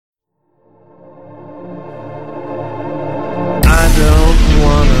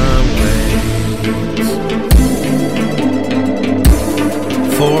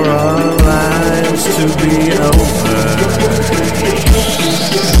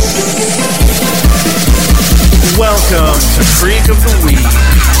Freak of the Week.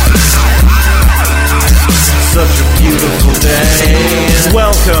 Such a beautiful day.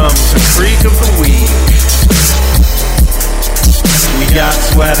 Welcome to Freak of the Week. We got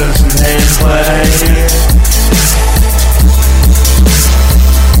sweaters and hand play.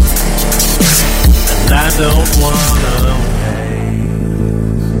 And I don't wanna wait.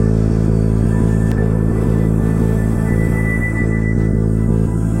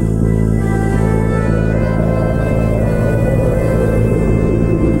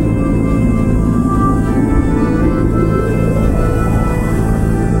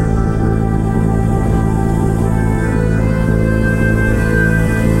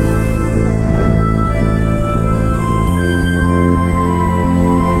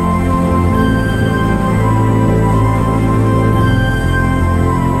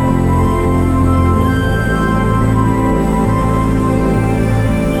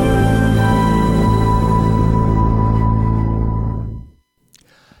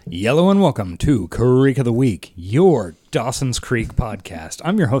 Hello and welcome to Creek of the Week, your Dawson's Creek podcast.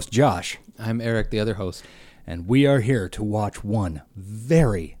 I'm your host, Josh. I'm Eric, the other host. And we are here to watch one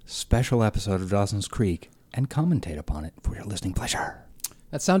very special episode of Dawson's Creek and commentate upon it for your listening pleasure.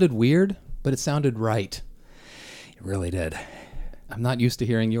 That sounded weird, but it sounded right. It really did. I'm not used to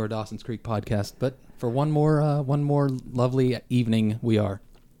hearing your Dawson's Creek podcast, but for one more lovely evening, we are.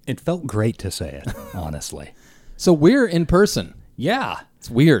 It felt great to say it, honestly. So we're in person. Yeah. It's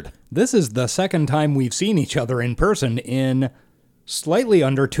weird. This is the second time we've seen each other in person in slightly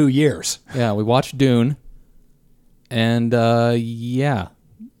under 2 years. Yeah, we watched Dune, and before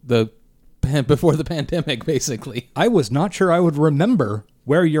the pandemic, basically. I was not sure I would remember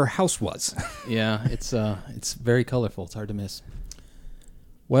where your house was. Yeah, it's very colorful. It's hard to miss.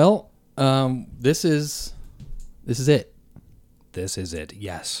 Well, this is it. This is it.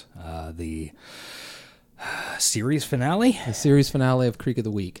 Yes, the series finale. The series finale of Creek of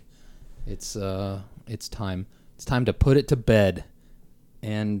the Week. It's time. It's time to put it to bed,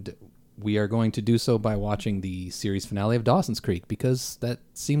 and we are going to do so by watching the series finale of Dawson's Creek because that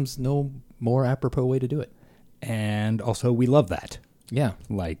seems no more apropos way to do it. And also, we love that. Yeah,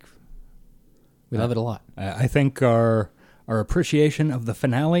 we love it a lot. I think our appreciation of the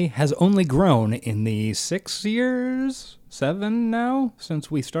finale has only grown in the 7 now since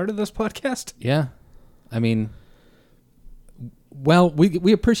we started this podcast. Yeah. I mean, well,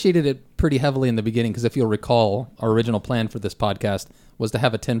 we appreciated it pretty heavily in the beginning because if you'll recall, our original plan for this podcast was to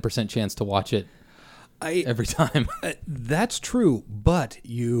have a 10% chance to watch it every time. That's true, but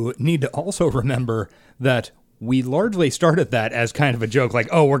you need to also remember that we largely started that as kind of a joke, like,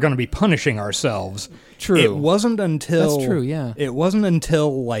 oh, we're going to be punishing ourselves. True. It wasn't until... That's true, yeah. It wasn't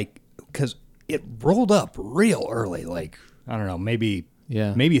until, because it rolled up real early, I don't know, maybe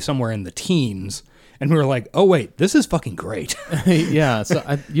somewhere in the teens. And we were like, oh, wait, this is fucking great. Yeah, so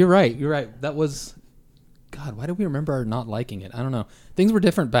you're right. That was... God, why do we remember not liking it? I don't know. Things were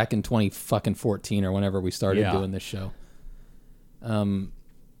different back in 2014 or whenever we started doing this show.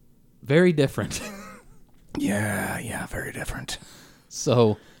 Very different. Yeah, very different.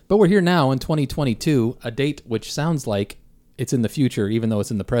 So, but we're here now in 2022, a date which sounds like it's in the future, even though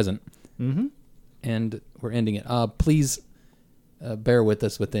it's in the present. Mm-hmm. And we're ending it. Please... bear with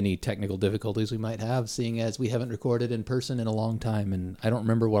us with any technical difficulties we might have, seeing as we haven't recorded in person in a long time, and I don't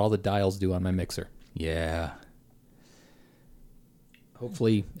remember what all the dials do on my mixer. Yeah.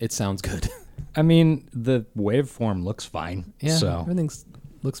 Hopefully, it sounds good. I mean, the waveform looks fine. Yeah, so. Everything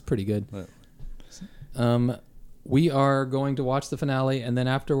looks pretty good. We are going to watch the finale, and then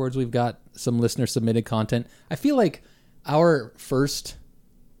afterwards we've got some listener-submitted content. I feel like our first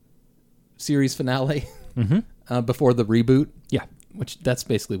series finale... Mm-hmm. Before the reboot. Yeah. Which that's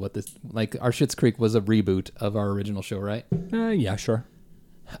basically what this, our Schitt's Creek was a reboot of our original show, right? Yeah, sure.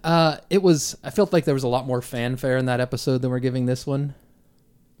 I felt like there was a lot more fanfare in that episode than we're giving this one.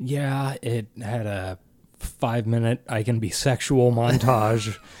 Yeah, it had a 5-minute I can be sexual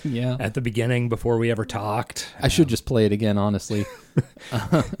montage at the beginning before we ever talked. I should just play it again, honestly.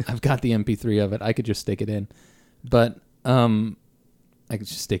 I've got the MP3 of it. I could just stick it in. But, I could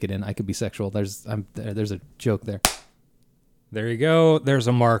just stick it in. I could be sexual. There's a joke there. There you go. There's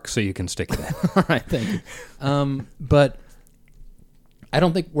a mark so you can stick it in. All right, thank you. But I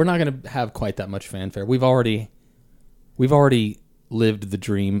don't think we're not going to have quite that much fanfare. We've already lived the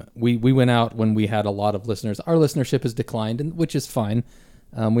dream. We went out when we had a lot of listeners. Our listenership has declined, which is fine.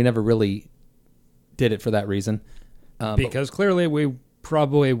 We never really did it for that reason. Because clearly we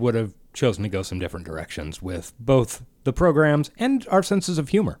probably would have chosen to go some different directions with both the programs and our senses of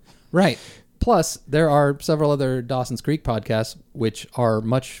humor. Right. Plus, there are several other Dawson's Creek podcasts which are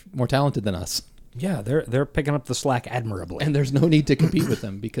much more talented than us. Yeah, they're picking up the slack admirably. And there's no need to compete with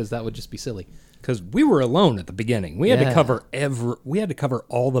them because that would just be silly. Because we were alone at the beginning. We had to Yeah. cover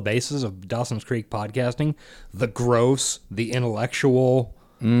all the bases of Dawson's Creek podcasting, the gross, the intellectual.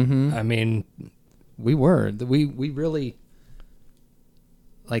 Mm-hmm. I mean, We really,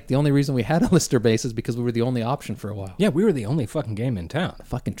 like, the only reason we had a listener base is because we were the only option for a while. yeah, we were the only fucking game in town.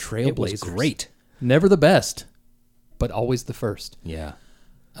 Fucking It was trailblazers. great. Never the best, but always the first. Yeah.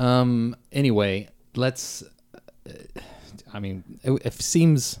 Anyway, let's. I mean, it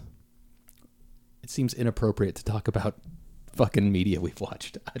seems inappropriate to talk about fucking media we've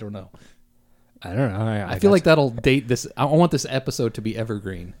watched. I don't know. I don't know. I feel like that'll date this. I want this episode to be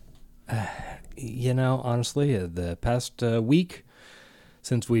evergreen. You know, honestly, the past week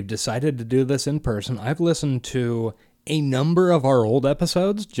since we've decided to do this in person, I've listened to a number of our old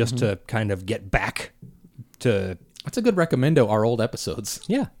episodes just to kind of get back to. That's a good recommendo. Our old episodes.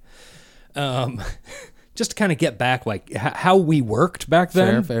 Yeah. Just to kind of get back, like, how we worked back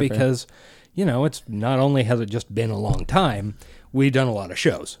then. Fair. Because, you know, it's not only has it just been a long time, we've done a lot of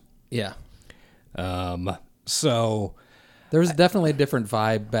shows. Yeah. So, There was definitely a different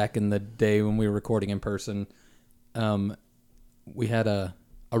vibe back in the day when we were recording in person. We had a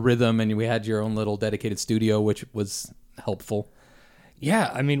rhythm, and we had your own little dedicated studio, which was helpful.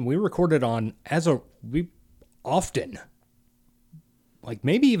 yeah, I mean, we recorded on, we often, like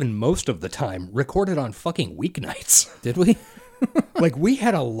maybe even most of the time, recorded on fucking weeknights. Did we? Like, we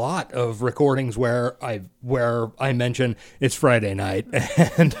had a lot of recordings where I mention it's Friday night,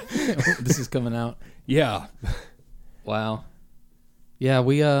 and This is coming out. yeah. Wow. Yeah,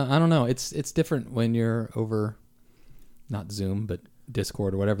 we I don't know. It's different when you're over not Zoom, but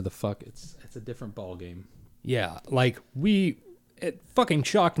Discord or whatever the fuck. It's a different ball game. Yeah, like it fucking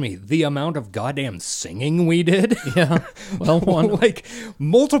shocked me the amount of goddamn singing we did. Yeah. Well, Like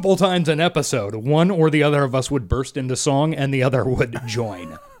multiple times an episode, one or the other of us would burst into song and the other would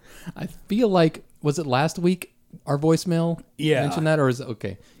join. I feel like, was it last week our voicemail Yeah. mentioned that, or is it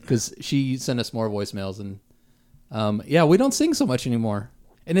okay? Because she sent us more voicemails, and yeah, we don't sing so much anymore.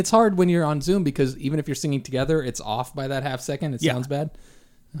 And it's hard when you're on Zoom because even if you're singing together, it's off by that half second. It Yeah. sounds bad.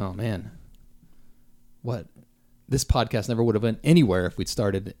 Oh man, what? This podcast never would have went anywhere if we'd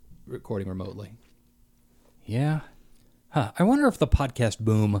started recording remotely. Yeah. Huh. I wonder if the podcast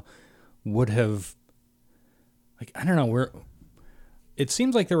boom would have, like, I don't know, it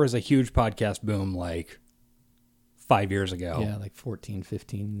seems like there was a huge podcast boom like 5 years ago. Yeah, like 14,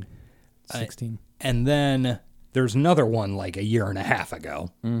 15, 16. And then there's another one like a year and a half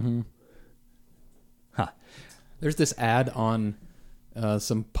ago. Mm-hmm. Huh. There's this ad on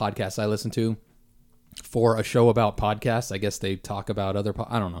some podcasts I listen to for a show about podcasts. I guess they talk about other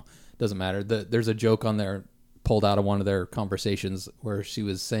I don't know. Doesn't matter. There's a joke on there pulled out of one of their conversations where she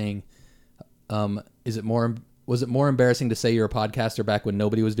was saying, was it more embarrassing to say you're a podcaster back when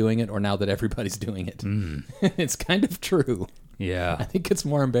nobody was doing it or now that everybody's doing it? It's kind of true. Yeah. I think it's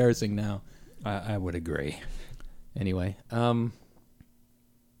more embarrassing now. I would agree. Anyway,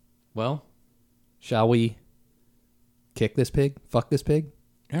 well, shall we kick this pig? Fuck this pig?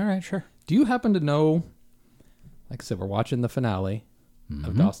 All right, sure. Do you happen to know, like I said, we're watching the finale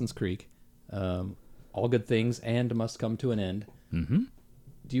of Dawson's Creek, All Good Things and Must Come to an End. Mm-hmm.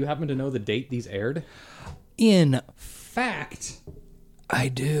 Do you happen to know the date these aired? In fact, I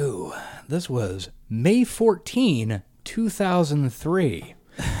do. This was May 14, 2003.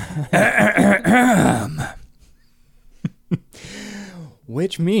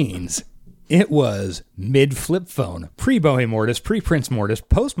 Which means it was mid-flip phone, pre-Bowie Mortis, pre-Prince Mortis,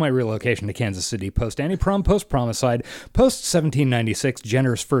 post my relocation to Kansas City, post-Anti-Prom, post-Promicide, post-1796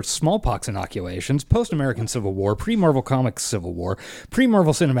 Jenner's first smallpox inoculations, post-American Civil War, pre-Marvel Comics Civil War,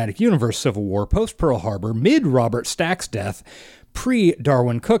 pre-Marvel Cinematic Universe Civil War, post-Pearl Harbor, mid-Robert Stack's death,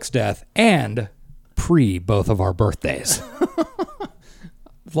 pre-Darwin Cook's death, and pre-both of our birthdays. A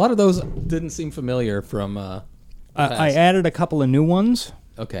lot of those didn't seem familiar from... I added a couple of new ones.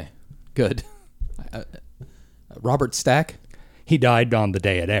 Okay, good. Robert Stack? He died on the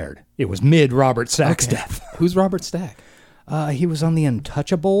day it aired. It was mid-Robert Stack's Okay. death. Who's Robert Stack? He was on The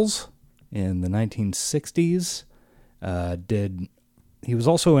Untouchables in the 1960s. He was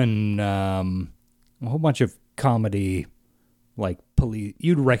also in a whole bunch of comedy, like police.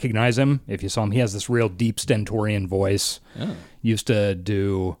 You'd recognize him if you saw him. He has this real deep stentorian voice. Oh. Used to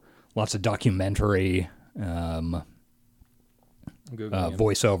do lots of documentary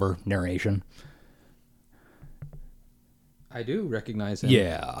voiceover narration. I do recognize him.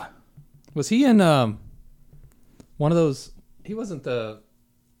 Yeah. Was he in one of those... He wasn't the...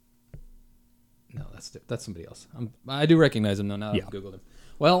 No, that's somebody else. I do recognize him though. Now that Yeah. I've Googled him.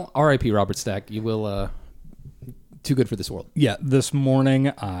 Well, R.I.P. Robert Stack. You will. Too good for this world. Yeah, this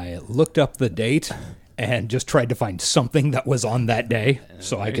morning I looked up the date and just tried to find something that was on that day,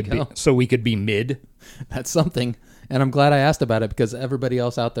 so we could be mid. That's something. And I'm glad I asked about it because everybody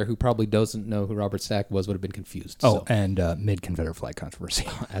else out there who probably doesn't know who Robert Stack was would have been confused. Oh, and mid Confederate flag controversy.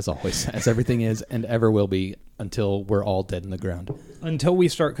 As always, as everything is and ever will be until we're all dead in the ground. Until we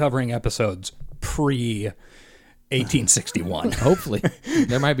start covering episodes pre 1861. Hopefully,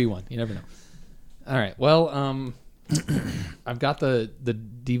 there might be one. You never know. All right. Well, I've got the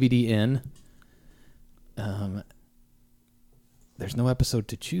DVD in. There's no episode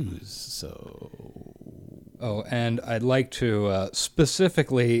to choose, so. Oh, and I'd like to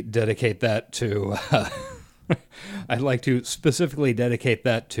specifically dedicate that to. I'd like to specifically dedicate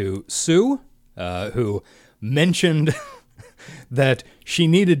that to Sue, who mentioned that she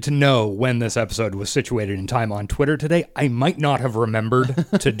needed to know when this episode was situated in time on Twitter today. I might not have remembered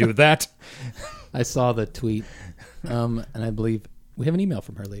to do that. I saw the tweet, and I believe we have an email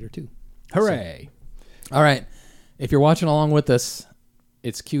from her later, too. Hooray. So, all right. If you're watching along with us,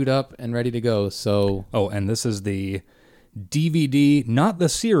 it's queued up and ready to go. So, oh, and this is the DVD, not the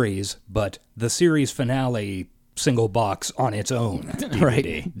series, but the series finale single box on its own DVD.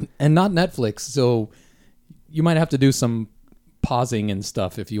 Right. And not Netflix, so you might have to do some pausing and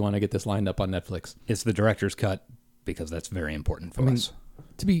stuff if you want to get this lined up on Netflix. It's the director's cut because that's very important for us.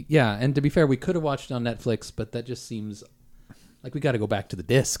 To be fair, we could have watched it on Netflix, but that just seems like we got to go back to the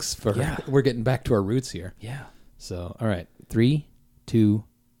discs for. Yeah. We're getting back to our roots here. Yeah. So, all right, 3, 2,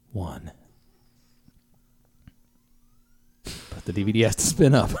 1. But the DVD has to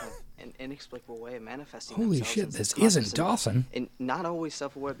spin up. An inexplicable way of manifesting. Holy themselves shit! in This subconscious isn't Dawson. and not always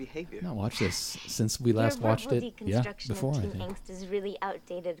self-aware behavior. I've not watched this since we last watched it. Yeah, before, I Teen think. angst is really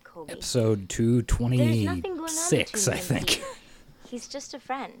outdated, Colby. Episode There's nothing going on 226, between I you and think. Pete. He's just a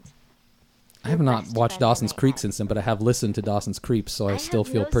friend. I have not Best watched friend Dawson's I Creek had. since then, but I have listened to Dawson's Creek, so I still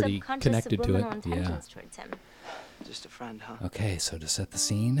have feel no pretty subconscious connected to subliminal it. intentions towards him. Just a friend, huh? Okay, so to set the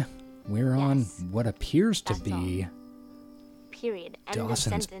scene, we're on Yes. what appears to That's be Period. End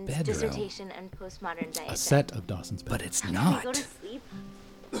Dawson's of sentence. bedroom. Dissertation and postmodern diet. A set of Dawson's but Bed. it's Can we go not. to sleep?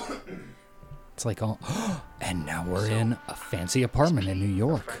 It's like all and now we're in a fancy apartment in New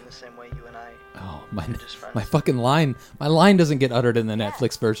York. Friend the same way you and I. Oh, just friends. my fucking line. My line doesn't get uttered in the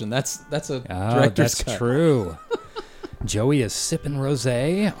Netflix version. That's a Oh, director's that's cut. true. Joey is sipping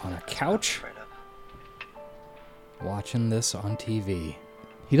rosé on a couch, Straight up. watching this on TV.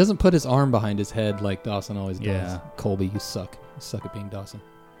 He doesn't put his arm behind his head like Dawson always does. Yeah. Colby, you suck. You suck at being Dawson.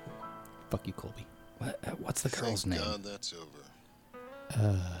 Fuck you, Colby. What's the girl's Thank name? God that's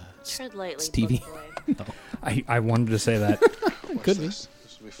over. Tread lightly, Stevie. book boy. I wanted to say that. Watch Could be. this.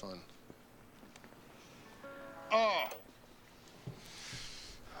 This will be fun. Oh,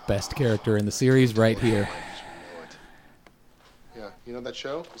 Best character in the series right here. yeah. You know that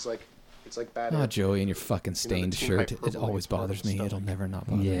show? It's like bad. Oh, air. Joey, and your fucking stained team shirt. It hyperbole always for bothers me. stuff It'll like never not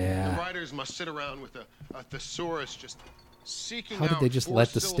bother me. The Yeah. writers must sit around with a thesaurus just seeking How did they out just let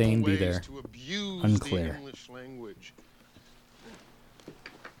the four-syllable stain be ways there? to abuse Unclear. the English language.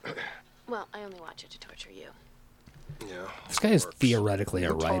 Well, I only watch it to torture you. Yeah. This guy is works. theoretically a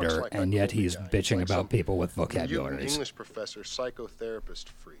Who talks writer, like a and yet Colby he's guy? bitching Like about some people with mutant vocabularies. English professor, psychotherapist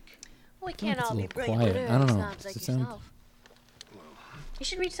freak. We think can't it's a all be little brilliant quiet. I don't literary know. snobs like Does it sound- yourself. You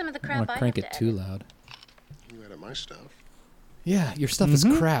should read some of the I crap don't want I to crank have it to too edit. loud. You edit my stuff. Yeah, your stuff is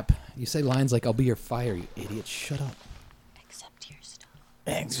crap. You say lines like, I'll be your fire, you idiot. Shut up. Except your stuff.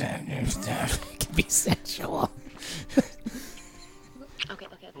 It can be sensual. Okay.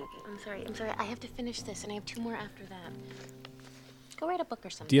 I'm sorry. I have to finish this, and I have 2 more after that. Go write a book or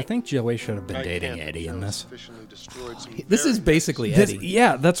something. Do you think Joey should have been I dating can't. Eddie in The this? show sufficiently destroyed some This is very basically This- Eddie.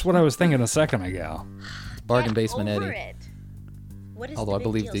 yeah, that's what I was thinking a second ago. Bargain Get basement over Eddie. it. What is Although the I big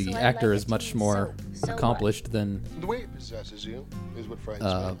believe deal? the So I actor like is it much too. more So what? accomplished than The way it possesses you is what frightens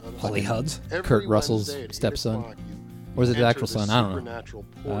Uh, me. Holly Hudds? Every Kurt Russell's Wednesday at 8 stepson. o'clock, you Or is it the enter actual the son? I don't know. supernatural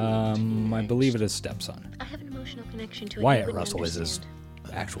portal of teen I believe it angst. is stepson. I have an emotional connection to it. you Wyatt wouldn't Russell is his understand.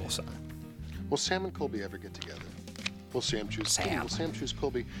 actual son. Will Sam and Colby ever get together? Will Sam choose Sam. Colby? Will Sam choose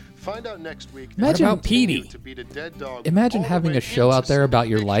Colby? Find out next week. Imagine- What about Petey? To beat a dead dog Imagine all the having way a show out into there about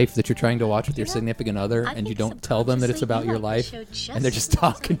your fiction. life that you're trying to watch with your You know, significant other, I and you think don't tell them that it's about your subconsciously life, you like the show and they're just just as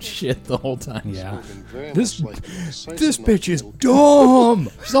much as talking I do. shit the whole time. Yeah. Spoken very This much like a decisive this enough bitch is little- dumb.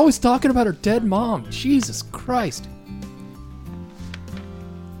 She's always talking about her dead mom. Jesus Christ.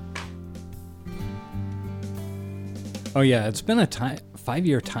 Oh yeah, it's been a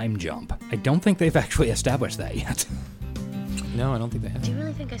 5-year time jump. I don't think they've actually established that yet. No, I don't think they Do have. you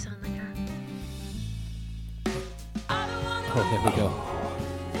really think I sound like her? Oh, there we go.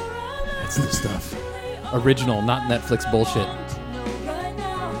 That's the stuff. Original, not Netflix bullshit.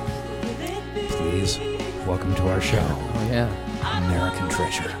 Please, welcome to our show, Oh, yeah. American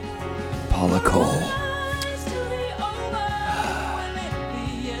Treasure, Paula Cole.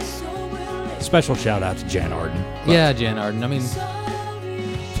 Special shout out to Jan Arden. Yeah, Jan Arden. I mean,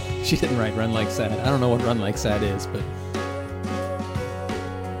 she didn't write Run Like Sad. I don't know what Run Like Sad is, but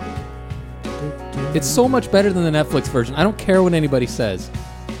it's so much better than the Netflix version. I don't care what anybody says.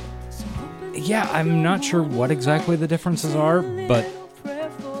 Yeah, I'm not sure what exactly the differences are, but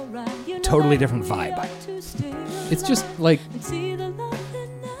totally different vibe. It's just like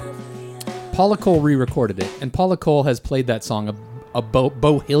Paula Cole re-recorded it, and Paula Cole has played that song a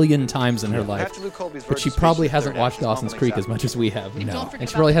bohillion times in her life, but she probably hasn't watched Dawson's Creek as much as we have. No. And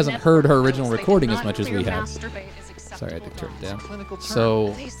she probably hasn't heard her original recording as much as we have. Sorry, I had to turn it down.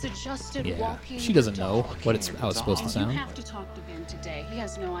 So, yeah, she doesn't know how it's supposed to sound.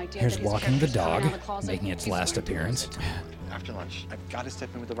 Here's walking the dog, making its last appearance. After lunch, I've got to step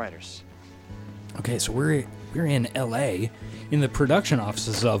in with the writers. Okay, so we're in LA, in the production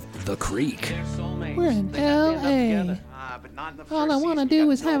offices of The Creek. We're in L.A. All I want to do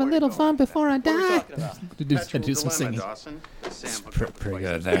is have a little fun before I die. Do some singing. Pretty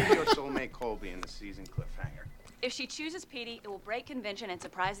good there. Soulmate Colby in the season cliffhanger. If she chooses Petey, it will break convention and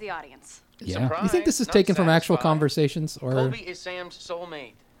surprise the audience. Yeah. You think this is taken from actual conversations, or Colby is Sam's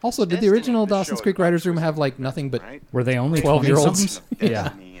soulmate. also did the original Dawson's Creek writers' room have like nothing but Were they only 12-year-olds? 20-somethings? Yeah.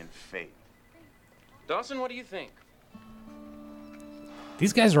 Destiny and fate. Dawson, what do you think?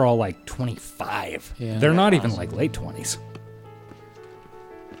 These guys are all like 25. Yeah. They're not even like late 20s.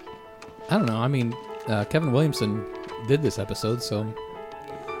 I don't know. I mean, Kevin Williamson did this episode, so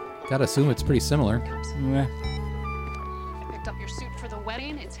gotta assume it's pretty similar. Yeah. I picked up your suit for the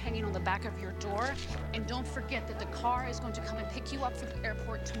wedding. It's hanging on the back of your door. And don't forget that the car is going to come and pick you up from the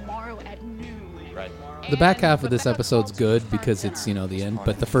airport tomorrow at noon. Right. The back half of this episode's good because it's, you know, the end,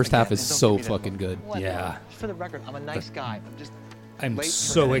 but the first half is so fucking good. Yeah. For the record, I'm a nice guy. I'm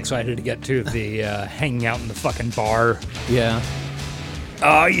so excited to get to the hanging out in the fucking bar. Yeah.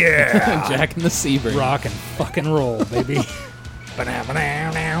 Oh, yeah. Jack and the Sebring. Rock and fucking roll, baby.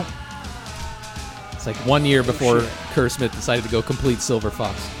 Ba-na-ba-na-now. It's like 1 year before Kerr Smith decided to go complete Silver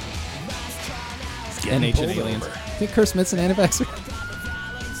Fox. And Ancient Aliens. Think Kerr Smith's an anniversary?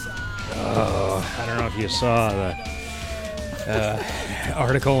 Oh, I don't know if you saw the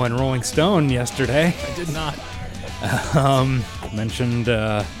article in Rolling Stone yesterday. I did not. Mentioned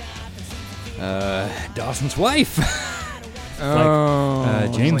Dawson's wife.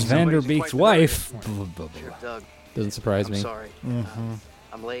 Oh. James Van Der Beek's wife. Doug, Doesn't surprise I'm me. sorry.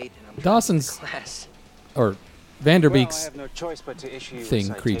 I'm late and I'm Dawson's, class. or Vanderbeek's have no choice but to issue thing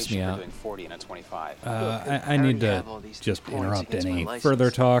creeps me out. 40 and a 25. I need to have all these just points interrupt against my any license. further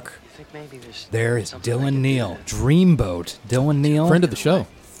talk. I think maybe there's There is something I Dylan could do Neal, that- Dreamboat. Dylan Neal, Friend of the show.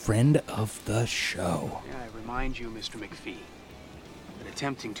 friend of the show. I remind you, Mr. McPhee, that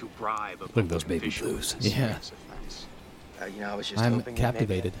attempting to bribe a Look at those public baby official blues. is a Yeah. serious offense. I was just I'm hoping that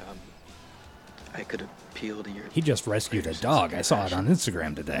captivated. maybe, I could appeal to your. He just rescued a dog. I saw it on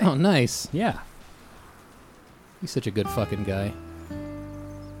Instagram today. Oh, nice. Yeah. He's such a good fucking guy.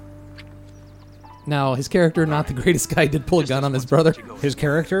 Now, his character, not the greatest guy, did pull a gun on his brother. His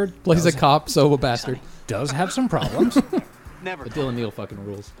character Plays a does- cop, so a bastard. does have some problems. Never. But Dylan Neal fucking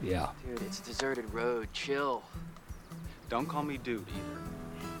rules. Yeah. Dude, it's a deserted road. Chill. Don't call me dude either.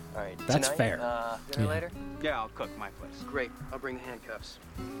 All right. That's tonight, fair. Dinner Yeah. later. Yeah, I'll cook my place. Great. I'll bring the handcuffs.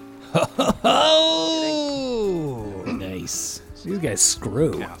 Oh, Nice. these guys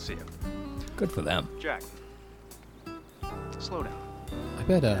screw. Yeah, I'll see you. Good for them. Jack, slow down. I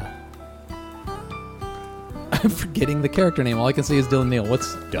bet, I'm forgetting the character name. All I can say is Dylan Neal.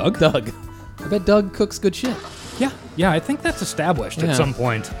 What's Doug? Doug. I bet Doug cooks good shit. Yeah. Yeah, I think that's established Yeah. at some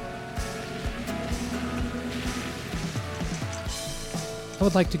point. I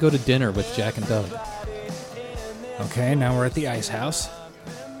would like to go to dinner with Jack and Doug. Okay, now we're at the ice house.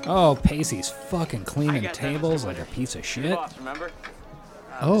 Oh, Pacey's fucking cleaning tables like a piece of shit. Boss, remember?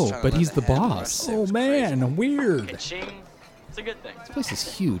 Oh, but he's the boss. Oh man, weird. Ching. It's a good thing. This place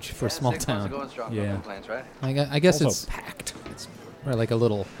is huge for a small town. Yeah. Plans, right? I guess Also it's packed. right, like a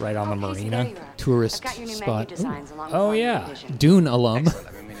little Right on the marina. tourist Got your new spot. menu designs along Oh, with my yeah. vision. Dune alum.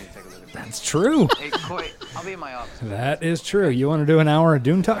 That's true. Hey, Coy, I'll be in my office. That is true. You want to do an hour of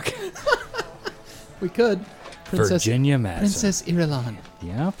Dune Talk? We could. Virginia Madison. Princess Irulan.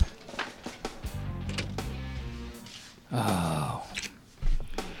 Yep. Oh.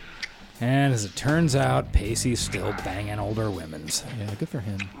 And as it turns out, Pacey's still banging older women's. Yeah, good for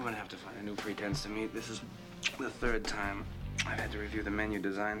him. I'm gonna have to find a new pretense to meet. This is the third time I've had to review the menu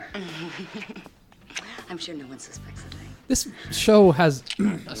design. I'm sure no one suspects a thing. This show has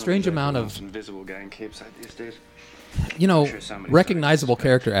a strange amount of, invisible guy in Cape Side these days. recognizable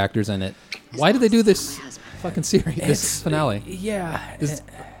character actors in it. Why did they do this fucking series, this finale? Yeah.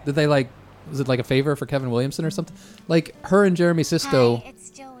 Did they was it like a favor for Kevin Williamson or something? Like, her and Jeremy Sisto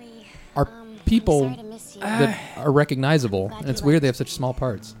are people that are recognizable, and it's weird they have such small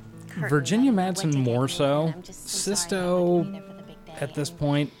parts. Virginia Madsen more so. Sisto, at this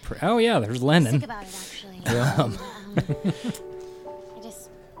point... Oh, yeah, there's Lennon.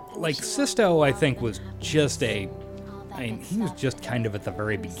 Like, Sisto, I think, was just he was just kind of at the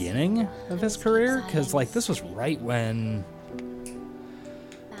very beginning of his career, because, like, this was right when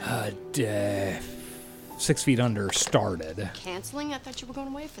 6 Feet Under started. Canceling? I thought you were going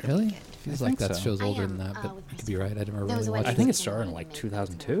away for the Really? weekend. Feels like that show's older than that, but I could be right. I never really watched it. I think it started in, like,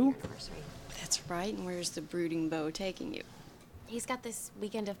 2002. That's right. And where's the brooding beau taking you? He's got this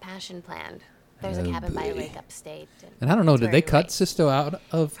weekend of passion planned. There's a cabin by a lake upstate. And I don't know, did they cut Sisto out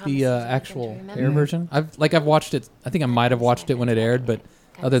of the actual air version? I've watched it. I think I might have watched it when it aired, but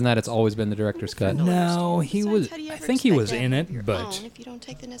other than that, it's always been the director's cut. No, he was. I think he was in it, but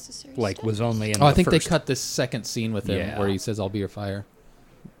like was only in. I think they cut this second scene with him where he says, "I'll be your fire."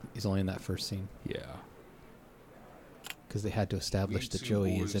 He's only in that first scene. Yeah. Because they had to establish that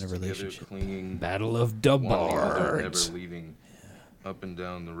Joey is in a relationship. Battle of the Never Bards. leaving. Up and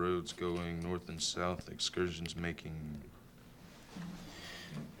down the roads, going north and south, excursions making.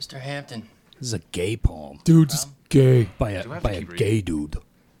 Mr. Hampton. This is a gay poem. Dude's gay. By a gay dude.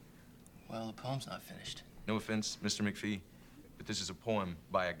 Well, the poem's not finished. No offense, Mr. McPhee, but this is a poem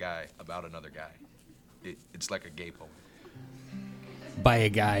by a guy about another guy. It's like a gay poem. By a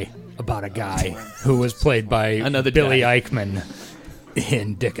guy about a guy who was played by Another Billy guy. Eichmann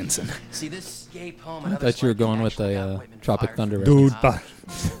in Dickinson. See, this gay poem. I thought you were going with a Tropic Thunder Dude,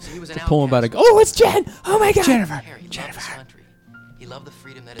 reference. It's a poem about oh, it's Jen! Oh my God! Jennifer. He loved the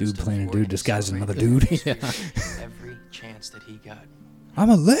freedom that Dude playing a dude disguised as another dude. Every chance that he got. I'm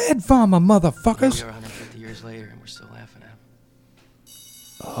a lead farmer, motherfuckers. Here we are 150 years later, and we're still laughing at him.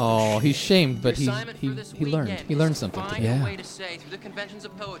 Oh, he's shamed, but he learned. He learned something. Find a way to say through the conventions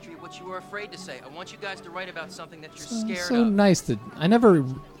of poetry what you were afraid to say. I want you guys to write about something that you're scared So of. nice that I never,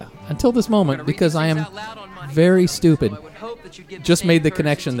 until this moment, because I am very stupid, just made the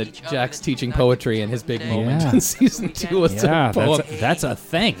connection that Jack's teaching poetry and his big moment in season 2 was a poem. That's a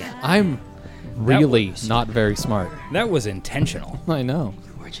thing. I'm really not very smart. That was intentional. I know.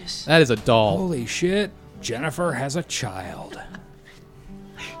 That is a doll. Holy shit. Jennifer has a child.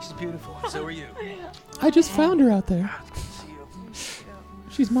 She's beautiful. So are you. I just found her out there.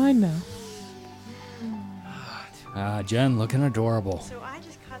 She's mine now. Jen looking adorable. So I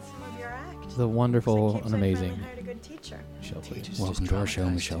just caught some of your act. The wonderful and amazing Hired a good teacher. Michelle Williams. Welcome to our show,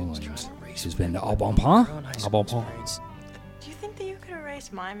 Michelle Williams. She's been to Au Bon Point. Au Bon Point. Do you think that you could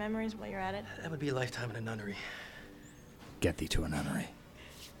erase my memories while you're at it? That would be a lifetime in a nunnery. Get thee to a nunnery.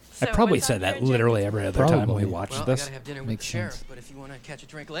 So I probably what's said on that your literally every other time we watched Well, this. I gotta have dinner with Makes the sheriff, sense. but if you want to catch a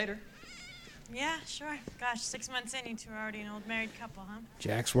drink later. Yeah, sure. Gosh, 6 months in, you two are already an old married couple, huh?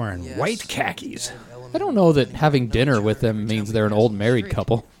 Jack's wearing white khakis. I don't know that having dinner with them means they're an old married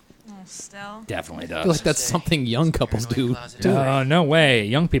couple. Oh, still. Definitely I does. feel like that's something young couples do. No way.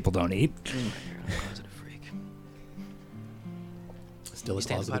 Young people don't eat. Still a You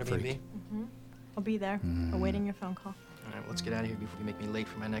stand by closeted to meet freak. me? I'll be there, awaiting your phone call. All right, let's get out of here before you make me late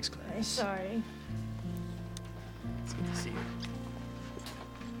for my next class. Sorry. It's good to see you.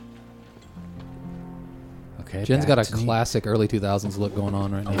 Okay. Jen's got a back to New- classic early 2000s look going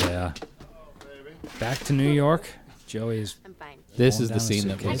on right now. Yeah. Back to New York. Joey's. This pulling is the down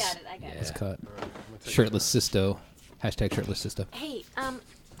scene a that was, suitcase. was cut. Shirtless Sisto. Hashtag shirtless Sisto. Hey, how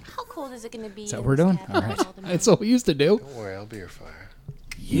cold is it going to be? Is that what we're doing? All right. That's what we used to do. Don't worry, I'll be your fire.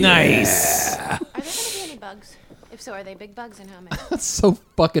 Nice. Are there going to be any bugs? If so, are they big bugs and how many? That's so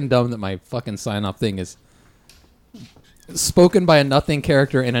fucking dumb that my fucking sign-off thing is spoken by a nothing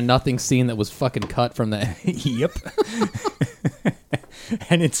character in a nothing scene that was fucking cut from the... Yep.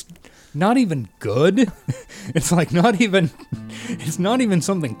 And it's not even good. It's like it's not even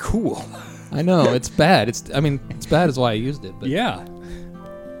something cool. I know, it's bad. It's bad is why I used it. But Yeah.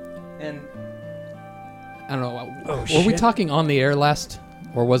 And I don't know. Oh, were we shit. talking on the air last,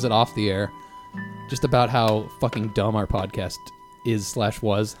 or was it off the air? Just about how fucking dumb our podcast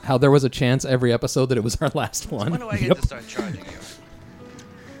is/was. How there was a chance every episode that it was our last one. When do I get to start charging you?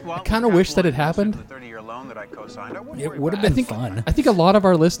 Well, I kind of wish that it happened. The 30-year loan that I co-signed. I wouldn't It worry would have about been fun. I think a lot of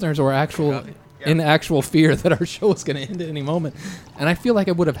our listeners were in actual fear that our show was going to end at any moment, and I feel like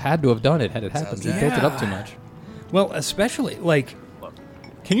I would have had to have done it had it happened. We built it up too much. Well, especially, like,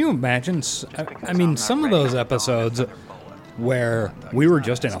 can you imagine? I mean, some of those episodes where we were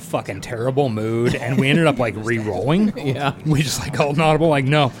just in a fucking terrible mood and we ended up, like, re-rolling. Yeah. We just, like, called an audible, like,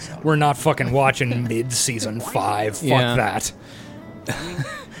 no, we're not fucking watching mid-season 5. Fuck that.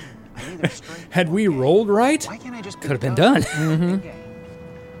 Had we rolled right, could have been done. Mm-hmm.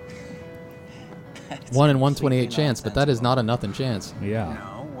 1 in 128 chance, but that is not a nothing chance. Yeah.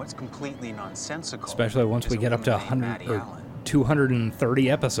 What's completely nonsensical? Especially once we get up to 100 or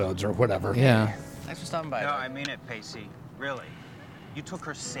 230 episodes or whatever. Yeah. Thanks for stopping by. No, I mean it, Pacey. Really. You took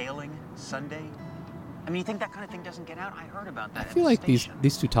her sailing Sunday? I mean, you think that kind of thing doesn't get out? I heard about that. I feel like these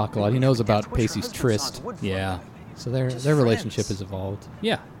two talk a lot. He knows about Pacey's tryst. Yeah. So their relationship has evolved.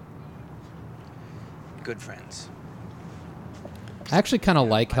 Yeah. Good friends. I actually kind of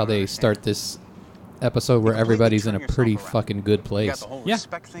like how they start this episode where everybody's in a pretty fucking good place. Yeah.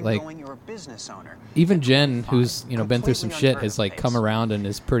 Like, even Jen, who's, you know, been through some shit, has, like, come around and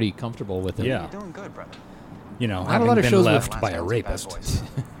is pretty comfortable with it. Yeah. You know, Not a having lot of been shows left by a rapist.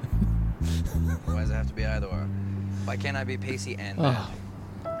 Why does it have to be either or? Why can't I be Pacey and Oh.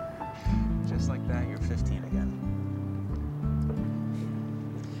 Matt? Just like that, you're 15 again.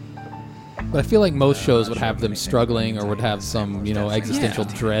 But I feel like most shows would have them struggling or would have some, you know, existential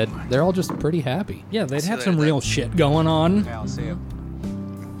dread. They're all just pretty happy. Yeah, they'd have some real shit going on. Yeah, I'll see you.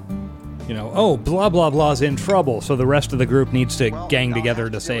 You know, oh, blah, blah, blah's in trouble, so the rest of the group needs to gang together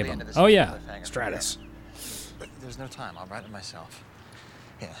to save him. Oh, yeah, Stratus. There's no time. I'll write it myself.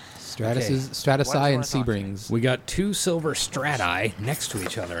 Yeah. Stratusai and Seabrings. We got 2 silver strati next to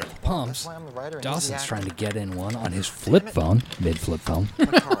each other at the pumps. Dawson's trying to get in one on his flip phone, mid-flip phone.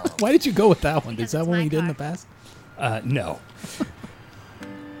 Why did you go with that one? Is that one we did in the past? No.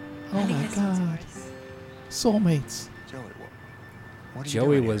 Oh my god. Soulmates.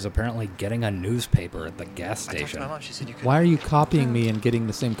 Joey was apparently getting a newspaper at the gas station. Why are you copying me and getting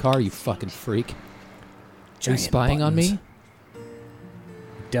the same car, you fucking freak? Are you Giant spying on buttons. me?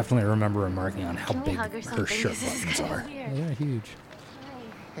 Definitely remember remarking on how Can we big hug or her something? shirt This is buttons so are. weird. Yeah, they're huge.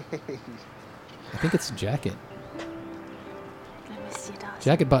 I think it's a jacket. I missed you, Dawson.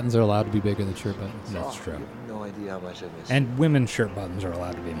 Jacket buttons are allowed to be bigger than shirt buttons. That's true. No idea how much I missed. And women's shirt buttons are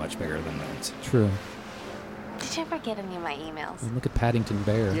allowed to be much bigger than men's. True. Did you ever get any of my emails? And look at Paddington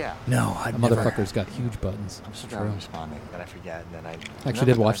Bear. Yeah. No, That I've never. motherfucker's got huge buttons. I'm so bad at responding that I forget, and then I Actually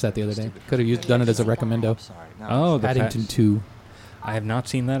did watch that the other day. Could have done it as a recommendo. Sorry. No, Oh, the Paddington 2. I have not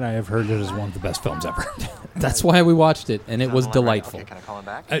seen that. I have heard it as one of the best films ever. That's why we watched it, and it was delightful. Okay, can I call him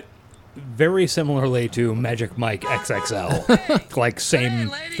back? Very similarly to Magic Mike XXL. Like, same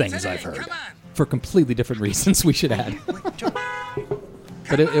things I've heard. For completely different reasons, we should add.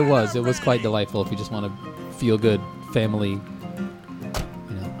 But it was quite delightful if you just want to feel good family, you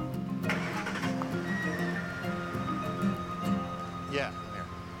know. Yeah.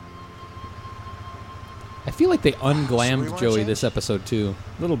 I feel like they unglammed Joey this episode too.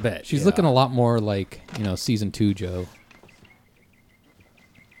 A little bit. She's yeah. looking a lot more like, you know, season 2 Joe.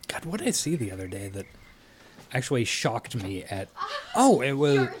 God, what did I see the other day that actually shocked me at... Oh, it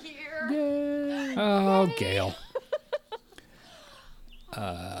was... Oh, Gail.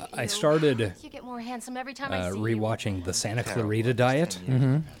 I started You get more handsome every time I see you. rewatching the Santa Clarita Diet.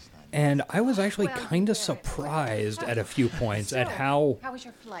 Mm-hmm. And I was actually kind of surprised at a few points at how How was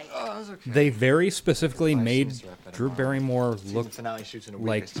your flight? they very specifically made Drew Barrymore look Finale shoots in a week.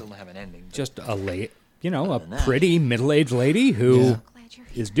 like I still don't have an ending. but- just a a pretty middle-aged lady who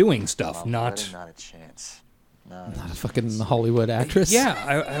is doing stuff, not... Not a chance. Not a fucking Hollywood actress.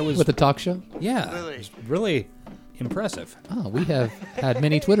 Yeah, I was... With a talk show. Yeah, it was really impressive. Oh, we have had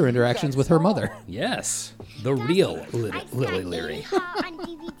many Twitter interactions with her mother. Yes, the real Lily Leary. on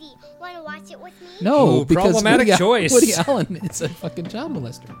DVD. Want to watch it with me? No, Ooh, because problematic choice. Woody Allen is a fucking child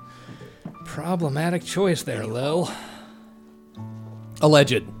molester. Problematic choice there, Lil.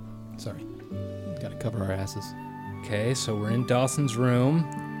 Alleged. Sorry. Gotta cover our asses. Okay, so we're in Dawson's room.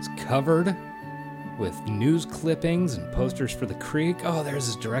 It's covered with news clippings and posters for the creek. Oh, there's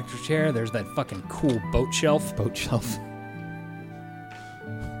his director's chair. There's that fucking cool boat shelf. Boat shelf.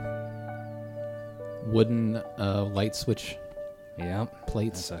 Wooden light switch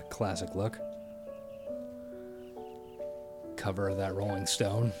plates. That's a classic look. Cover of that Rolling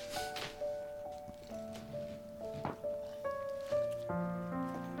Stone.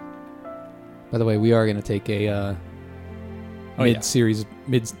 By the way, we are going to take a mid-series,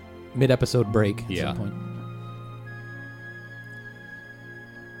 mid-episode break at some point.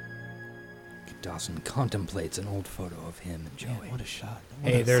 Dawson contemplates an old photo of him and Joey. What a shot.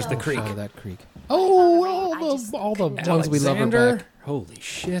 Hey, there's the creek. Shot of that creek. Oh, all the ones we love are Alexander? back. Holy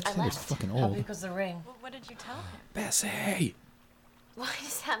shit. That is fucking old. Because the ring. What did did you tell him? Bessie! Why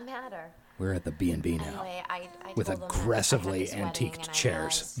does that matter? We're at the B&B now. Anyway, I with told him that aggressively I had this wedding, antiqued and I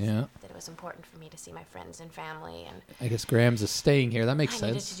chairs. realized that it was important for me to see my friends and family, and I guess Grams is staying here. That makes I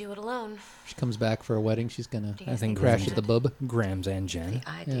needed sense. to do it alone. She comes back for a wedding. She's gonna I think crash Grams- at the bub. Grams and Jen. The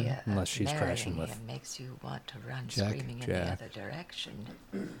idea Unless of she's marrying crashing with him makes you want to run Jack. screaming in Jack. the other direction.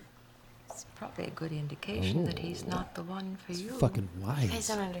 It's probably a good indication that he's not the one for you. Fucking You guys wise.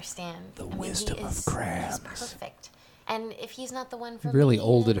 don't understand. The I mean, wisdom he of is, Grams. He's perfect. And if he's not the one for Really me,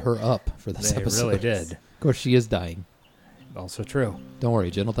 olded her up for this They episode. really did. Of course, she is dying. Also true. Don't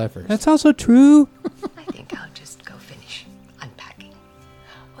worry, Jen will die first. That's also true. I think I'll just go finish unpacking.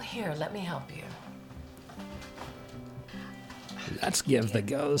 Well, here, let me help you. Let's give the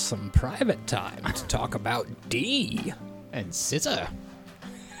ghost some private time to talk about D. And Scissor.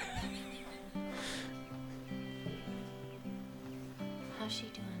 How's she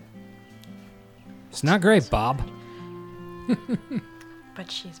doing? It's not great, Bob.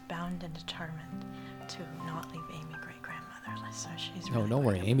 But she's bound and determined to not leave Amy great-grandmotherless, so she's No, don't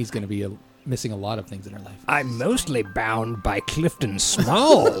worry. Amy's going to be missing a lot of things in her life. I'm mostly bound by Clifton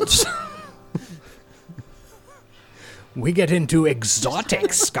Smalls. We get into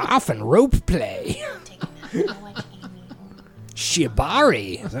exotic scarf and rope play.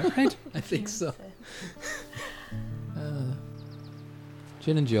 Shibari. Is that right? I think so.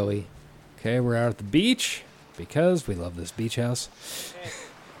 Jen and Joey. Okay, we're out at the beach because we love this beach house.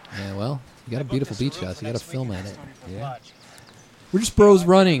 Yeah, well, you got a beautiful beach house. You got to film at it. Yeah. We're just bros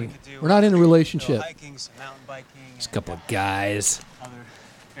running. We're not in a relationship. Just a couple of guys.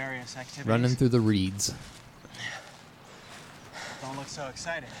 Various activities. Running through the reeds. Don't look so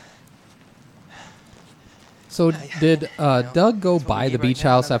excited. So did Doug go buy the beach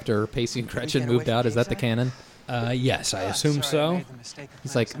house after Pacey and Gretchen moved out? Is that the canon? Yes, I assume so.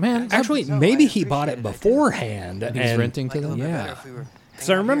 He's like, man, Actually, maybe he bought it beforehand. And he's renting to them? Yeah. Because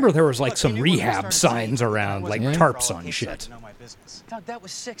I remember there was like some rehab signs around, like tarps on shit. Doug, that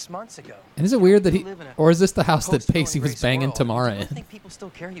was 6 months ago. And is it weird that he, or is this the house that Pacey was banging Tamara in? think people still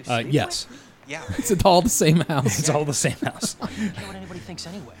care you sleep Yes. Yeah. It's all the same house. It's all the same house. I don't care what anybody thinks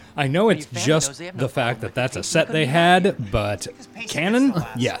anyway. I know When it's your family just knows they have the no fact problem that that's a with set Pacey, they you had, but canon,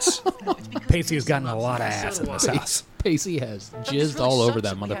 yes. Pacey's gotten a lot of ass in this house. Pacey has Doug, this jizzed really all over sucks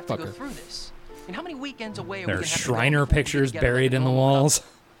that we have to go motherfucker. through this. I mean, how many weekends away are we There's gonna have to go Shriner before we get pictures together buried like a in the normal couple? walls.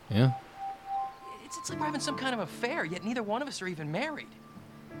 Yeah. It's like we're having some kind of affair, yet neither one of us are even married.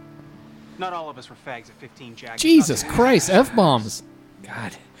 Not all of us were fags at 15, Jack. Jesus Christ, F-bombs.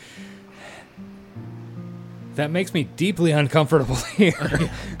 God. That makes me deeply uncomfortable here.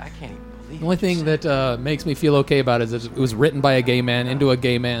 I can't even believe The only thing that makes me feel okay about it is it was written by a gay man into a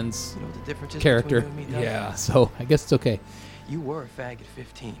gay man's You know what the difference is character. between you and me, Doug? Yeah. So I guess it's okay. You were a fag at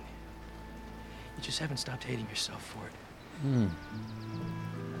 15. You just haven't stopped hating yourself for it.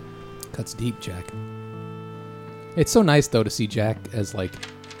 Cuts deep, Jack. It's so nice though to see Jack as like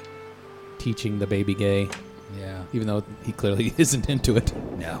teaching the baby gay. Yeah. Even though he clearly isn't into it.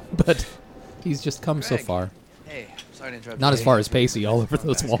 No. But he's just come so far. Hey, sorry to interrupt. Not you. as far as Pacey all over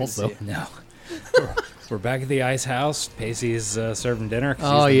those walls though. No. We're back at the ice house. Pacey's serving dinner. 'cause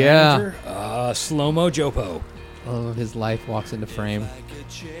Oh, he's the yeah. manager. Slow-mo Jopo. Love of his life walks into frame.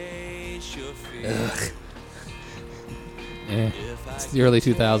 Ugh. It's the early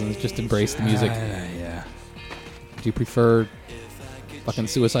 2000s. Just embrace the music. Yeah. Do you prefer fucking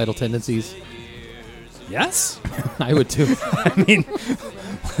suicidal tendencies? Yes. I would too. I mean,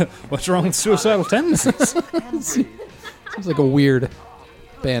 what's wrong with suicidal tendencies? Seems like a weird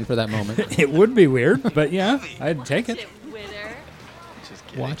band for that moment. It would be weird, but yeah, I'd take it.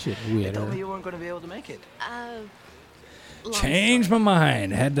 Watch it, They told me weirder. you weren't going to be able to make it. Changed my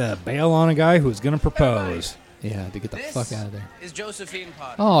mind. Had to bail on a guy who was going to propose. Yeah, to get the fuck out of there. Is Josephine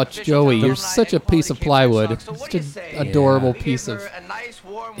Potter. Oh, Joey, you're such a piece of plywood. Such an adorable piece of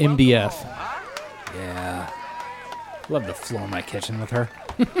MDF. Yeah. Love to floor my kitchen with her.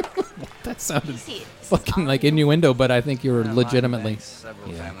 That sounded fucking like innuendo, but I think you were legitimately.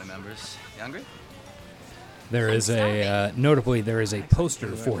 Several family members. You hungry? There is a, notably, there is a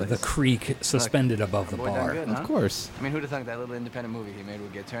poster for the creek suspended above the Boy done bar. good, Of huh? course. I mean, who'd have thought that little independent movie he made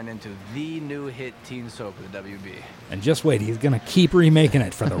would get turned into the new hit teen soap of the WB? And just wait, he's going to keep remaking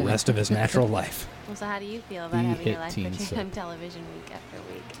it for the rest of his natural life. Well, so how do you feel about You having your hit life teen portrayed soap. on television week after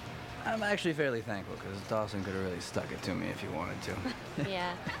week? I'm actually fairly thankful because Dawson could have really stuck it to me if he wanted to.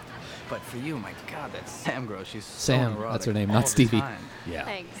 Yeah. But for you, my God, that's Sam girl. She's Sam, so neurotic that's her name, all not the Stevie. time. Yeah.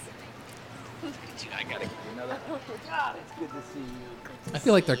 Thanks. I gotta give you another. God, it's good to see you. I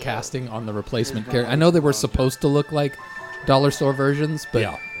feel like they're casting on the replacement character. I know they were supposed to look like dollar store versions, but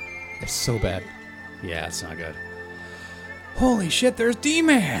Yeah. they're so bad. Yeah, it's not good. Holy shit, there's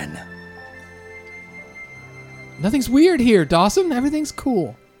D-Man! Nothing's weird here, Dawson. Everything's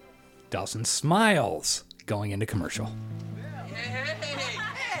cool. Dawson smiles, going into commercial.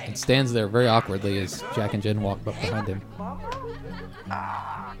 And stands there very awkwardly as Jack and Jen walk up behind him.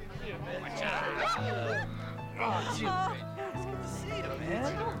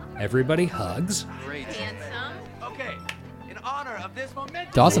 Everybody hugs. Okay, in honor of this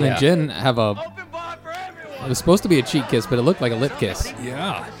momentum. Dawson and Jen have a... It was supposed to be a cheek kiss, but it looked like a lip kiss.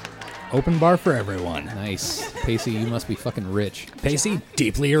 Yeah. Open bar for everyone. Nice. Pacey, you must be fucking rich. Pacey,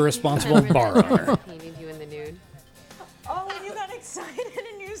 deeply irresponsible bar owner. Painted you in the nude. Oh, and you got excited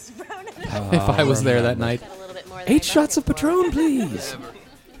and you sprouted. If I was there that night. 8 shots of Patron, please.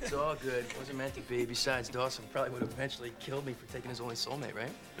 It's all good. Wasn't meant to be. Besides, Dawson probably would have eventually killed me for taking his only soulmate,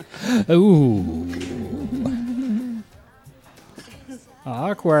 right? Ooh.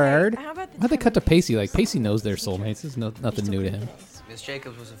 Awkward. Why'd they cut to Pacey? Like, Pacey knows their soulmates. There's nothing new to him. Miss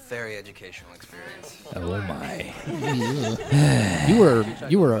Jacobs was a very educational experience. Oh my. You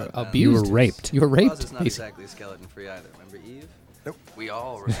were abused. You were raped. You were raped, It's not Pacey. exactly skeleton-free either. Remember Eve? Nope. We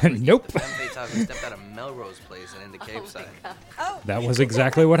all Nope. The femme fatale who stepped out of Melrose Place and into Cape Side. That was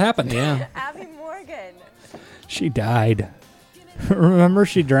exactly what happened. Yeah. Abby Morgan. She died. Remember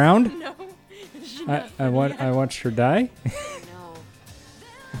she drowned? No. I watched her die.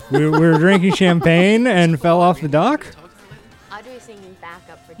 we were drinking champagne and fell off the dock. Audrey's singing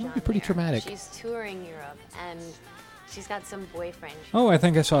backup for John. be pretty Mayer. traumatic. She's touring Europe, and she's got some boyfriend. Oh, I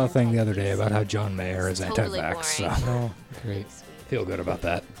think I saw a thing the other day about how John Mayer is Totally anti-vax. So boring. Great. feel good about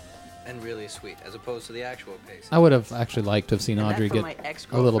that. And really sweet, as opposed to the actual Pacey. I would have actually liked to have seen And that Audrey from get my a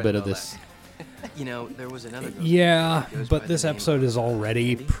ex-girlfriend, little bit of no this. You know, there was another girl Yeah, that goes but by this the name episode of is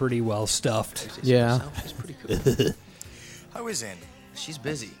already Andy. pretty well stuffed. Yeah. She's pretty cool. How is Andy? She's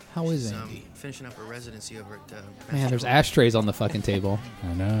busy. How is She's, Andy? Finishing up her residency over at... Man, there's ashtrays on the fucking table.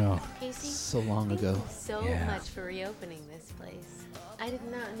 I know. Casey, So long ago. so Yeah. much for reopening this place. I did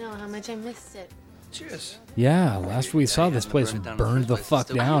not know how much I missed it. Cheers. Yeah, last we saw this place burned the fuck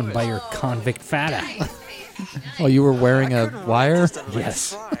down by your convict fata. Oh, you were wearing a wire?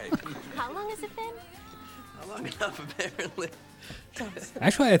 Yes. How long has it been? Not long enough, apparently.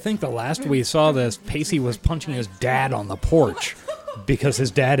 Actually, I think the last we saw this, Pacey was punching his dad on the porch because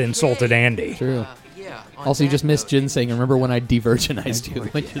his dad insulted Andy. True. Yeah. Also, you just missed Jen saying, remember when I de-virginized you,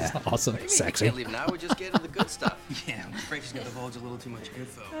 which is awesome. Sexy. Can't leave now. We're just getting to the good stuff. Yeah, I'm afraid she's going to divulge a little too much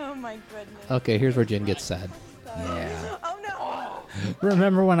info. Oh my goodness. Okay, here's where Jen gets sad. Yeah. Oh no.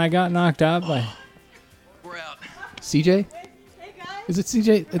 Remember when I got knocked out by... We're out. CJ? Hey guys. Is it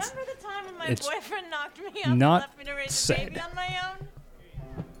CJ? It's Remember the time when my It's boyfriend knocked me up not and left me to raise a said. baby on my own?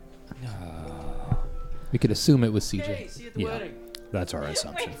 we could assume it was CJ. Hey, see you at the Yeah, wedding. that's our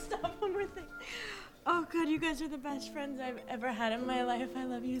assumption. Wait, stop one more thing. Oh god, you guys are the best friends I've ever had in my life. I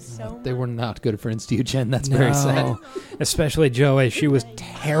love you so much. They were not good friends to you, Jen. That's very sad. No, especially Joey. She was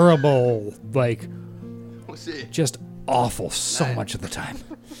terrible. Like, We'll see. just awful so much of the time.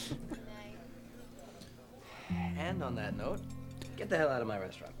 And on that note, get the hell out of my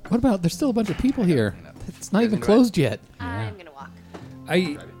restaurant. What about, there's still a bunch of people here. It's not even closed yet. I'm gonna walk.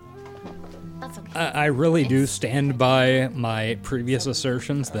 I That's okay. I really do stand by my previous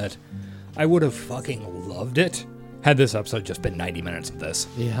assertions that I would have fucking loved it had this episode just been 90 minutes of this.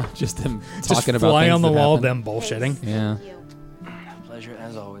 Yeah, just them Just talking about fly things on the that wall, happened. them bullshitting. Yeah. Pleasure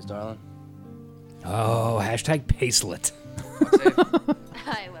as always, darling. Oh, hashtag Pacelet.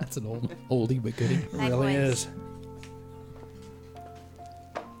 I will. That's an oldie but goodie. It really is.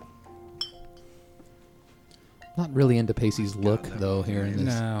 Not really into Pacey's look, though, here in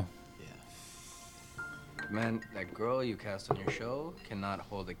this. No. Man, that girl you cast on your show cannot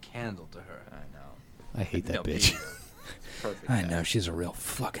hold a candle to her. I know. I hate that bitch. Perfect. I know, she's a real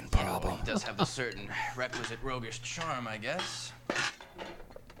fucking problem. He does have the certain requisite roguish charm, I guess.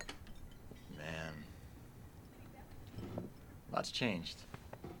 Man. Lots changed.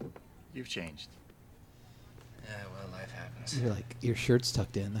 You've changed. Yeah, well, life happens. You're like, your shirt's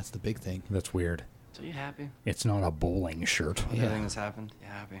tucked in. That's the big thing. That's weird. So you happy? It's not a bowling shirt. With everything that's happened? You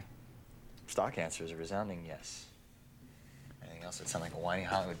happy? Stock answer is a resounding yes. Anything else would sound like a whiny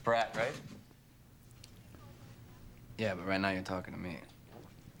Hollywood brat, right? Yeah, but right now you're talking to me.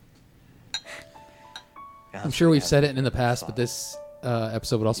 I'm sure we've said it in the past, but this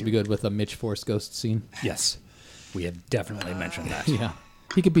episode would also be good with a Mitch Force ghost scene. Yes. We have definitely mentioned that. Yeah.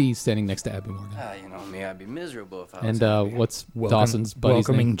 He could be standing next to Abby Morgan. You know me, I'd be miserable if I was And happy. what's Dawson's buddy's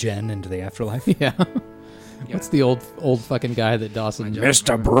welcoming name? Jen into the afterlife. Yeah. What's the old fucking guy that Dawson...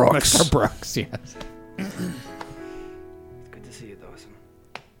 Mr. Brooks. Mr. Brooks, yes. It's good to see you, Dawson.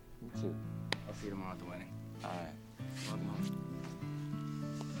 I'll see you tomorrow,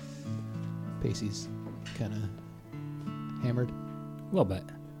 Pacey's kind of hammered. A little bit.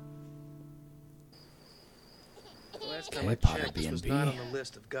 Last Okay, time I Potter checked, this was B&B. not on the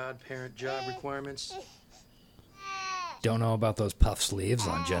list of godparent job requirements. Don't know about those puff sleeves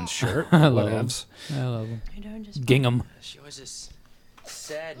on Jen's shirt. I love them. Whatevs. I love them. You don't just Gingham. She always this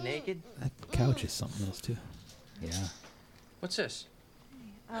sad naked. That couch is something else too. Yeah. What's this?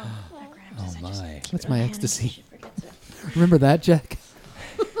 Oh my. What's my ecstasy? Remember that, Jack?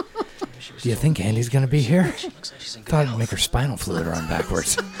 Do you think Andy's gonna be here? Thought I'd make her spinal fluid run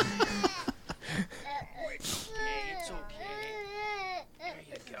backwards.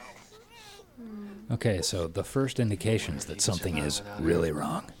 Okay, so the first indications that something is really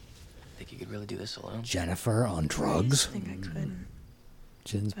wrong. Think you could really do this alone? Jennifer on drugs? I think I could.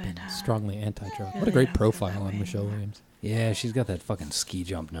 Jen's been strongly anti-drug. What a great profile on Michelle Williams. Yeah, she's got that fucking ski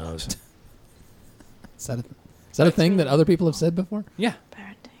jump nose. Is that a thing that other people have said before? Yeah.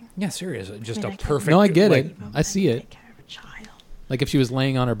 Yeah, seriously. Just I a mean, I perfect... No, I get like, it. I see it. Like if she was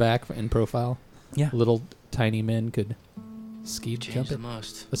laying on her back in profile, yeah, little tiny men could ski Changed jump the it.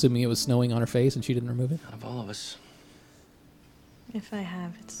 most. Assuming it was snowing on her face and she didn't remove it. Out of all of us. If I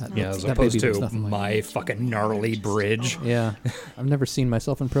have, it's That- not. Yeah, as That opposed baby looks to nothing like my fucking gnarly bridge. Yeah. I've never seen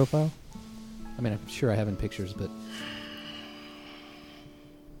myself in profile. I mean, I'm sure I have in pictures, but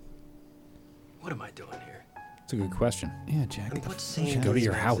What am I doing here? It's a good question. yeah, Jack. I mean, what You sane should go to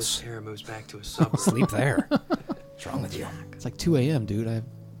your man if house. This pair moves back to a suburb. Sleep there. What's wrong with you? It's like 2 a.m., dude. I have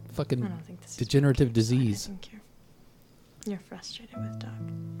fucking I don't think this is degenerative disease. I think you're frustrated with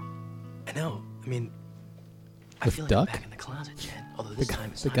Doug. I know. I mean, I With feel like Duck? I'm back in the closet, Jen. Although The this guy, time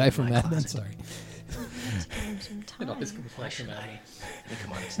it's the not guy in from my Mad Men, closet. sorry. It always comes back to Mad Men. I mean,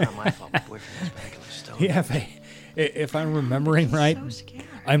 come on, it's not my fault. My boyfriend is back in the stone. Yeah, if I'm remembering right,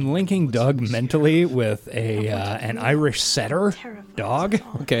 I'm linking Doug mentally with an Irish setter dog.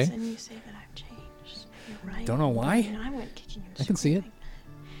 Okay. And you say that I've changed. You're right. Don't know why. And I went kicking and I can see it.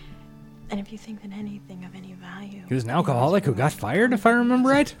 And if you think that anything of any value, He was an alcoholic who got fired, if I remember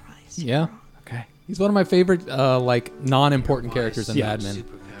right. Yeah. Okay. He's one of my favorite, non-important characters in Yeah. Mad Men.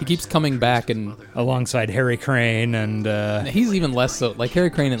 He keeps coming back, and alongside Harry Crane, and he's even less so. Like Harry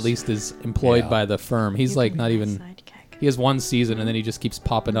Crane, at least, is employed Yeah. by the firm. He's like not even. He has one season, and then he just keeps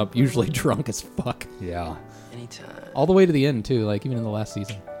popping up, usually drunk as fuck. Yeah. Anytime. All the way to the end too, like even in the last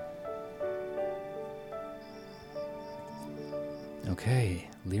season. Okay,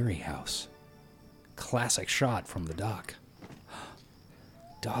 Leary House. Classic shot from the dock.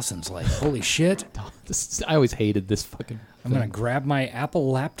 Dawson's like, holy shit. I always hated this fucking I'm going to thing. grab my Apple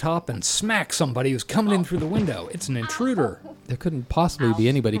laptop and smack somebody who's coming in through the window. It's an intruder. There couldn't possibly be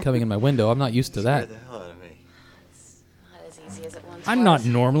anybody coming in my window. I'm not used to that. Not as easy as it once I'm was. not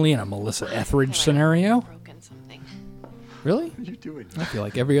normally in a Melissa Etheridge scenario. Broken something. Really? What are you doing? I feel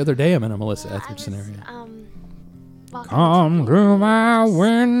like every other day I'm in a Melissa Etheridge scenario. Come to my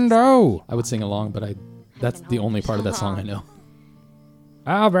window. I would sing along, but that's the only part of that song I know.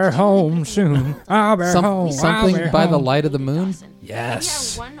 I'll be home soon. I'll be home. Something I'll be by the home. light of the moon.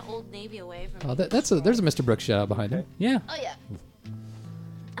 Yes. We are one Old Navy away from. Oh, there's a Mr. Brooks shout out behind him. Yeah. Oh yeah.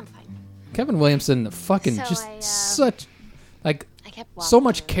 I'm fine. Kevin Williamson, fucking So just I, such, like, I kept so walking.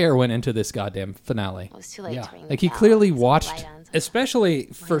 much care went into this goddamn finale. It was too late to ring the Like he bell. clearly So the watched. light on. Especially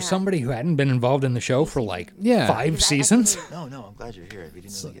for somebody who hadn't been involved in the show for like Yeah. 5 seasons. No, I'm glad you're here. We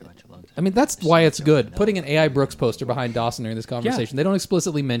didn't really get much alone. I mean, that's why it's good. Putting an AI Brooks poster behind Dawson during this conversation. They don't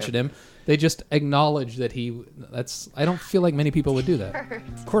explicitly mention him. They just acknowledge that I don't feel like many people would do that.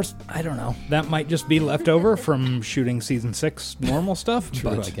 Of course, I don't know. That might just be left over from shooting season 6 normal stuff. True,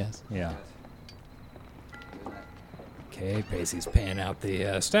 but, I guess. Yeah. Okay, Pacey's paying out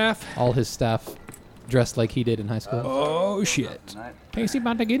the staff. All his staff dressed like he did in high school. Oh, shit. Pacey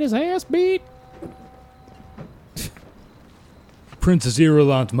about to get his ass beat. Princess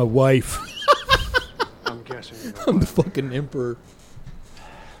Irulan's my wife. I'm guessing. I'm the fucking emperor.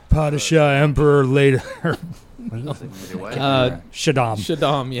 Padishah Emperor later. Shaddam.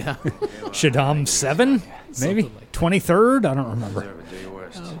 Shaddam, yeah. Shaddam 7? Maybe? 23rd? I don't remember.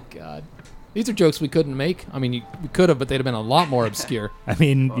 Oh, God. These are jokes we couldn't make. I mean, we could have, but they'd have been a lot more obscure. I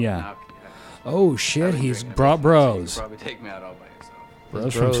mean, yeah. Oh, shit, he's brought bros. Probably take me out all by yourself.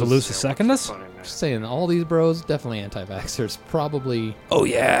 Bros from Toulouse Secondus? Just saying, all these bros, definitely anti-vaxxers. Probably. Oh,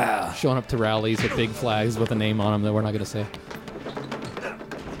 yeah. Showing up to rallies with big flags with a name on them that we're not going to say.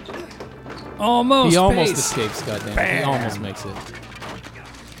 Almost. He almost Pace. escapes, goddamn. Bam. He almost makes it.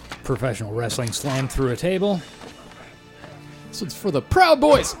 Professional wrestling slam through a table. This one's for the Proud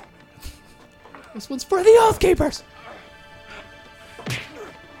Boys. This one's for the Oath Keepers.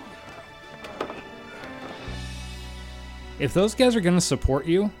 If those guys are going to support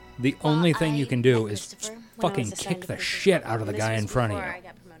you, The only thing you can do is Christopher, when I fucking was assigned kick to the Christopher. shit out of the This guy was in front of before you. I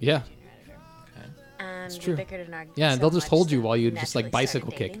got promoted Yeah. And It's we true. bickered and argued Yeah, so they'll just much hold you that while you we just like naturally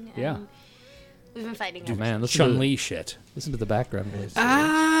bicycle started kick. dating, Yeah. and We've been fighting Dude, ever man, since. listen to Chun-Li shit. Listen to the background voice.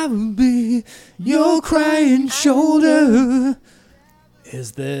 I will be your crying shoulder.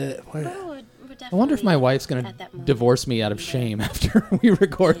 Is the... What? I wonder if my wife's gonna divorce me out of shame after we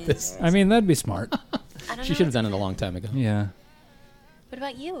record this. I mean, that'd be smart. She should have done it a long time ago. Yeah. What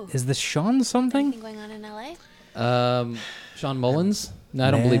about you? Is this Sean something? Anything going on in LA? Sean Mullins? No,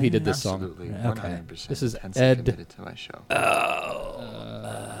 I don't believe he did this song. Absolutely, Okay. 100% This is intensely Ed. committed to my show.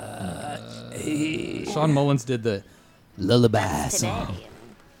 Sean Mullins did the lullaby That's today. song.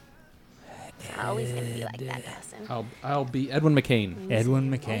 It's always going to be like that, Dawson. I'll be Edwin McCain. Edwin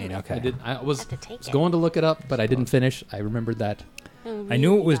McCain, okay. I was going to look it up, but I didn't finish. I remembered that. No, I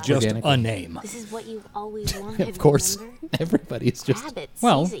knew it was really, just Organically. a name. This is what you've always wanted. Of course, remember? everybody's just Rabbit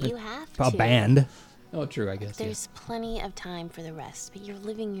well, sees it. You have a to. band. Oh, true, I guess. Yeah. There's plenty of time for the rest, but you're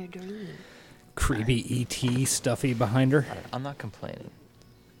living your dream. Creepy ET stuffy behind her. I'm not complaining,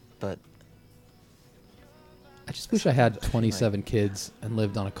 but I just wish I had 27 kids and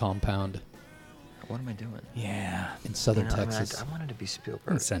lived on a compound what am I doing? Yeah. in southern You know, I mean, Texas. I wanted to be In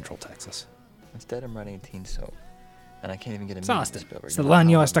Spielberg. Central Texas. Instead, I'm writing a teen soap, and I can't even get a It's meeting with Austin. Spielberg. It's no the matter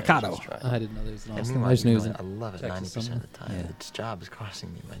Lanyo how Estacado. much I try. I didn't know there was an And Austin. meanwhile, I just knew it was I in love it Texas 90% somewhere. of the time. Yeah. This job is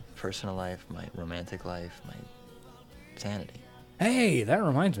costing me my personal life, my romantic life, my sanity. Hey, that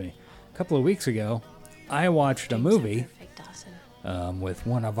reminds me. A couple of weeks ago, I watched a movie with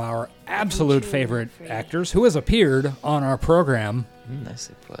one of our absolute favorite actors who has appeared on our program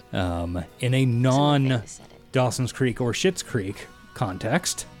Nicely put. in a non-Dawson's Creek or Schitt's Creek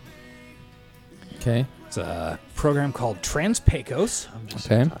context. Okay. It's a program called Transpecos.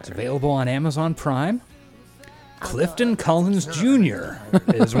 Okay. It's available on Amazon Prime. Clifton Collins Jr.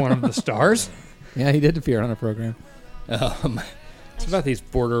 is one of the stars. Yeah, he did appear on a program. It's about these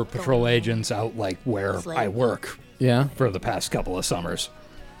border patrol agents out like where I work. Yeah. For the past couple of summers.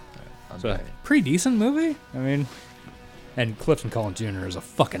 I'm It's a ready. pretty decent movie. I mean, and Clifton Collins Jr. is a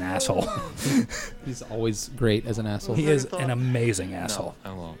fucking asshole. He's always great as an asshole. He is an amazing asshole.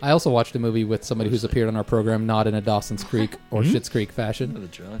 I won't. I also watched a movie with somebody who's appeared on our program, not in a Dawson's Creek or Schitt's Creek Know fashion. the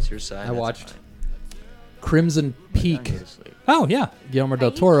drill. It's your side. I that's watched mine. Crimson Don't Peak, go to sleep. Oh, yeah. Guillermo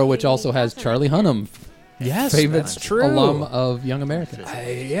del Toro, which also has Charlie Hunnam, Yes, favorite that's true. alum of Young Americans.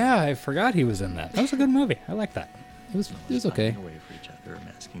 I forgot he was in that. That was a good movie. I like that. It was okay. Finding a way for each other,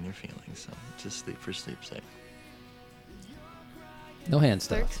 masking their feelings. So just sleep for sleep's sake. No hand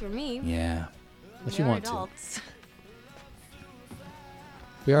stuff. Works for me. Yeah. What We you are want to. adults.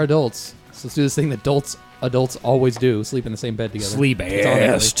 We are adults. So let's do this thing that adults always do: sleep in the same bed together. Sleep It's on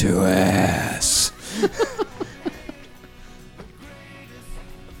ass early. to ass.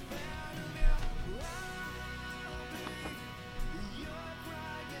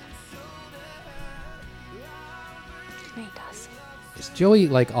 Hey, Dawson. Is Joey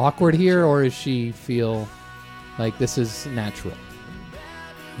like awkward here, or does she feel like this is natural?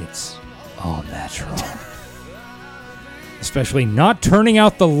 It's all natural. Especially not turning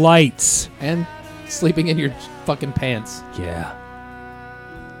out the lights. And sleeping in your fucking pants. Yeah.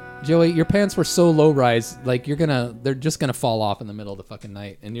 Joey, your pants were so low rise, like they're just gonna fall off in the middle of the fucking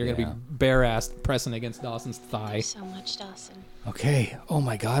night, and you're gonna Yeah. be bare assed pressing against Dawson's thigh. So much, Dawson. Okay. Oh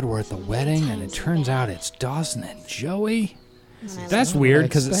my God, we're at the wedding, and it turns out it's Dawson and Joey. That's not what weird I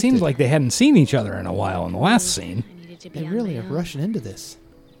because it expected. seems like they hadn't seen each other in a while in the last scene. I needed to be They on really my are own, rushing into this.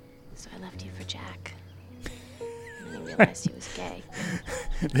 so I left you for Jack. And I realized he was gay.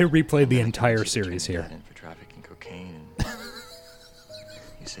 They replayed the entire series here. In for trafficking cocaine. And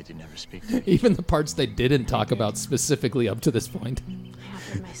you said you'd never speak to me. Even the parts they didn't talk about specifically up to this point. I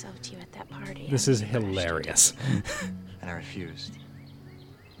offered myself to you at that party. This is hilarious. And I refused.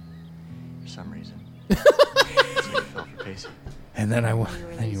 For some reason. So you fell for Pacey. And then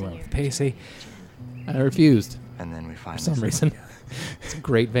then you went with Pacey. I refused. And then we For finally some slept reason. together. It's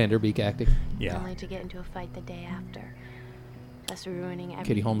great Vanderbeek acting. Yeah. Only to get into a fight the day after. Thus ruining everything.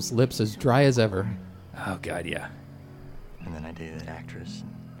 Katie Holmes' lips as dry as ever. Oh God, yeah. And then I dated that actress.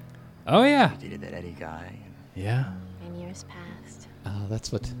 And Oh yeah. I dated that Eddie guy. And Yeah. And years passed.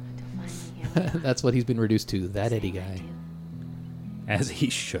 That's what. Until finally here we are. That's what he's been reduced to. That Eddie guy. As he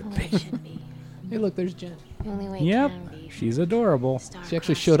should Only be. should be. Hey, look, there's Jen. The only way Yep. can be. She's adorable. She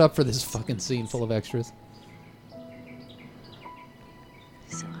actually showed up for this fucking scene full of extras.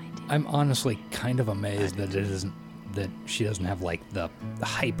 So I did. I'm honestly kind of amazed that she doesn't have like the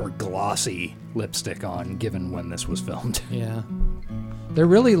hyper glossy lipstick on, given when this was filmed. Yeah. They're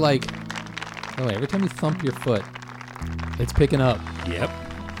really like. Oh, wait, every time you thump your foot, it's picking up. Yep.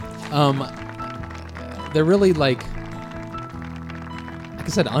 They're really like I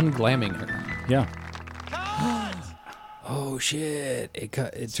said, unglamming her. Yeah. Oh shit!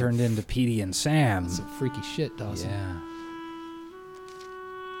 It turned into Petey and Sam. Some freaky shit, Dawson. Yeah.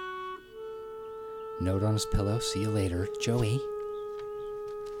 Note on his pillow. See you later, Joey.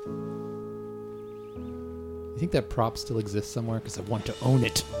 You think that prop still exists somewhere? Because I want to own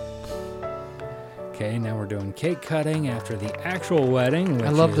it. Okay, now we're doing cake cutting after the actual wedding. Which I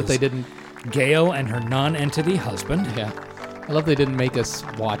love that is they didn't. Gail and her non-entity husband. Yeah. I love they didn't make us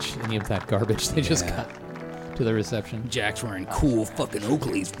watch any of that garbage. They just cut to the reception. Jack's wearing cool fucking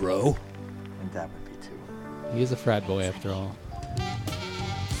Oakleys, bro. And that would be too. He is a frat boy after all.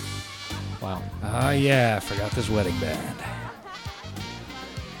 Wow. Ah, yeah, forgot this wedding band.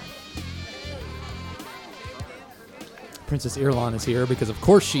 Princess Irulan is here because of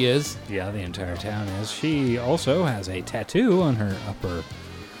course she is. Yeah, the entire town is. She also has a tattoo on her upper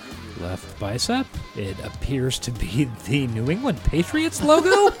left bicep. It appears to be the New England Patriots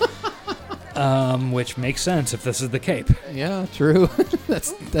logo, which makes sense if this is the cape. Yeah, true.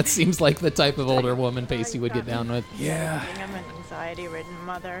 That seems like the type of older woman Pacey would get down with. Yeah. I'm an anxiety-ridden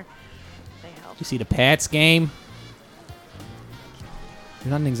mother. They help. You see the Pats game?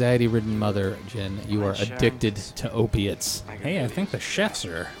 You're not an anxiety-ridden mother, Jen. You are addicted to opiates. Hey, I think the chefs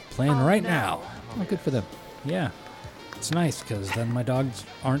are playing right now. Oh, good for them. Yeah. It's nice, because then my dogs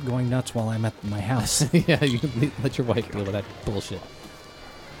aren't going nuts while I'm at my house. Yeah, you can let your wife deal with that bullshit.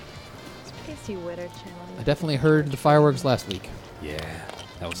 It's Pacey Witter channel. I definitely heard the fireworks last week. Yeah,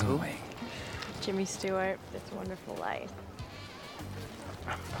 that was annoying. Jimmy Stewart, It's a Wonderful Life.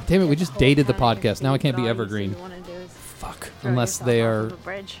 Damn it, we just dated the podcast. Now I can't be evergreen. Fuck. Unless they are,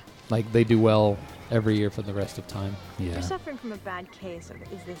 like, they do well every year for the rest of time. You're suffering from a bad case.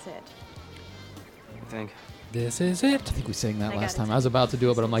 Is this it? I think. This is it. I think we sang that last time. I was about to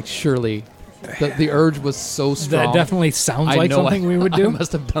do it, but I'm like, surely. The urge was so strong. That definitely sounds like something we would do. I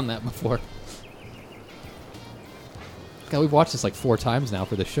must have done that before. God, we've watched this like 4 times now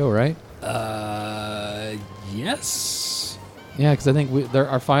for the show, right? Yes. Yeah, because I think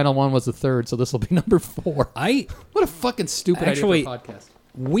our final one was the 3rd, so this will be number 4. What a fucking stupid idea for a podcast.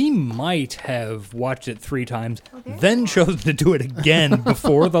 We might have watched it 3 times, then chosen to do it again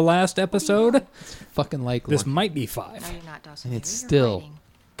before the last episode. It's fucking likely. This might be 5. No, you're not, Dawson. And it's You're still writing.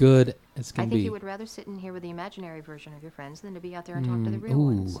 good as can I be. think you would rather sit in here with the imaginary version of your friends than to be out there and talk to the real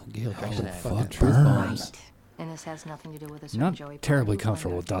ones. Gail dropped some Oh, fucking fuck, truth bombs. Right. And this has nothing to do with a certain Not Joey terribly Parker who's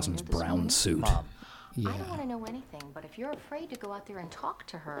comfortable going with to Dawson's phone you this brown morning. suit. Mom. Yeah. I don't want to know anything, but if you're afraid to go out there and talk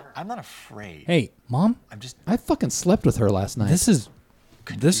to her, I'm not afraid. Hey, Mom? I fucking slept with her last night. This is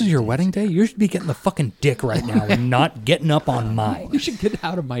your wedding day? You should be getting the fucking dick right now and not getting up on mine. You should get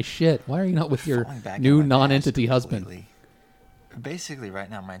out of my shit. Why are you not with your Falling back new in my non-entity past husband? completely. Basically, right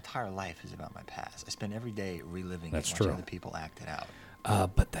now, my entire life is about my past. I spend every day reliving That's it, watching true. other people act it out.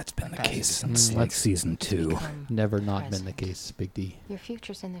 But that's been the past case is since something like that's season 2. Never not been the case, Big D. your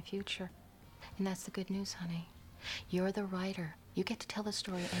future's in the future. And that's the good news, honey. You're the writer. You get to tell the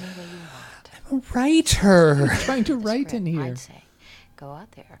story any way you want. I'm a writer. I'm trying to write in here. I'd say, go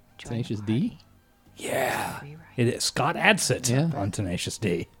out there, join the Tenacious party. D? Yeah. It is Scott Adsit on Tenacious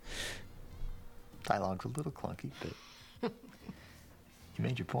D. Dialogue's a little clunky, but you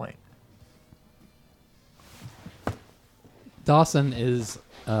made your point. Dawson is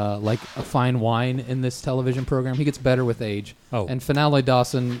like a fine wine in this television program. He gets better with age. Oh. And Finale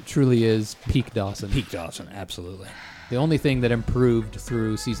Dawson truly is peak Dawson. Peak Dawson, absolutely. The only thing that improved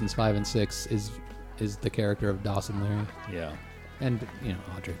through seasons 5 and 6 is the character of Dawson Leary. Yeah. And,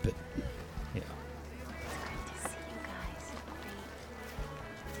 Audrey, but yeah.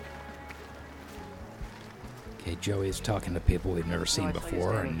 Okay, Joey's talking to people we've never seen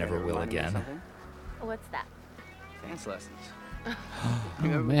before and never will again. What's that? Dance lessons.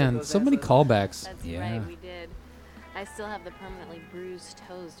 Oh man, so many callbacks. That's Yeah. right, we did. I still have the permanently bruised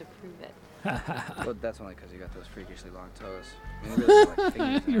toes to prove it. Well, that's only because you got those freakishly long toes. I mean, they really look like fingers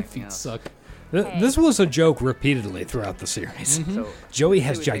and Your everything feet else. suck. This was a joke repeatedly throughout the series. So, Joey say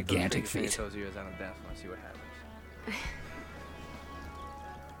has we take those gigantic freaky feet. toes of yours out on the dance floor and see what happens.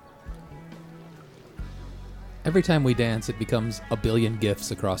 Every time we dance, it becomes a billion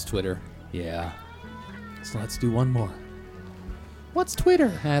GIFs across Twitter. Yeah. So let's do one more. What's Twitter?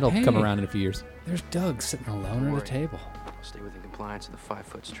 That'll come Hey. around in a few years. There's Doug sitting alone at a worry. table. I'll stay within compliance of the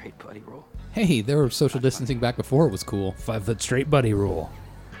 5-foot straight buddy rule. Hey, there was social distancing back before it was cool. 5-foot straight buddy rule.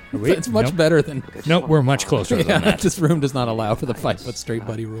 Are we- It's much nope. better than. Nope, we're much closer Yeah, than that. this room does not allow for the 5-foot straight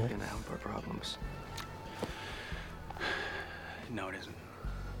buddy rule. Gonna help our problems. No, it isn't.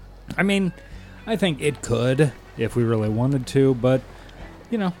 I mean, I think it could if we really wanted to, but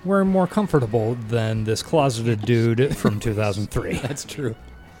you know, we're more comfortable than this closeted dude from 2003. That's true.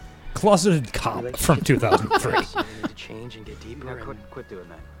 Closeted cop from 2003. To change and get deeper. Quit doing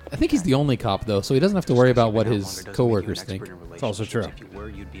that. I think he's the only cop, though, so he doesn't have to worry about what his coworkers think. It's also true. If you were,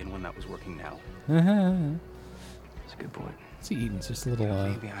 you'd be in one that was working now. That's a good point. What's he eating? It's just a little,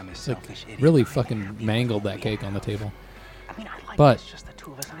 Maybe I'm a like, selfish idiot. really fucking mangled that cake on the table. I mean, I like But it's just the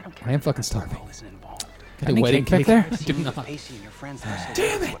two of us. I don't I care am if fucking the starving. girl isn't involved. Got a wedding cake there? See, Do with not. Pacey and your friends, they're so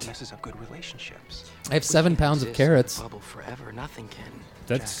Damn that's it. what messes up good relationships. I have 7 pounds of Exist carrots. in a bubble forever. Nothing can.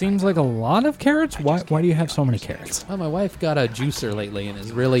 That seems like a lot of carrots. Why do you have so many carrots? Well, my wife got a juicer lately and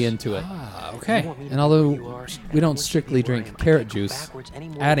is really into it. Ah, okay. And although we don't strictly drink carrot juice,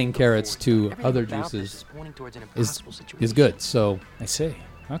 adding carrots to other juices is good. So I see.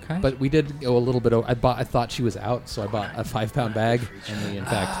 Okay. But we did go a little bit over. I thought she was out, so I bought a 5-pound bag, and we in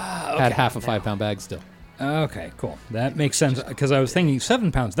fact had half a 5-pound bag still. Okay, cool. That makes sense, because I was thinking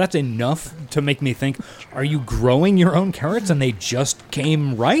 7 pounds. That's enough to make me think, are you growing your own carrots and they just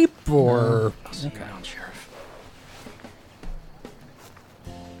came ripe, or... Okay.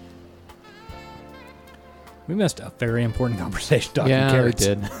 We missed a very important conversation talking carrots.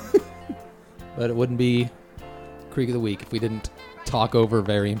 Yeah, we did. But it wouldn't be Creek of the Week if we didn't talk over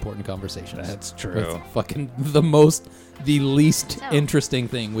very important conversations. That's true. With fucking the least interesting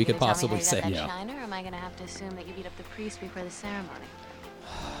thing we could possibly say. That shiner, or am I gonna have to assume that you beat up the priest before the ceremony?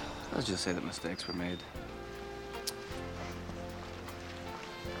 Let's just say that mistakes were made.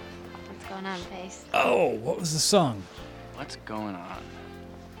 What's going on, Pace? Oh, what was the song? What's going on?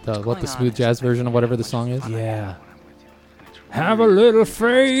 The smooth jazz version of whatever the song is? Yeah. Have a little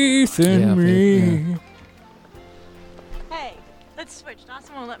faith in me. Hey, let's switch.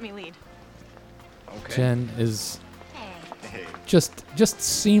 Dawson won't let me lead. Okay. Jen is just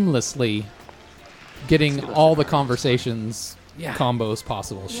seamlessly getting all the conversations combos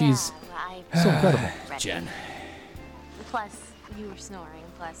possible. She's so incredible. Jen. Plus, you were snoring.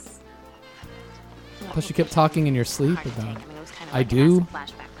 Plus, Plus, you kept talking in your sleep about. I mean, it was kind of I like do. an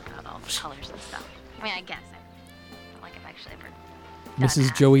acid flashback without all the colors and stuff. I mean, I guess. I don't like I've actually ever.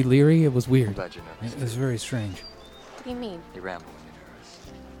 Mrs. Joey Leary. It was weird. It was very strange. What do you mean? You ramble when you're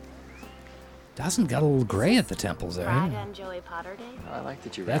nervous. Dawson got a little gray at the temples there. Brad and Joey Potter Day? I like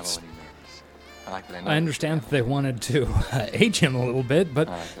that you That's- ramble when you're nervous. I like that I know I understand that they wanted to age him a little bit, but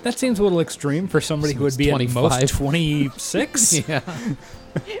that seems a little extreme for somebody who would be at 25. most 26. Yeah.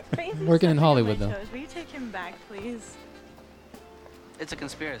 Pacey's Working in stepping on Hollywood, my though. toes. Will you take him back, please? It's a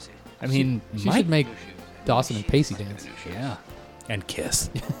conspiracy. I mean, she should make Dawson and Pacey dance. Yeah. And kiss.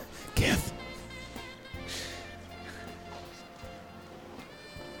 Kiss.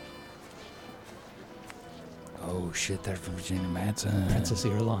 Oh shit, that's from Virginia Madsen. Princess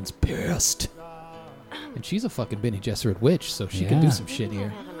Irulan's pissed. And she's a fucking Bene Gesserit witch, so she can do some shit here.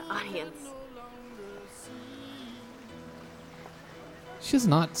 Have an audience. She does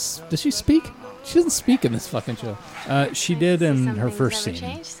not. Does she speak? She doesn't speak in this fucking show. She did in her first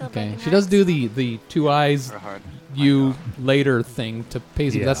scene. Okay, she does do the two eyes, you later thing to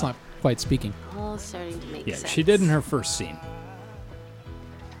Pacey. But that's not quite speaking. All starting to make Yeah, sense. she did in her first scene.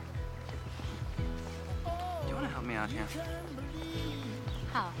 Do you want to help me out here?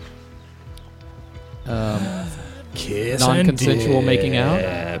 How? Kiss Non-consensual and making out.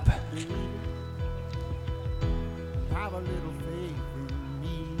 dip.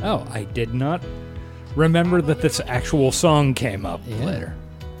 Oh, I did not remember that this actual song came up later.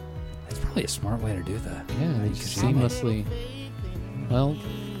 That's probably a smart way to do that. Yeah, just seamlessly. Well,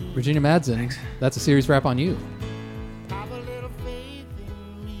 Virginia Madsen, that's a series wrap on you.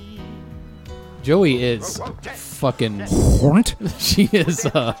 Joey is fucking horned. She is.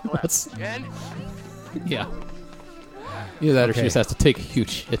 Yeah. Either that or she Okay. just has to take a huge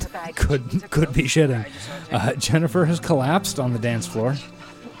shit. Could be shitting. Jennifer has collapsed on the dance floor.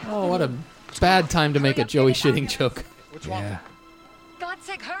 Oh, what a bad time to make a Joey shitting joke. Yeah. God's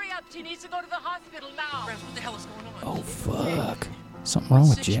sake, hurry up. She needs to go to the hospital now. What the hell is going on? Oh fuck. Something wrong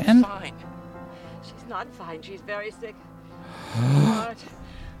with Jen? Fine. She's not fine. She's very sick.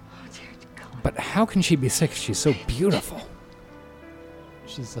 But how can she be sick? She's so beautiful.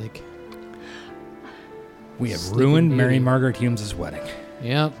 She's like, we have Sleeping ruined Beauty. Mary Margaret Humes' wedding.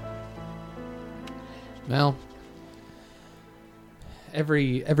 Yep. Well,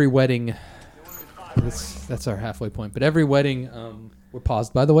 every wedding, that's our halfway point. But every wedding, we're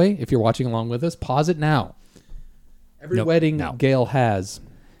paused. By the way, if you're watching along with us, pause it now. Every Nope, wedding no. Gail has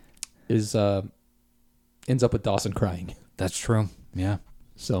is ends up with Dawson crying. That's true. Yeah.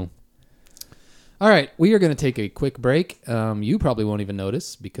 So, All right, we are going to take a quick break. You probably won't even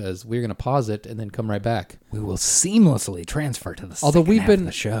notice because we're going to pause it and then come right back. We will seamlessly transfer to the Although second half of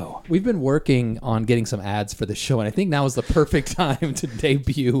the show. We've been working on getting some ads for the show, and I think now is the perfect time to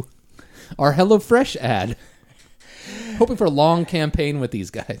debut our HelloFresh ad. Hoping for a long campaign with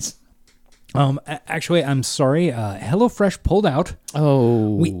these guys. Actually, I'm sorry. HelloFresh pulled out.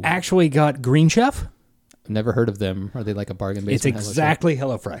 Oh. We actually got Green Chef. Never heard of them. Are they like a bargain It's basement? exactly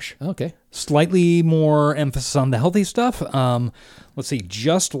HelloFresh. Okay. Slightly more emphasis on the healthy stuff. Let's see.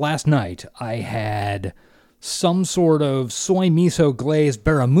 Just last night, I had some sort of soy miso glazed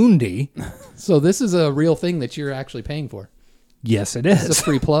barramundi. So this is a real thing that you're actually paying for. Yes, it is. It's a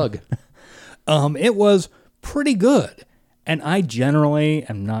free plug. It was pretty good. And I generally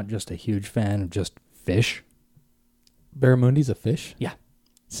am not just a huge fan of just fish. Barramundi's a fish? Yeah.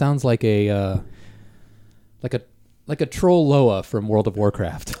 Sounds like a troll Loa from World of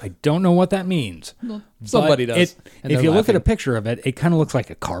Warcraft. I don't know what that means. Somebody but does. If you look at a picture of it, it kind of looks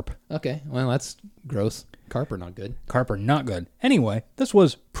like a carp. Okay, well, that's gross. Carp are not good. Carp are not good. Anyway, this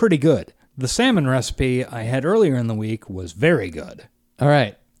was pretty good. The salmon recipe I had earlier in the week was very good. All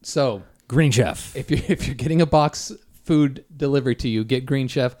right, so Green Chef. If you're getting a box food delivered to you, get Green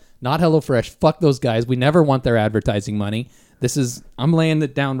Chef, not HelloFresh. Fuck those guys. We never want their advertising money. I'm laying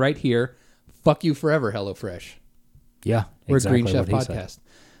it down right here. Fuck you forever, HelloFresh. Yeah, we're exactly Green Chef what he Podcast. said.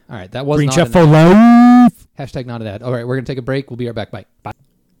 All right, that was Green not Chef an for ad. life. Hashtag not an ad. All right, we're gonna take a break. We'll be right back. Bye.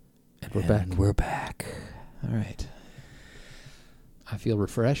 And we're back. We're back. All right. I feel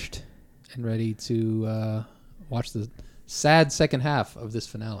refreshed and ready to watch the sad second half of this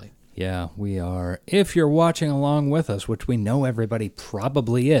finale. Yeah, we are. If you're watching along with us, which we know everybody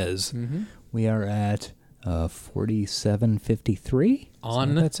probably is, we are at 47:53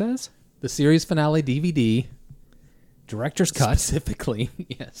 on that says the series finale DVD, director's cut specifically.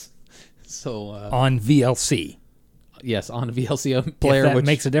 Yes. So on VLC. Yes, on VLC player, if that which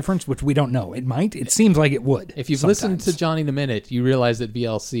makes a difference, which we don't know. It might. It seems like it would. If you've listened to Johnny in a Minute, you realize that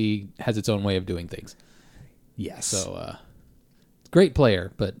VLC has its own way of doing things. Yes. So great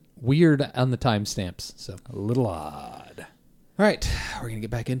player, but weird on the timestamps. So a little odd. All right, we're gonna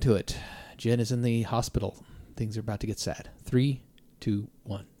get back into it. Jen is in the hospital. Things are about to get sad. 3, 2,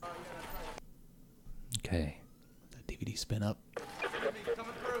 1. Okay. That DVD spin up.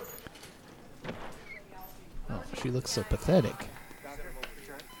 Oh, she looks so pathetic.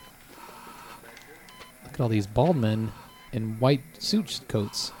 Look at all these bald men in white suit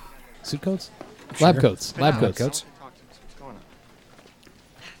coats. Suit coats? Sure. Lab coats. Lab coats.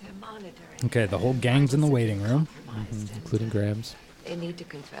 Okay, the whole gang's in the waiting room. Including Grams. They need to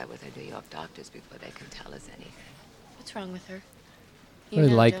confer with our New York doctors before they can tell us anything. What's wrong with her? I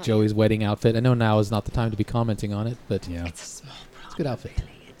really like Joey's wedding outfit. I know now is not the time to be commenting on it, but yeah, it's a small problem. It's a good outfit. Really.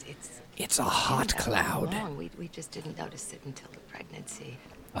 It's a hot cloud. We just didn't notice it until the pregnancy.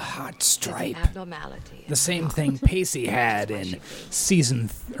 A hot stripe. There's an abnormality. The same thing Pacey had in in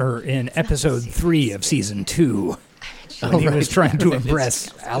episode 3 of season 2. When he was trying to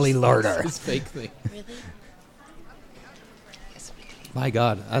impress Ali Larder. This fake thing. Really? Yes, really. My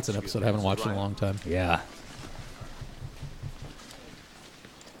God, that's an episode I haven't watched in a long time. Yeah.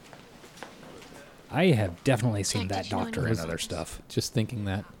 I have definitely seen that doctor and other stuff. Just thinking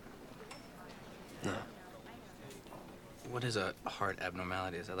that. No. What is a heart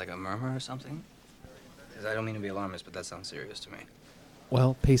abnormality? Is that like a murmur or something? 'Cause I don't mean to be alarmist, but that sounds serious to me.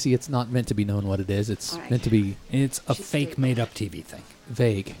 Well, Pacey, it's not meant to be known what it is. It's meant to be... It's a fake made-up TV thing.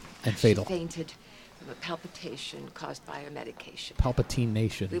 Vague and fatal. She fainted from a palpitation caused by her medication. Palpatine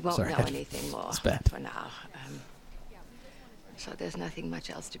Nation. We won't Sorry, know anything more it's bad. for now. So there's nothing much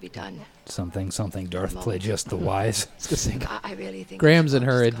else to be done. Something, Darth Plagueis the Wise. I really think Grams in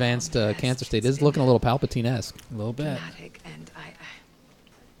her advanced cancer state is looking a little Palpatine-esque. A little bit. dramatic, and I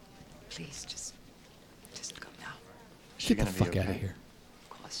please just go now. Get the fuck out of here. Of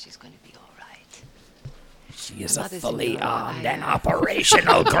course, she's going to be all right. She is a Mother's fully in the- armed and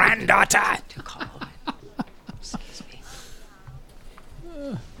operational granddaughter. To call. Excuse me.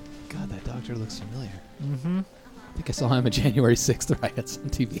 God, that doctor looks familiar. Mm-hmm. I think I saw him at January 6th riots on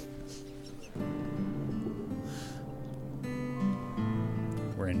TV.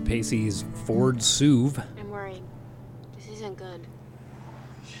 We're in Pacey's Ford SUV. I'm worried. This isn't good.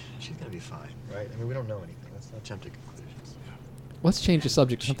 She's gonna be fine, right? I mean, we don't know anything. Let's not jump to conclusions. Let's change the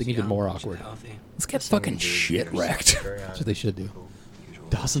subject to something even more awkward. Let's get fucking shit wrecked. That's what they should do.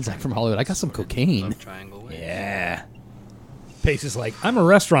 Dawson's like from Hollywood. I got some cocaine. Yeah. Pacey's like, I'm a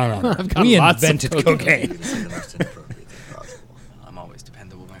restaurant owner. I've got We lots of invented cocaine. I'm always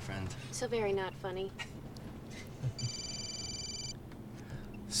dependable, my friend. So very not funny.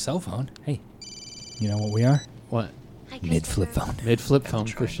 Cell phone? Hey. You know what we are? What? Mid flip phone. Mid flip phone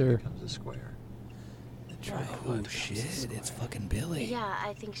for sure. Oh shit! It's fucking Billy. Yeah,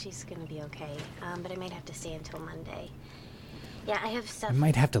 I think she's gonna be okay. But I might have to stay until Monday. Yeah, I have stuff. I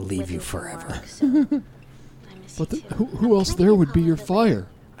might have to leave with you me from forever. work, so I miss you too. Who else there would be your fire?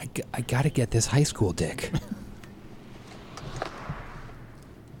 I gotta get this high school dick.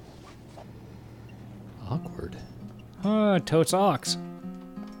 Awkward. Totes ox.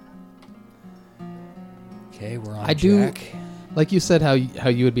 Okay, we're on I do, Jack. like you said, how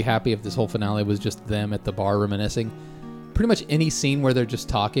you would be happy if this whole finale was just them at the bar reminiscing. Pretty much any scene where they're just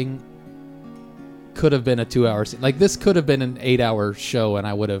talking could have been a 2-hour scene. Like this could have been an 8-hour show, and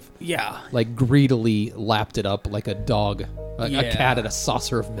I would have like greedily lapped it up like a dog, a cat at a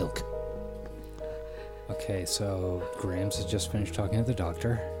saucer of milk. Okay, so Grams has just finished talking to the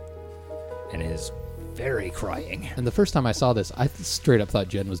doctor, and is very crying. And the first time I saw this, I straight up thought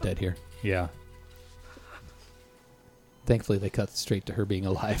Jen was dead here. Yeah. Thankfully, they cut straight to her being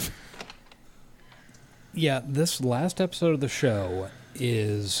alive. Yeah, this last episode of the show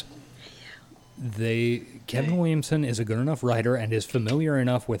is Kevin Williamson is a good enough writer and is familiar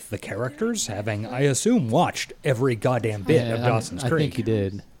enough with the characters, having, I assume, watched every goddamn bit of Dawson's Creek. I think he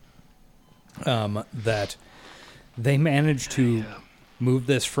did. That they managed to move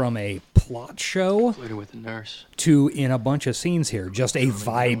this from a plot show Later with the nurse. to, in a bunch of scenes here, just a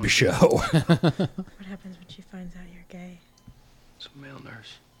vibe show. What happens when she finds out you're gay? It's a male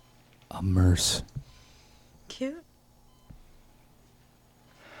nurse. A merce. Cute.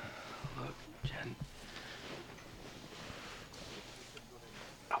 Look, Jen.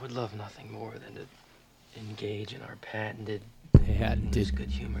 I would love nothing more than to engage in our patented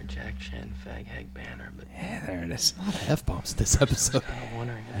good-humored Jack Chan fag hag banner, but yeah, there it is. A lot of F-bombs this episode. I'm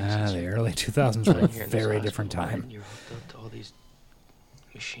wondering. The early 2000s were a very different time. You're hooked up to all these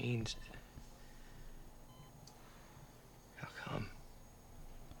machines. How come?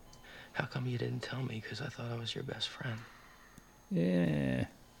 How come you didn't tell me? Because I thought I was your best friend. Yeah.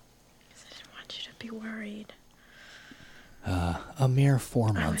 Because I didn't want you to be worried. A mere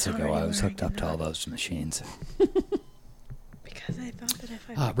 4 months was ago, already I was hooked up worried to all those machines. Because I thought that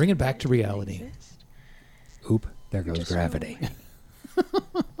if I Bring it back to reality. Oop, there goes gravity.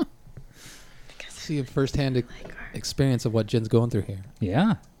 See a first-hand experience of what Jen's going through here.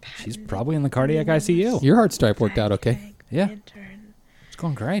 Yeah, she's probably in the cardiac ICU. Your heart stripe worked out okay. Yeah, it's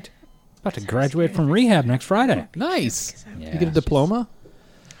going great. About to graduate from rehab next Friday. Nice. Yeah. You get a diploma?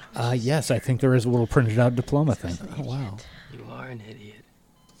 Yes, I think there is a little printed out diploma thing. Oh, wow. You are an idiot.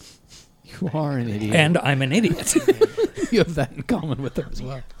 You are an idiot. And I'm an idiot. You have that in common with her as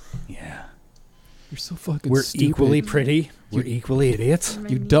well. Yeah. You're so fucking We're stupid. equally pretty. We're equally idiots.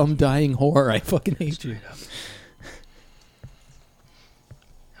 You dumb, dying whore. I fucking hate you.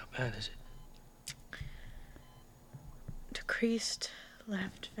 How bad is it? Decreased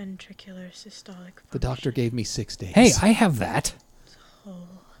left ventricular systolic function. The doctor gave me 6 days. Hey, I have that.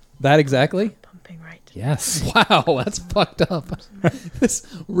 That exactly? Pumping right. Yes. Wow, that's fucked up.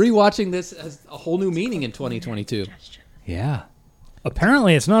 Rewatching this has a whole new meaning in 2022. Yeah.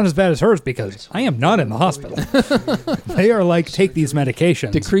 Apparently, it's not as bad as hers because I am not in the hospital. They are like, take these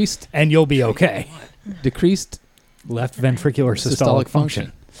medications. Decreased. And you'll be okay. Decreased left ventricular systolic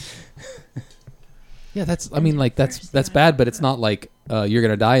function. Yeah, that's bad, but it's not like you're going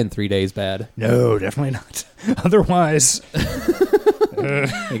to die in 3 days bad. No, definitely not. Otherwise.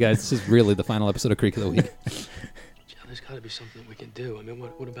 Hey guys, this is really the final episode of Creek of the Week. John, there's got to be something we can do. I mean,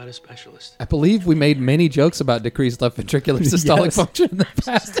 what about a specialist? I believe we made many jokes about decreased left ventricular systolic Yes. function in the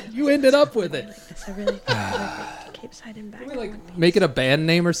past. You ended up with it. It's a really Cape Side and back. Make it a band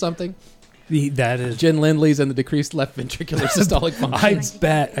name or something. That is Jen Lindley's and the decreased left ventricular systolic function. I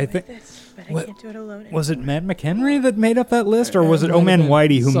bet. I think. But I can't do it alone. Was it Matt McHenry that made up that list, or was it Oman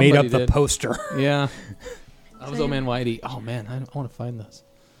Whitey who made up the poster? Yeah. That was Oman Whitey. Oh man, I want to find this.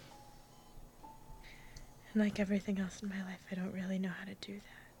 And like everything else in my life, I don't really know how to do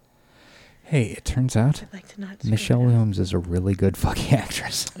that. Hey, it turns out I'd like to not screw Michelle it up. Williams is a really good fucking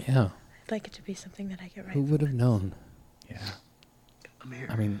actress. Yeah. I'd like it to be something that I get right. Who would have known? Yeah.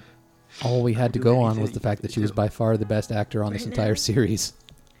 I mean, all we had to go on was the fact that she was by far the best actor on this entire series.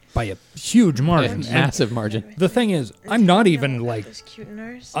 By a huge margin. A massive margin. The thing is, I'm not even like... This cute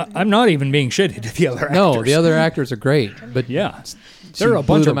nurse. I'm not even being shitty to the other actors. No, the other actors are great, but yeah, there are a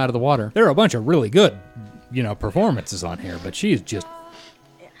bunch of them out of the water. There are a bunch of really good, performances on here, but she's just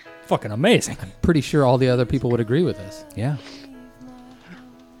fucking amazing. I'm pretty sure all the other people would agree with us. Yeah.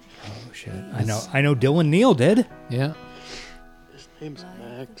 Oh shit! I know. Dylan Neal did. Yeah. His name's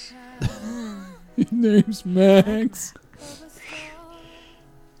Max. His name's Max.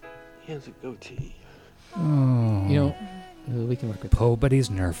 He has a goatee. Oh. You know, we can work with Poe, but he's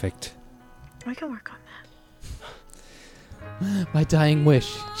nerfed. I can work on that. My dying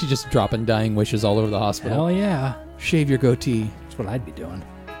wish. She's just dropping dying wishes all over the hospital. Hell yeah. Shave your goatee. That's what I'd be doing.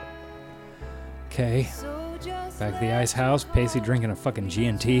 Okay. Back to the ice house. Pacey drinking a fucking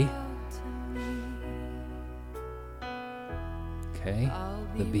G&T. Okay.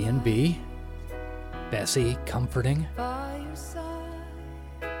 The B&B. Bessie comforting.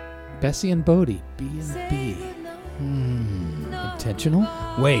 Bessie and Bodhi. B&B. Intentional?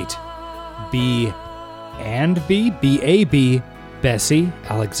 Wait. B and B? B-A-B. Bessie,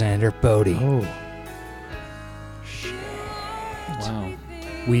 Alexander, Bodhi. Oh. Shit. Wow.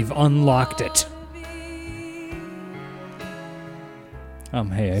 We've unlocked it.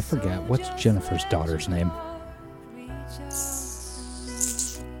 Hey, I forgot. What's Jennifer's daughter's name?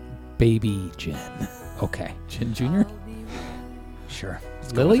 Baby Jen. Okay. Jen Jr.? Sure.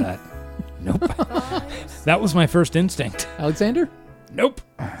 Let's Lily? go with that. Nope. That was my first instinct. Alexander? Nope.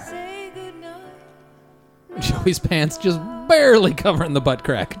 Joey's pants just barely covering the butt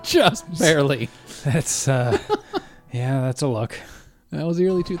crack. Just barely. That's, yeah, that's a look. That was the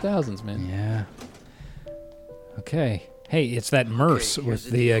early 2000s, man. Yeah. Okay. Hey, it's that Merce with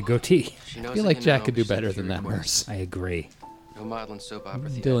the goatee. I feel like Jack could do better than that Merce. I agree. No modeling soap opera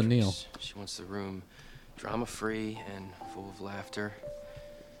Dylan theatrics. Neal. She wants the room drama-free and full of laughter.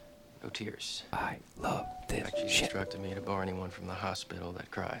 No tears. I love this She instructed me to bar anyone from the hospital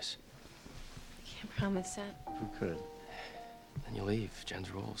that cries. Can't promise that. Who could? Then you leave.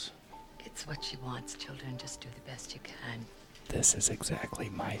 Jen's rules. It's what she wants, children. Just do the best you can. This is exactly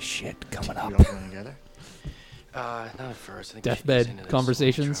my shit coming up. You all going together? Not at first. I think Deathbed we should ease into this.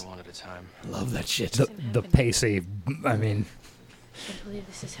 conversations. Try one at a time. Love that shit. The Pacey, I mean... Can't believe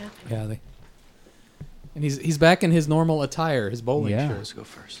this is happening. Yeah, and he's back in his normal attire, his bowling Yeah. shirt. Let's go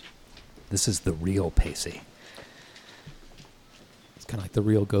first. This is the real Pacey. It's kind of like the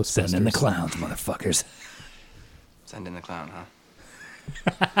real Ghostbusters. Send in the clowns, motherfuckers. Send in the clown, huh?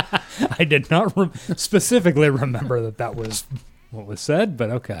 I did not specifically remember that was what was said, but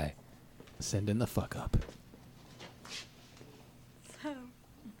okay. Send in the fuck up. So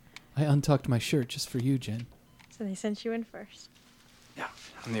I untucked my shirt just for you, Jen. they sent you in first. Yeah,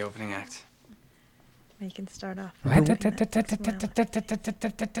 I'm the opening act. You can start off.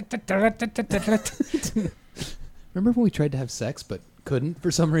 Remember when we tried to have sex but couldn't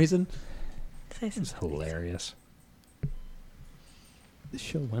for some reason? It was hilarious. This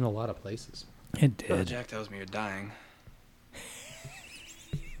show went a lot of places. It Well, did. Jack tells me you're dying.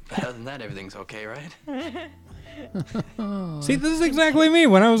 But other than that, everything's okay, right? See, this is exactly me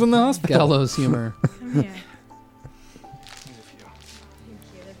when I was in the hospital. Gallows humor. Yeah.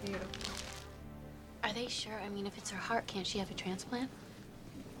 Are they sure? I mean, if it's her heart, can't she have a transplant?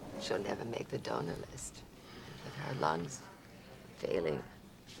 She'll never make the donor list. With her lungs failing.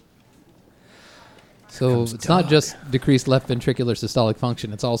 So it's not just decreased left ventricular systolic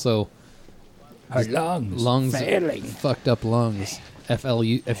function. It's also her lungs failing. Fucked up lungs.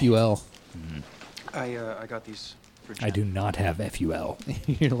 FUL. I got these for Jen. I do not have FUL.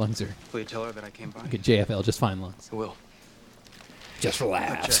 Your lungs are. Will you tell her that I came by? Get JFL, just fine lungs. I will. Just for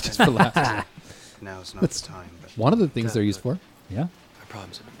laughs. Just for laughs. Now's not That's the time. But one of the things they're used for. Yeah. My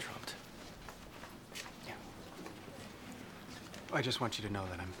problems have been trumped. I just want you to know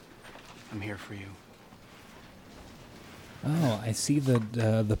that I'm here for you. Oh, I see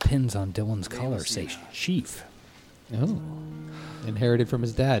the pins on Dylan's collar say Chief. Oh. Inherited from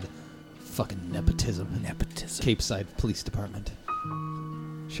his dad. Fucking nepotism. Cape Side Police Department.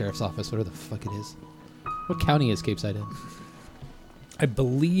 Sheriff's Office, whatever the fuck it is. What county is Cape Side in? I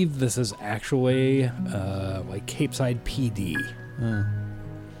believe this is actually like Cape Side PD.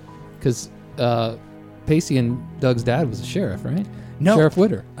 Because Pacey and Doug's dad was a sheriff, right? No. Sheriff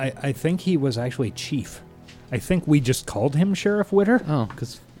Witter. I think he was actually Chief. I think we just called him Sheriff Witter. Oh,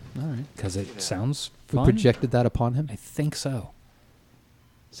 because... All right. Because it sounds We fun. projected that upon him? I think so.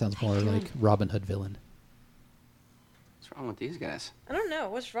 Sounds more like Robin Hood villain. What's wrong with these guys? I don't know.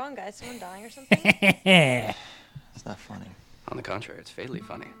 What's wrong, guys? Someone dying or something? It's not funny. On the contrary, it's fatally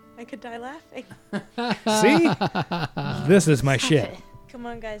funny. I could die laughing. See? This is my shit. Come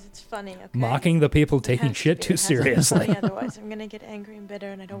on, guys. It's funny, okay? Mocking the people taking Has to shit be. too It has to be seriously. funny, otherwise, I'm going to get angry and bitter,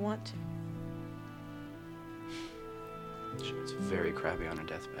 and I don't want to. It's very crappy on her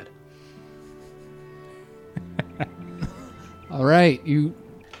deathbed. All right, you're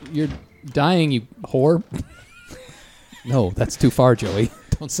dying, you whore. No, that's too far, Joey.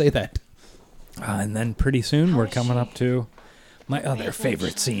 Don't say that. And then pretty soon we're coming up to my other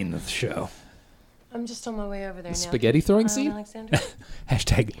favorite scene of the show. I'm just on my way over there now. Spaghetti throwing scene? Alexander?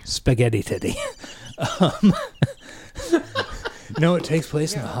 Hashtag spaghetti titty. No, it takes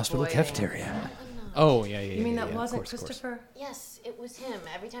place in the hospital cafeteria. Oh, yeah. You mean that wasn't Christopher? Yes, it was him.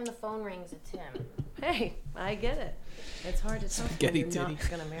 Every time the phone rings, it's him. Hey, I get it. It's hard to tell when you're not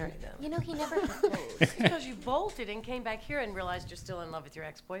going to marry them. You know, he never proposed. Because you bolted and came back here and realized you're still in love with your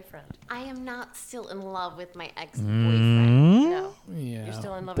ex-boyfriend. I am not still in love with my ex-boyfriend. No. Yeah. You're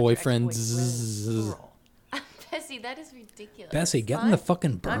still in love with your Boyfriends. Bessie, that is ridiculous. Bessie, getting the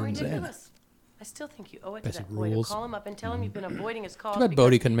fucking I'm burns in. ridiculous. I still think you owe it to Bessie that boy rules. to call him up and tell him you've been avoiding his calls. Too bad because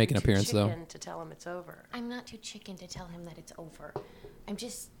Bodhi couldn't make an you're too appearance, though. chicken to tell him it's over. I'm not too chicken to tell him that it's over.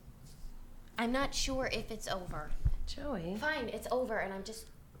 I'm not sure if it's over. Joey. Fine, it's over, and I'm just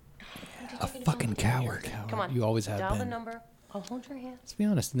A fucking coward. Come on. You always have Dial the been. number. I'll hold your hand. Let's be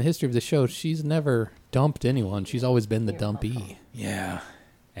honest. In the history of the show, she's never dumped anyone. She's always been the dumpee. Yeah.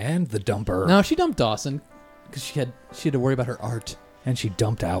 And the dumper. No, she dumped Dawson because she had to worry about her art. And she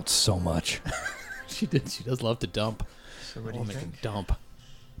dumped out so much. She did. She does love to dump. So what do you think? Dump.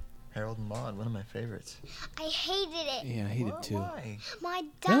 Harold and Maude, one of my favorites. I hated it. Yeah, I hated too. Why? Maude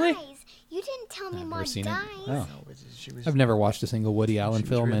Really? dies. You didn't tell me Never Maude seen dies. it. Oh. She was, I've never watched a single Woody Allen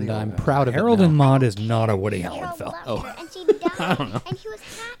film, and I'm proud of Harold it now. and Maude is not a Woody Allen Harold film. loved her, and she died, I don't know. and he was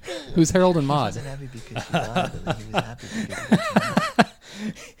happy. Who's Harold and He Maude? wasn't happy because she died, but he was happy because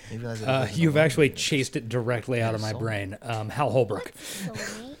he realized that it wasn't You've a actually woman. chased it directly out of my brain. Hal Holbrook.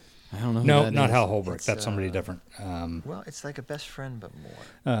 I don't know. Who No, that not is. Hal Holbrook. It's, That's somebody different. Well, it's like a best friend, but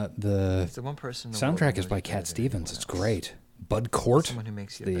more. The It's the one person in the world soundtrack who is by knows you better Cat than Stevens. anyone It's else. great. Bud Cort Someone who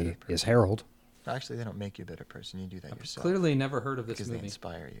makes you a better is person. Harold. Actually, they don't make you a better person. You do that yourself. Clearly never heard of this because movie. they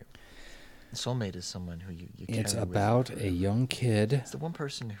inspire you. A soulmate is someone who you carry It's with you about forever. a young kid It's the one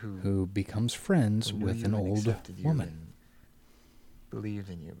person who becomes friends who knew with you an and old accepted you woman. and believed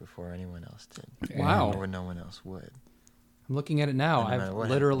in you before anyone else did. Wow. Or no one else would. I'm looking at it now. And no I've matter what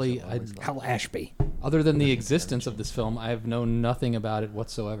literally, happens, you'll always love Hal Ashby. other than the existence of this film, I've known nothing about it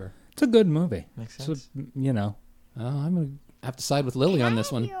whatsoever. It's a good movie. Makes So, sense. you know, I'm gonna have to side with Lily on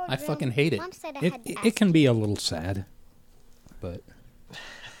this one. I fucking hate it. Mom said I it, had to it, ask it can be a little sad, but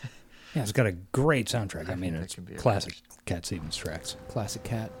yeah, it's got a great soundtrack. I mean, think that it's could be a classic Cat Stevens tracks. Classic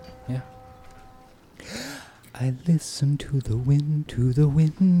Cat. Yeah. I listen to the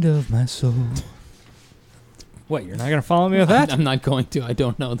wind of my soul. What, you're not going to follow me with that? I'm not going to. I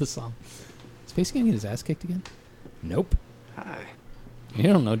don't know the song. Is Pacey gonna get his ass kicked again? Nope. Hi. You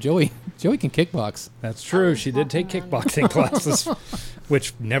don't know. Joey can kickbox. That's true. She did take kickboxing classes,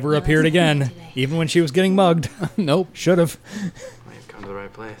 which never appeared again, even when she was getting mugged. Nope. Should have. Well, you've come to the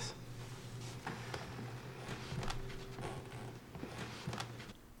right place.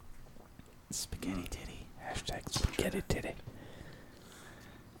 Spaghetti titty. Hashtag spaghetti titty.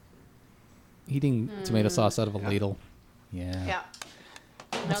 Eating tomato sauce out of a ladle. Yeah. Yeah.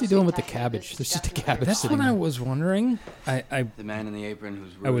 What's he doing with the cabbage? There's just a cabbage That's sitting what I there. was wondering. I The man in the apron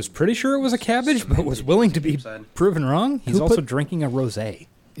who's rude. I was pretty sure it was a cabbage, but was willing to be proven wrong. He's Who also put- drinking a rosé.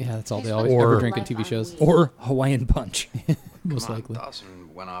 Yeah, that's all they always ever drink in TV shows. Or Hawaiian Punch. Most Come on, likely.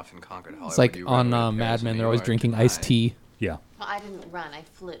 Dawson went off and conquered Hollywood. It's like You on ran away to Mad Paris Men, and they're New always York drinking and iced died. tea. Yeah. Well, I didn't run. I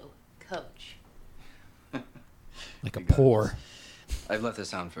flew. Coach. Like a pour. I've left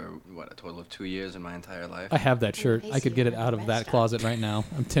this town for, what, a total of 2 years in my entire life? I have that shirt. I could get it out of that closet right now.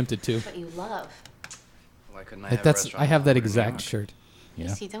 I'm tempted to. What you love. Why couldn't I Like have a that's restaurant I have that in New exact York? shirt. Yeah.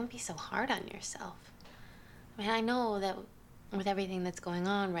 See, don't be so hard on yourself. I mean, I know that with everything that's going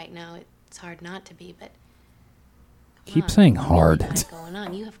on right now, it's hard not to be, but come Keep on, saying you really hard. got it going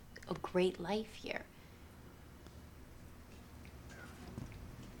on. You have a great life here.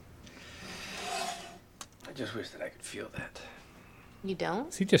 I just wish that I could feel that. You don't?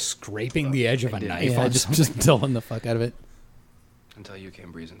 Is he just scraping the edge of a did. knife Yeah, on just something? dulling the fuck out of it. Until you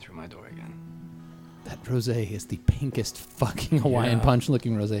came breezing through my door again. That rosé is the pinkest fucking Hawaiian Yeah. Punch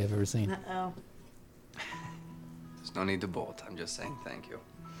looking rosé I've ever seen. Uh-oh. There's no need to bolt. I'm just saying thank you.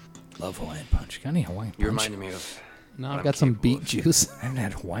 Love Hawaiian Punch. Got any Hawaiian You Punch? reminded me of. No, what I've I'm got some capable beet of. juice. I haven't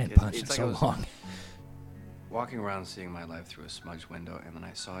had Hawaiian It's- Punch in it's like so I was- long. Walking around seeing my life through a smudged window, and then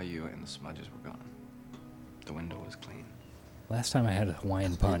I saw you, and the smudges were gone. The window was clean. Last time I had a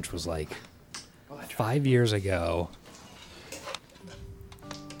Hawaiian Punch was like Well, I tried. 5 years ago.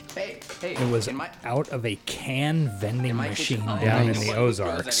 Hey, It was in my- out of a can vending in my machine kitchen- down in Nice. the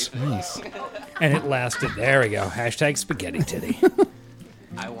Ozarks. Nice. And it lasted, there we go, hashtag spaghetti titty.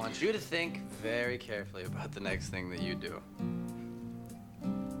 I want you to think very carefully about the next thing that you do.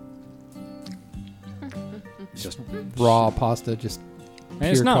 Just Raw pasta, just. And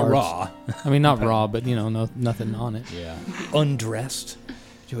it's pure not carbs. raw. I mean, not raw, but you know, nothing on it. Yeah. Undressed.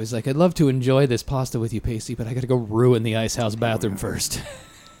 Joey's like, I'd love to enjoy this pasta with you, Pacey, but I gotta go ruin the Ice House bathroom first.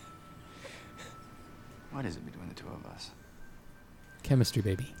 What is it between the two of us? Chemistry,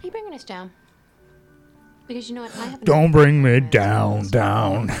 baby. Are you bringing us down? Because you know what? I haven't. Don't bring me down,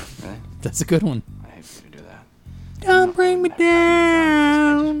 down. Really? That's a good one. I hate for you to do that. Don't bring me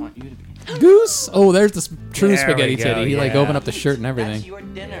down. Want you to be. Goose. Oh, there's the true There spaghetti we go, titty. He like yeah. opened up the shirt and everything. That's your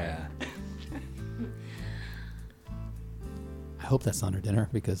dinner. Yeah. I hope that's not her dinner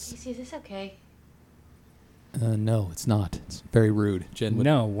because Casey, is this okay? no, it's not. It's very rude. Jen would,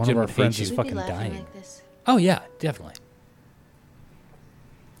 No, one Jen of our would hate friends you. is Should we be fucking laughing dying. like this? Oh yeah, definitely.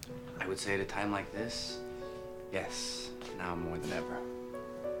 I would say at a time like this, yes, now more than ever.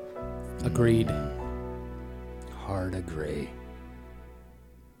 Agreed. Hard agree.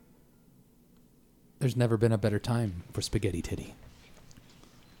 There's never been a better time for spaghetti titty.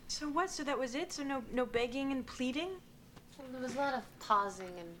 So what? So that was it? So no begging and pleading? Well, there was a lot of pausing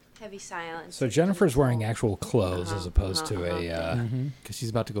and heavy silence. So Jennifer's wearing actual clothes as opposed to a. Because she's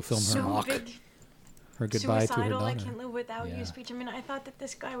about to go film her So big, her goodbye to her suicidal, I daughter. can't live without Yeah. you speech. I mean, I thought that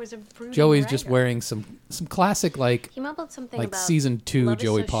this guy was a brooding Joey's just writer. wearing some classic like He mumbled something like about season 2 love is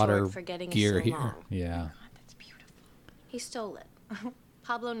Joey so Potter short for getting gear so here. long. Yeah. He stole it.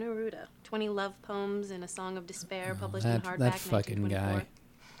 Pablo Neruda, 20 love poems and a song of despair, published in hardback. That fucking guy.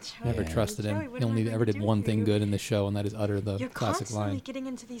 1924. Never Yeah. trusted Joey, him. what He am I only going ever to did do one for thing you? good in the show, and that is utter the You're classic constantly line. getting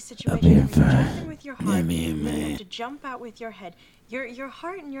into these situations where you're jumping with your heart, and then you have to jump out with your head. Your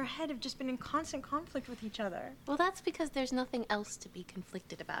heart and your head have just been in constant conflict with each other. Well, that's because there's nothing else to be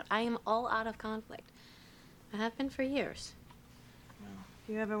conflicted about. I am all out of conflict. I have been for years. Well,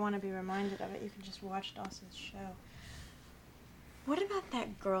 if you ever want to be reminded of it, you can just watch Dawson's show. What about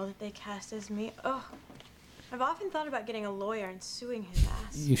that girl that they cast as me? Oh, I've often thought about getting a lawyer and suing his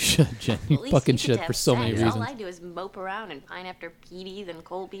ass. You should, Jen. You At least fucking you get to should for have so many sex. reasons. All I do is mope around and pine after Petey, then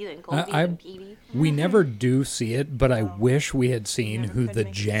Colby, then Colby, I- then Petey. We never do see it, but I wish we had seen who the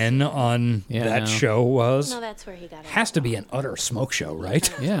Jen on Yeah, I that know. show was. No, that's where he got it. Has to be an utter smoke show, right?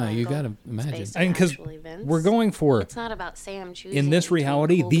 Yeah, you gotta imagine. based I mean, because Actual events. we're going for It's not about Sam choosing. in this between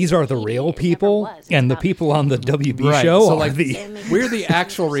reality, Colby these and are the Petey. real It never people, was. It's and the about people on the WB Right, show so are like the. we're the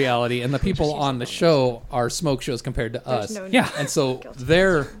actual reality, and the people on the show are smoke shows compared to us. no Yeah. And so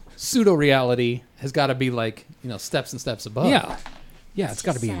their pseudo reality has got to be like steps and steps above. Yeah, yeah, it's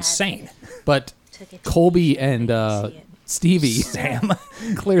got to be sad. insane. But Took it to Colby and Stevie Sam.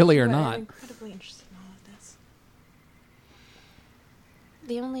 clearly are Well, I'm not. incredibly interested in all of this.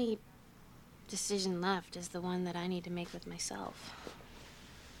 The only decision left is the one that I need to make with myself.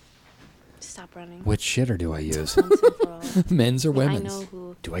 Stop running. Which shitter do I use? Once and for all. Men's or I women's? know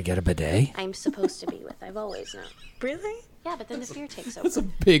who Do I get a bidet? I'm supposed to be with. I've always known. Really? Yeah, but then the fear takes over. That's a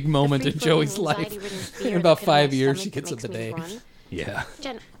big moment in free-floating, Joey's life. anxiety-ridden fear In in about the pit of my 5 years, she stomach gets a that makes me bidet. run. Yeah.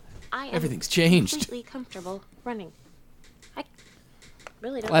 Jen, I am Everything's changed. completely comfortable running. I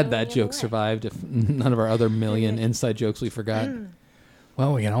really don't Glad know that any other joke way. survived. If none of our other million inside jokes we forgot.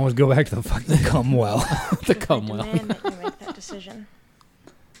 Well, we can always go back to the fucking come well. The come well. Demand that you make that decision.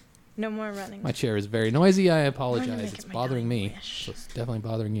 No more running. My chair is very noisy. I I'm gonna apologize. make It's it my bothering dying me. wish. So it's definitely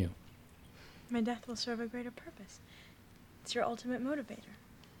bothering you. My death will serve a greater purpose. It's your ultimate motivator.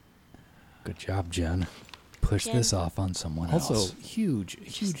 Good job, Jen. Push Jen. this off on someone else. Also, huge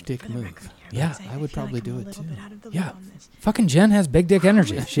dick move. Yeah, I would probably do it too. Yeah. Fucking Jen has big dick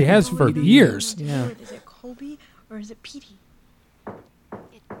energy. She has for years. Yeah. Is it Colby or is it Petey?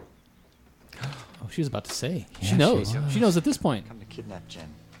 Oh, she was about to say. Yeah, She knows. she She knows at this point. Come to kidnap Jen.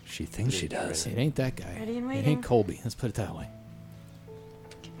 She thinks she does. It ain't that guy. Ready and It waiting. ain't Colby. Let's put it that way.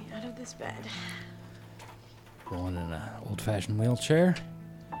 Get me out of this bed. Rolling in an old-fashioned wheelchair.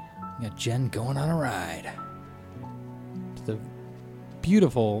 We got Jen going on a ride. To the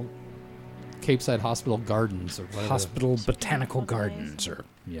beautiful Cape Side Hospital Gardens or whatever. Hospital Botanical Gardens, or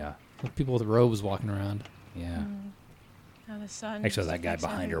yeah, With people with robes walking around. yeah. Now the sun Actually, just that guy takes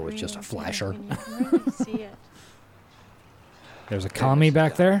behind her was every just a green flasher. and you can really see it. There's a commie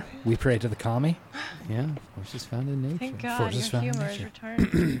back there. We pray to the commie. Yeah, forces found in nature. Thank God Forces your found in humor is nature.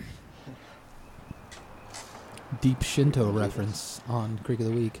 returning. Deep Shinto reference on Creek of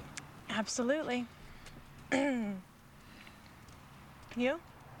the Week. Absolutely. You?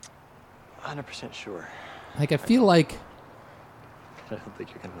 100% sure. Like, I feel like I don't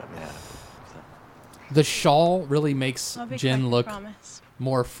think you're gonna let me out of the shawl really makes I'll be Jen quick, I look promise.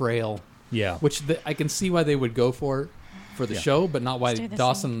 more frail. Yeah. Which I can see why they would go for the Yeah. show, but not why Stay the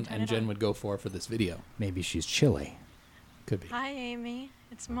Dawson same, turn and it Jen on. would go for this video. Maybe she's chilly. Could be. Hi, Amy.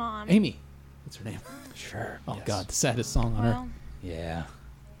 It's Mom. Amy. That's her name. Sure. Oh, yes. God. The saddest song on Well, earth. Yeah.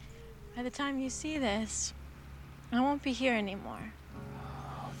 by the time you see this, I won't be here anymore.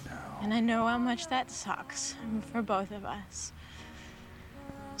 Oh, no. And I know how much that sucks for both of us.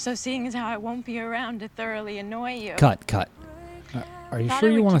 So seeing as how I won't be around to thoroughly annoy you. Cut. Are you thought sure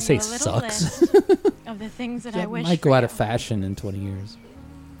I you would want to give say you a little sucks? list of the things that I That wish might for go out you. of fashion in 20 years.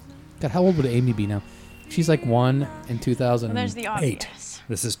 God, how old would Amy be now? She's like 1 in 2008. Well, there's the obvious.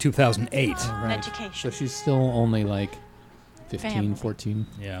 This is 2008. Right. Education. So she's still only like 15, Family. 14.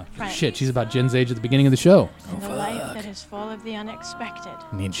 Yeah. Friends. Shit, she's about Jen's age at the beginning of the show. And a life that is full of the unexpected.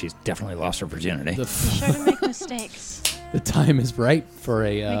 I mean, she's definitely lost her virginity. Be sure to make mistakes. The time is right for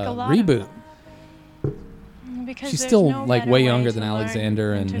a Make a lot of reboot. Because She's there's still no like better way way younger to than learn Alexander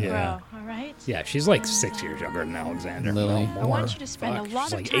than and to Yeah. grow, all right? Yeah, she's like 6 years younger than Alexander. Lily. No, I want more. you to spend Fuck, a lot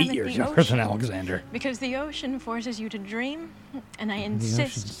she's of like time 8 at years the younger ocean. than Alexander. Because the ocean forces you to dream, and I ocean's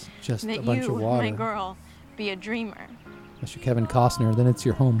insist just that a bunch you, of water. my girl, be a dreamer. Unless you're Kevin Costner, then it's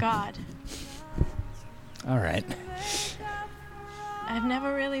your home. God, All right. I've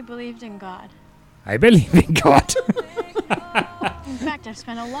never really believed in God. I believe in God. In fact, I've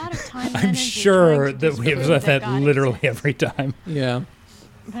spent a lot of time and I'm energy sure trying to that we have disprove said that God literally exists. every time. Yeah.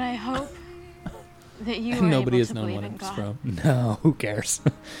 But I hope that you And are nobody able has to known believe what in it's God. from. No, who cares?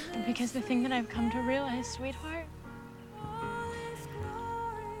 Because the thing that I've come to realize, sweetheart,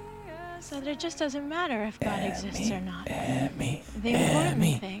 is that it just doesn't matter if God exists or not. The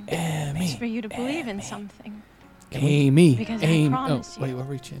important thing is for you to believe in something. Amy. Because I Amy. promise Oh, wait, you what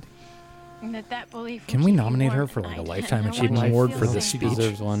were you chanting? and that belief Can will we keep you nominate her warm for like a tonight. Lifetime And I want Achievement you to Award feel for safe. this She speech?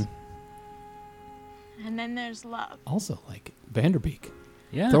 deserves one. And then there's love. Also, like Vanderbeek.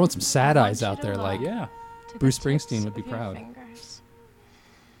 Yeah. Throwing some sad I want eyes you out to there, look like Yeah. to the Bruce tips Springsteen would be of your proud. fingers.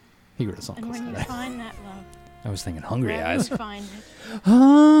 He wrote a song And called when you Sad Eyes. find that love, I was thinking Hungry wherever Eyes. you find it,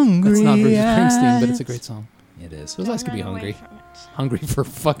 Hungry That's not Bruce Eyes. Springsteen, but it's a great song. It is. Those eyes don't could be run away hungry. from it. Hungry for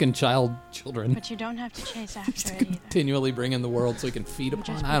fucking children. But you don't have to chase after Just to it either. continually bring in the world so he can feed You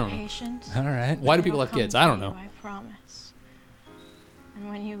upon. just I be don't know. patient. All right. Why do and people it'll have kids? come I don't for know. you, I promise. And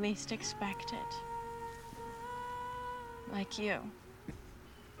when you least expect it, like you,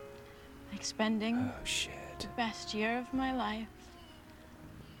 like spending Oh shit. the best year of my life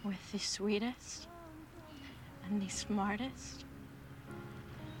with the sweetest and the smartest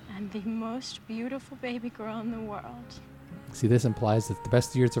and the most beautiful baby girl in the world. See, this implies that the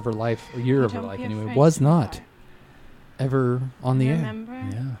best years of her life, or year of her Don't life be anyway, afraid was to not fall. ever on the air. Remember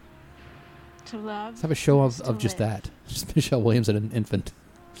Yeah. to love. Let's have a show is of, to of just live. that. Just Michelle Williams and an infant.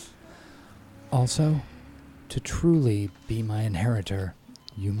 Also, to truly be my inheritor,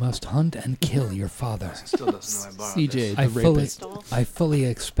 you must hunt and kill your father. Still doesn't know I borrowed CJ, this. the rapist. I fully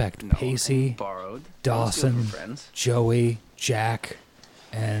expect Pacey, Borrowed. Dawson, Friends. Joey, Jack,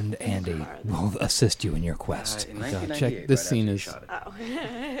 and Andy will assist you in your quest. In God, 1998, check this right scene after you is, shot it.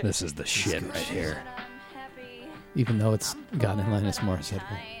 Oh. This is the shit right here. even though it's got Alanis Morissette.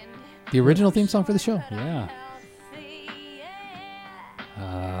 The original theme song for the show. Yeah.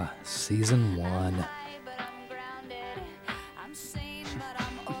 Season 1.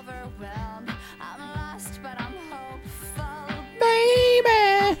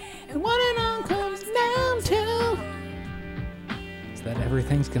 Baby, and what it all comes down to. Is that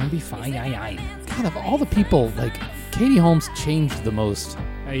everything's gonna be fine? God, of all the people, like, Katie Holmes changed the most.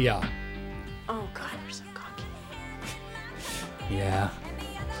 Yeah. Oh God, you're so cocky. Yeah.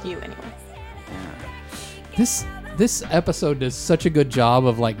 You anyway. This episode does such a good job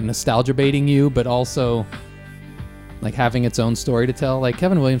of like nostalgia baiting you, but also like having its own story to tell. Like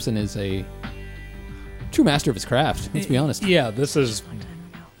Kevin Williamson is a true master of his craft. Let's be honest. Yeah, this is.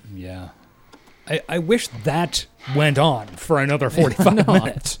 Yeah. I wish that went on for another 45 No.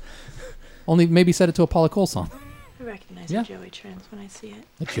 minutes. Only maybe set it to a Paula Cole song. I recognize Yeah. a Joey Trans when I see it.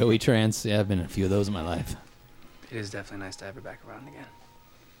 A Joey Trance. Yeah, I've been in a few of those in my life. It is definitely nice to have her back around again.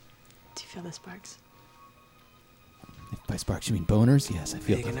 Do you feel the sparks? If by sparks you mean boners, yes, I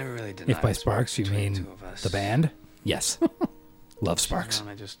feel You that. can never really deny If by the spark Sparks you between mean two of us. the band, yes. Love Sparks.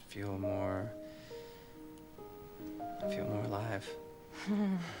 Somehow I just feel more. I feel more alive.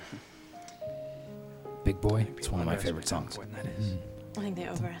 Big Boy. Maybe It's one of my others favorite would know how songs. important that is. I think they I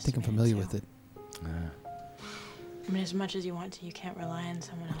overestimate. think I'm familiar it, with it. I mean, as much as you want to, you can't rely on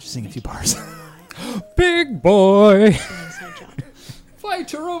someone else. Just sing a to few make bars. you feel alive. Big Boy. It's an inside job.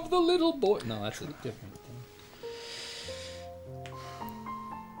 Fighter of the little boy. No, that's a different thing.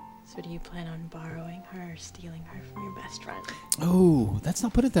 So do you plan on borrowing her or stealing her from your best friend? Oh, let's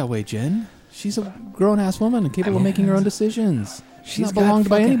not put it that way, Jen. She's a grown-ass woman and capable of making her own decisions. She's not belonged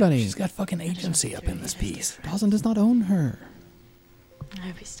by anybody. She's got fucking agency up in this piece. Dawson does not own her. I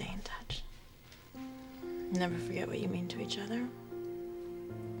hope you stay in touch. Never forget what you mean to each other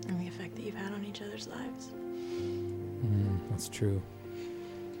and the effect that you've had on each other's lives. That's true.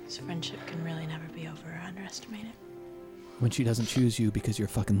 This friendship can really never be over or underestimated. When she doesn't choose you because you're a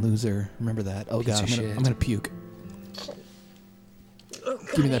fucking loser. Remember that. Oh, Piece God, of I'm shit. gonna puke. Oh,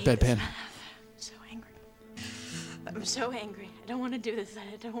 Give me that God, I hate bedpan. this. I'm so angry. I'm so angry. I don't want to do this.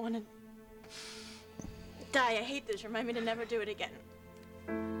 I don't want to die. I hate this. Remind me to never do it again.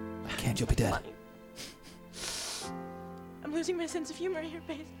 I can't. You'll be dead. I'm losing my sense of humor here,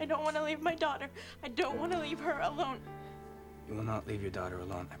 Pace. I don't want to leave my daughter. I don't want to leave her alone. You will not leave your daughter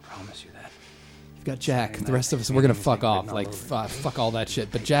alone. I promise you that. You've got Jack. The rest of us, we're gonna fuck off. Like, fuck all that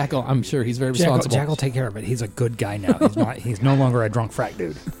shit. But Jack, I'm sure he's very responsible. Jack will take care of it. He's a good guy now. He's not. He's no longer a drunk frat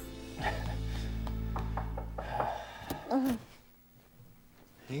dude.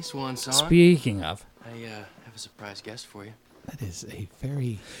 Hey, Swan Song. Speaking of, I have a surprise guest for you. That is a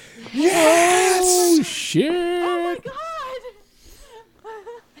very... Yes! Oh, shit! Oh, my God!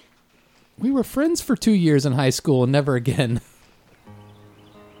 We were friends for 2 years in high school and never again.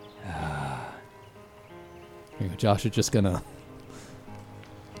 Here you go. Josh is just gonna...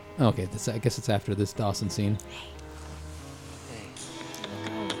 Okay, I guess it's after this Dawson scene.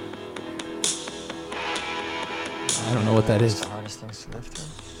 I don't know what that is. The hardest things to live through.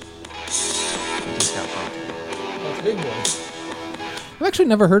 You just got bumped. That's Big Boy. I've actually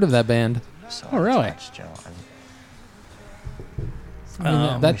never heard of that band. So Oh, really? attached, Joe. I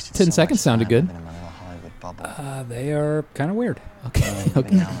mean, that 10 seconds sounded good. I'm in my little Hollywood bubble. They are kind of weird. Okay.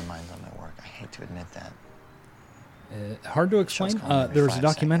 Living now my mind's on my work. I hate to admit that. Hard to explain. There was a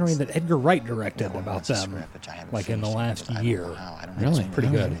documentary that Edgar Wright directed about them, like in the last year. Really? Pretty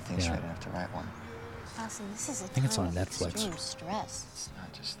good. Yeah. Yeah. Dawson, this is a I think it's time on of Netflix. extreme stress. It's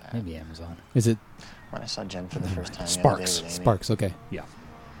not just that. Maybe Amazon. Is it When I saw Jen for the first time Sparks. the other day with Amy, Sparks? Okay. Yeah.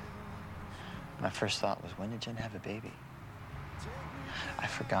 my first thought was, when did Jen have a baby? I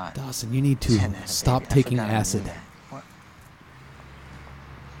forgot. Dawson, you need to Jen had a stop baby. I taking forgot I knew acid. that.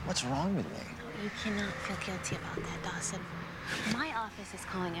 What's wrong with me? You cannot feel guilty about that, Dawson. My office is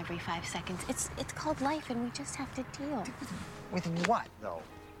calling every 5 seconds. It's called life, and we just have to deal. With what, though?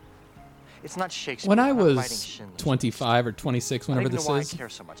 It's not Shakespeare. When I I'm not writing was Schindler's 25 or 26, I don't whenever even this know why is, I care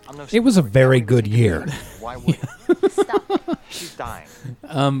so much. I'm no It was a stupid. very I don't good even think year. about it. Why would She's dying.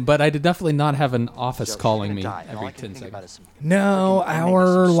 but I did definitely not have an office Joe, she's calling gonna me die, and all I every can 10 think about seconds. is some No, freaking ending of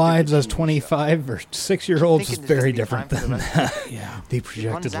our some lives stupid as TV 25 or 6-year-olds is Thinking there's very gonna be time different for the than rest Yeah. the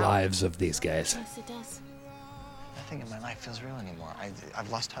projected runs out. lives of these guys. Yes, it does. Nothing in my life feels real anymore.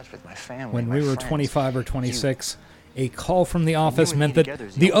 I've lost touch with my family. When my we were friends. 25 or 26, a call from the office and meant me that together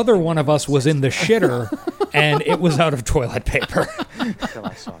is the the only other thing one of that us was in the shitter, and it was out of toilet paper. Till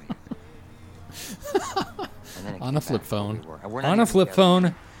I saw you. And then it On came a flip back to where we phone. were. And we're not On a even flip together.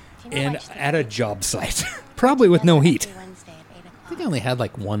 phone, and at a job site. Probably with no heat. Wednesday at 8 o'clock. I think I only had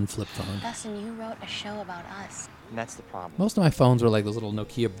like one flip phone. Dustin, you wrote a show about us. And that's the problem. Most of my phones were like those little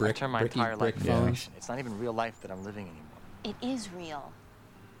Nokia I brick, turned my bricky entire brick life into phones. fiction. It's not even real life that I'm living anymore. It is real.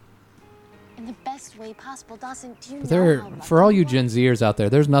 In the best way possible. Dawson, do you But know there, how lucky for all you are? Gen Zers out there,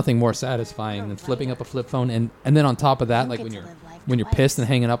 there's nothing more satisfying than flipping up a flip phone and then on top of that, like when you're pissed and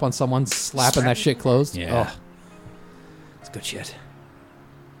hanging up on someone, slapping that shit closed. Yeah. Oh, It's good shit.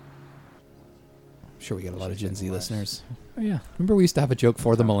 I'm sure we got a lot of Gen Z listeners. Oh, yeah. Remember we used to have a joke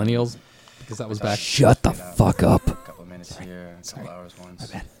for the millennials because that was back. Shut the fuck up. A couple of minutes here, a couple hours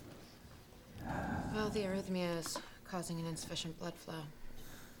once. Well, the arrhythmia is causing an insufficient blood flow.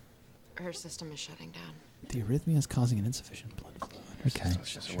 Her system is shutting down. The arrhythmia is causing an insufficient blood flow. Okay.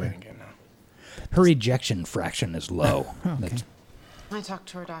 It's just a waiting game now. Her ejection fraction is low. Okay. That's- I talked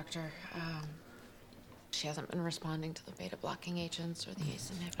to her doctor. She hasn't been responding to the beta blocking agents or the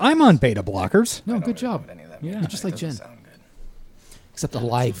ACE inhibitors. I'm on beta blockers. No, good job. Yeah. You're just like Jen. Sound good. Except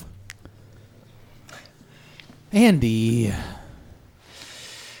alive. Andy.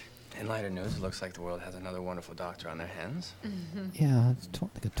 In lighter news, it looks like the world has another wonderful doctor on their hands. Yeah, it's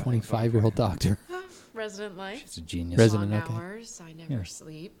like a 25-year-old doctor. Resident life. She's a genius. Resident, Long okay. hours. I never Yeah.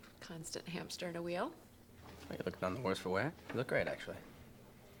 sleep. Constant hamster in a wheel. Well, you look none the worse for wear. You look great, actually.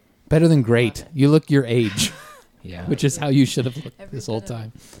 Better than great. You look your age. Yeah. Which is how you should have looked Every this whole bit of it.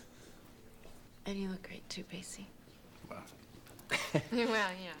 time. And you look great too, Pacey. Well, Well,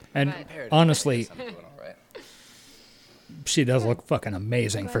 yeah. And but- honestly, I'm doing all right. she does look fucking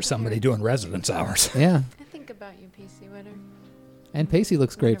amazing for somebody doing residence hours. Yeah. I think about you, Pacey Witter. And Pacey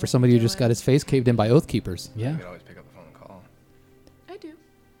looks great for somebody who just got his face caved in by Oath Keepers. Yeah. You can always pick up the phone and call. I do.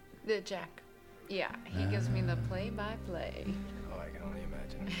 The Jack. Yeah, he gives me the play-by-play. Oh, I can only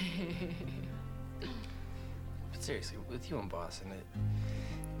imagine. But seriously, with you and Boston,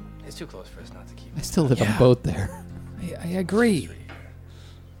 it's too close for us not to keep. I still live on a boat there. I agree.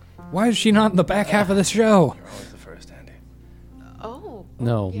 Why is she not in the back half of the show? You're always the first, Andy. Oh.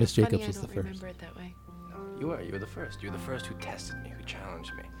 No, yeah, Miss funny, Jacobs I was the don't first. remember it that way. No, You were the first. You were the first who tested me, who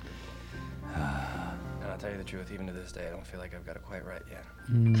challenged me. And I'll tell you the truth, even to this day, I don't feel like I've got it quite right yet.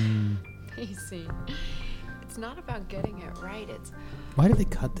 Pacey, it's not about getting it right. It's Why did they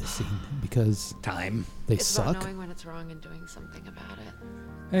cut this scene? Because time. They it's suck. about knowing when it's wrong and doing something about it.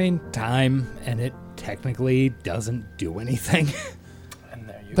 I mean, time, and it technically doesn't do anything. And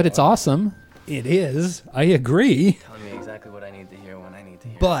there you But go. it's awesome. It is. I agree. Telling me exactly what I need to hear when I need to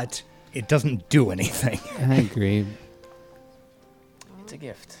hear. But it doesn't do anything. I agree. It's a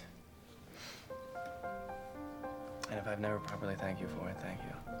gift. And if I've never properly thanked you for it, thank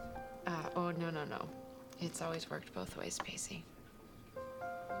you. Oh, no. It's always worked both ways, Pacey. But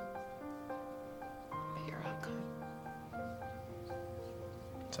you're welcome.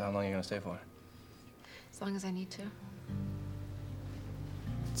 So how long are you gonna stay for? As long as I need to.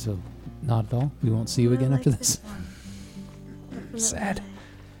 So, not at all. We won't see you again after this. Sad.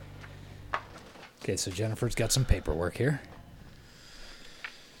 Okay, so Jennifer's got some paperwork here.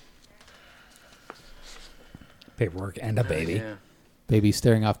 Paperwork and a baby. Yeah. Baby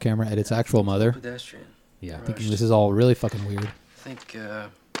staring off camera at its actual mother. Pedestrian. Yeah. Thinking this is all really fucking weird. I think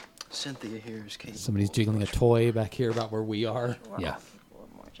Cynthia here is capable. Somebody's jiggling a toy back here about where we are. Yeah.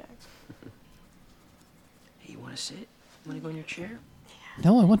 Hey, you wanna sit? Wanna go in your chair?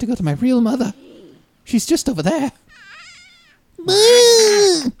 No, I want to go to my real mother. She's just over there.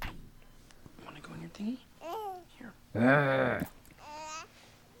 Wanna go in your thingy? Here.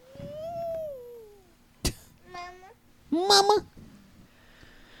 Mama.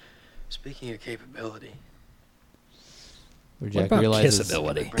 Speaking of capability, Where What Jack about realizes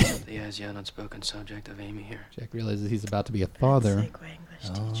kissability? bring up the as yet unspoken subject of Amy here. Jack realizes he's about to be a father.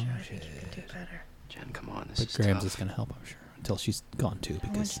 Jen, come on, this But is Grams tough. is going to help, I'm sure, until she's gone too,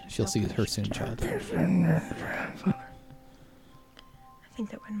 because she'll see her soon child. I think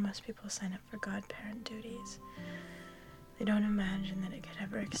that when most people sign up for godparent duties, they don't imagine that it could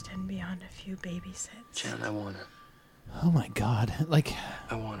ever extend beyond a few babysits. Jen, I want her. Oh my God! Like,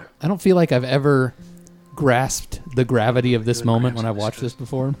 I want her. I don't feel like I've ever grasped the gravity of this moment when I've watched this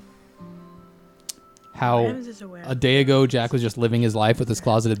before. How Grams is aware. a day ago Jack was just living his life with his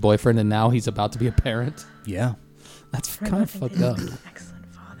closeted boyfriend, and now he's about to be a parent. Yeah. That's I kind of think fucked that up. he's an excellent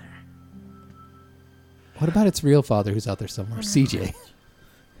father. What about its real father who's out there somewhere? CJ.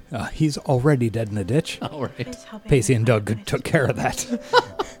 He's already dead in a ditch. All right. He's helping Pacey me and find Doug my took care of that.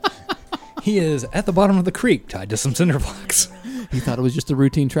 He is at the bottom of the creek, tied to some cinder blocks. He thought it was just a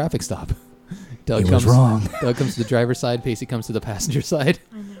routine traffic stop. Doug He comes was wrong. Doug comes to the driver's side. Pacey comes to the passenger side.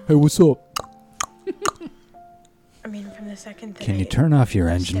 Hey, what's up? I mean, from the second that Can you turn off your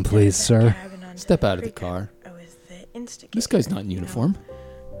engine, please, sir? Step out of the car. I was the instigator. This guy's not in uniform.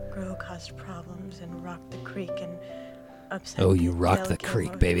 Grow caused problems and rocked the creek and upset. Oh, you rocked the delicate creek,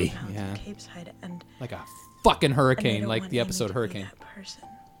 emotional baby. mountains of Yeah. Capeside and Like a fucking I hurricane, don't like want the Amy episode to be Hurricane. that person.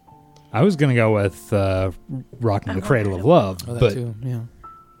 I was going to go with Rocking the Cradle of Love, Oh, that but too, yeah.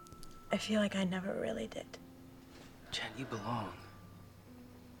 I feel like I never really did. Jen, you belong.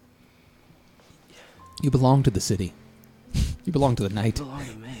 You belong to the city. You belong to the night. You belong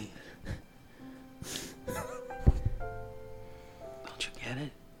to me. Don't you get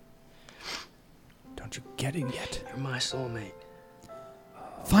it? don't you get it yet? You're my soulmate.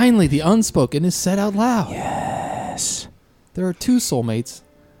 Finally, the unspoken is said out loud. Yes. There are two soulmates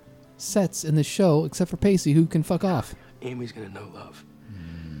sets in the show, except for Pacey, who can fuck off. Amy's gonna know love.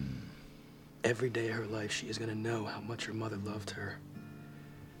 Every day of her life, she is gonna know how much her mother loved her.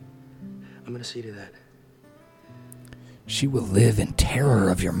 I'm gonna see to that. She will live in terror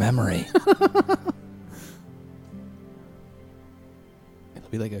of your memory. It'll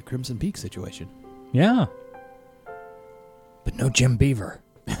be like a Crimson Peak situation. Yeah. But no Jim Beaver.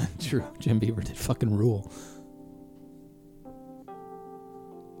 True. Jim Beaver did fucking rule.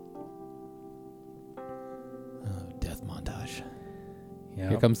 Oh, death montage. Yep.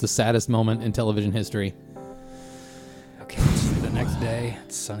 Here comes the saddest moment in television history. Okay, let's see the next day.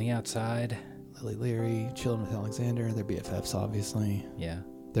 It's sunny outside. Lily Leary chilling with Alexander. They're BFFs, obviously. Yeah.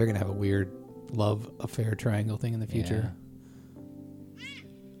 They're going to have a weird love affair triangle thing in the future.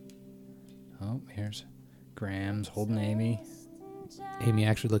 Oh, here's Grams holding Amy. Amy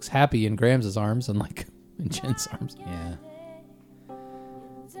actually looks happy in Grams' arms, unlike in Jen's arms. Yeah.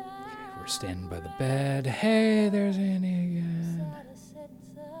 We're standing by the bed. Hey, there's Annie again.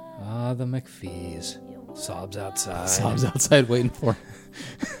 Ah, the McPhees. Sobs outside. Sobs outside waiting for her.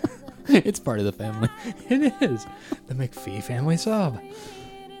 It's part of the family. It is. The McPhee family sob.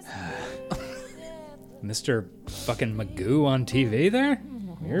 Mr. fucking Magoo on TV there?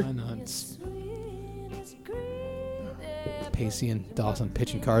 Weird. Why not? Pacey and Dawson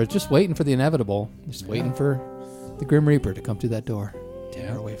pitching cards, just waiting for the inevitable. Just waiting for the Grim Reaper to come through that door. Tear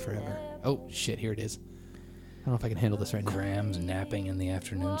her away forever. Oh, shit, here it is. I don't know if I can handle this right now. Graham's napping in the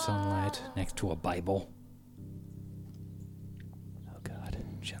afternoon sunlight next to a Bible. Oh, God.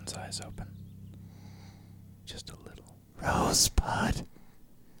 Jen's eyes open. Just a little. Rosebud.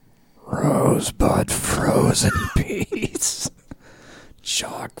 Rosebud frozen peas.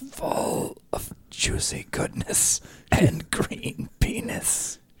 Chock full of juicy goodness and green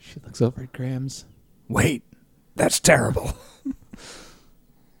penis. She looks over at Graham's. Wait, that's terrible.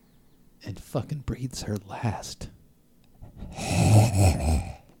 And fucking breathes her last.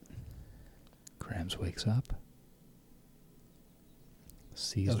 Grams wakes up.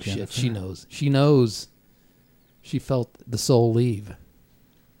 Sees Oh, Jennifer. shit, she knows. She knows. She felt the soul leave.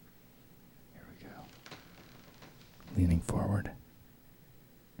 Leaning forward.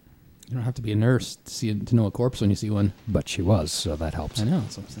 You don't have to be a nurse to know a corpse when you see one. But she was, so that helps. I know,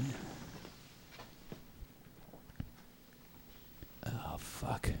 that's what I'm saying. Oh,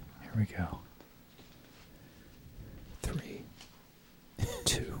 fuck. Here we go. 3,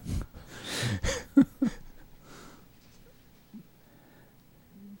 2.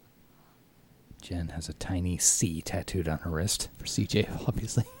 Jen has a tiny C tattooed on her wrist. For CJ,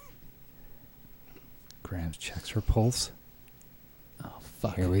 obviously. Grams checks her pulse. Oh,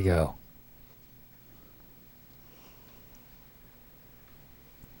 fuck. Here we go.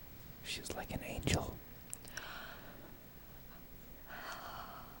 She's like an angel.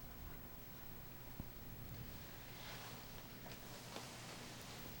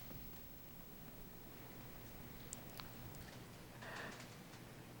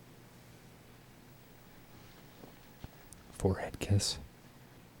 Forehead kiss.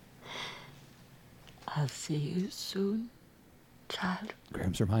 I'll see you soon, child.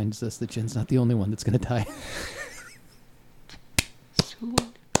 Grams reminds us that Jen's not the only one that's going to die. Soon.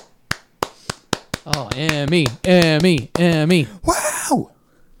 Oh, Emmy. Wow!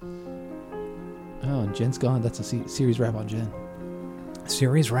 Oh, and Jen's gone. That's a series wrap on Jen.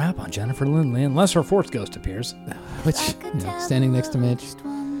 Series wrap on Jennifer Lindley, unless her fourth ghost appears. Which, standing next to Mitch.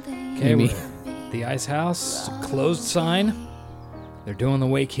 Okay, Amy. The Ice House, closed sign. They're doing the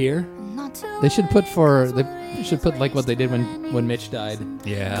wake here. They should put like what they did when Mitch died.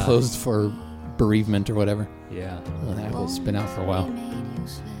 Yeah. Closed for bereavement or whatever. Yeah. Well, that will spin out for a while.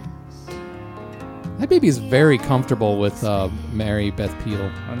 That baby is very comfortable with Mary Beth Peel.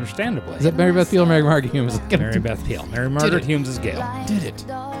 Understandably. Is that Mary Beth Peel or Mary Margaret Humes? Mary Beth Peel. Mary Margaret Humes is Gail. Did it.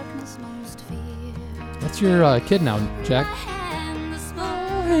 That's your kid now, Jack.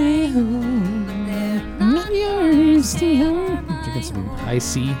 Drinking some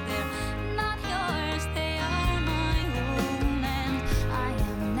icy.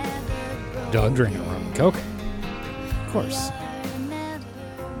 Dog drinking rum and Coke. Of course.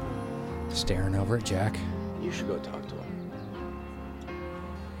 Staring over at Jack. You should go talk to him.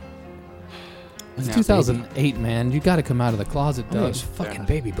 It's Now, 2008, man. You got to come out of the closet, Oh, though. those fucking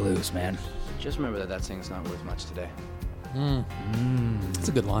baby blues, man. Just remember that thing's not worth much today. That's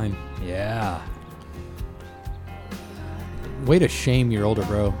a good line. Yeah. Way to shame your older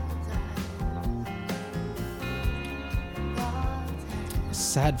bro.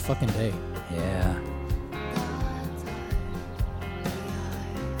 Sad fucking day. Yeah.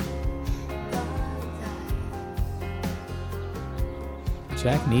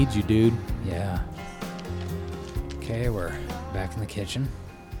 Jack needs you, dude. Yeah. Okay, we're back in the kitchen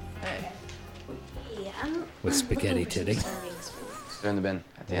Yeah. with Spaghetti Titty. They're in the bin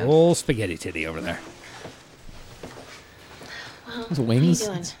at the end. Old Spaghetti Titty over there. Well, Those what wings? are you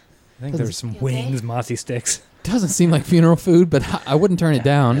doing? I think there's some You okay? wings, mossy sticks. Doesn't seem like funeral food, but I wouldn't turn it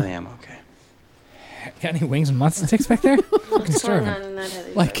down. I really am okay. Got any wings and mossy sticks back there? Fucking What's going starving. on in that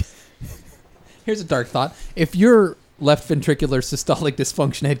heavy Like, voice? here's a dark thought. If your left ventricular systolic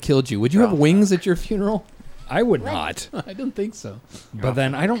dysfunction had killed you, would you have wings at your funeral? I would not. I don't think so. But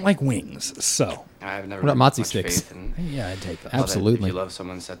then I don't like wings, so. I've never What about had motzi much sticks? faith in Yeah, I'd take that. all that Absolutely. If you love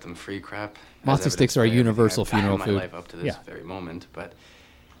someone, set them free crap. Mozzie As sticks are a evidenced by everything universal I've done funeral in my food. life up to this Yeah. very moment, but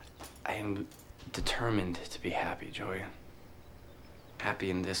I am determined to be happy, Joy. Happy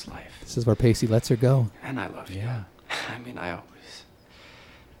in this life. This is where Pacey lets her go. And I love you. Yeah. I mean, I have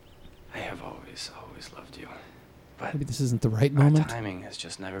always loved you. But Maybe this isn't the right my moment. timing has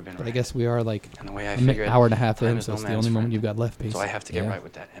just never been But right. I guess we are like And the way I an figure it, hour and a half time in, is so no it's the man's only moment friend. you've got left, Pacey. So I have to get Yeah. right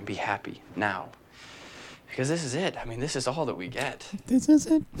with that and be happy now. Because this is it. I mean, this is all that we get. This is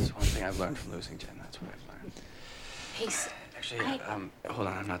it. This is one thing I've learned from losing Jen. That's what I've learned. Hey, Actually, hold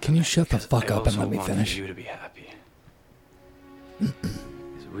on. I'm not. Can done you yet, shut the because fuck I up and also let me want finish? you to be happy.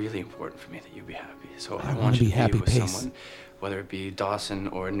 It's really important for me that you be happy. So I wanna want you be to happy, be with Pace. someone Whether it be Dawson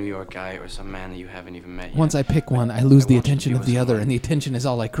or a New York guy or some man that you haven't even met yet. Once I pick one, I lose the attention of the other, and the attention is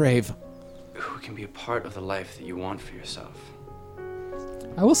all I crave. Who can be a part of the life that you want for yourself.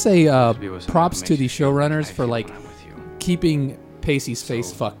 I will say be with someone props who to makes the you feel showrunners like for like keeping Pacey's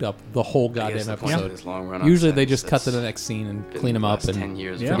face fucked up the whole goddamn the point of episode. this long run on Usually set they is just cut to that's the next scene and been clean him the up last and 10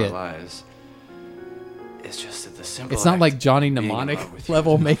 years of our forget. lives. It's just that the simple It's not act like Johnny of being in Mnemonic love with you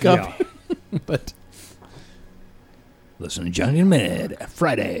level is makeup, Yeah. but Listen to Johnny and Mid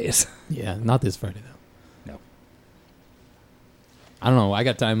Fridays. yeah, not this Friday though. No. I don't know. I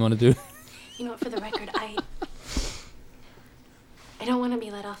got time. Want to do? You know what, for the record, I don't want to be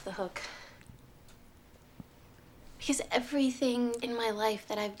let off the hook. Because everything in my life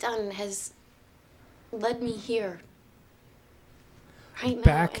that I've done has led me here. Right now.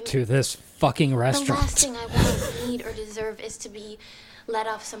 Back and to this fucking the last restaurant. thing I want, need, or deserve is to be let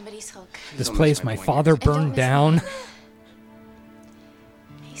off somebody's hook. This place my father And don't burned miss down.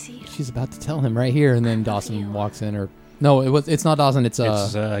 She's about to tell him right here, and then Dawson walks in, or no, it's not Dawson. It's You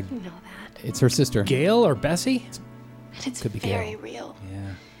know that. it's her sister, Gail or Bessie. And it's Could be very Gail. real.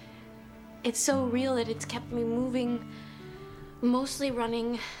 Yeah. It's so real that it's kept me moving, mostly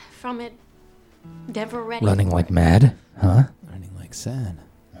running from it, never ready. Running for like it. mad, huh? Running like sad.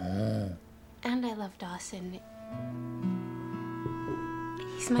 And I love Dawson.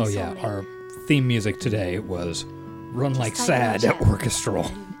 He's my Oh yeah, soulmate. our theme music today was "Run Like Just Sad" like orchestral,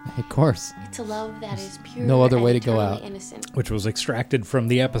 Of course. It's a love that is pure. No other and way to go eternally out. Innocent. which was extracted from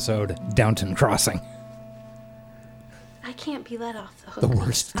the episode Downton Crossing. I can't be let off the hook. The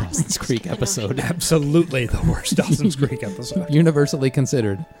worst Dawson's Creek episode. Absolutely the worst Dawson's Creek episode. Universally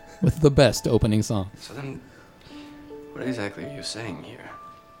considered with the best opening song. So then, what exactly are you saying here?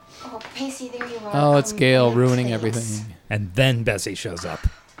 Oh, Pacey, there you are. Oh, it's Gail Thanks. ruining everything. And then Bessie shows up.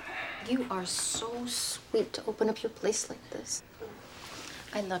 You are so sweet to open up your place like this.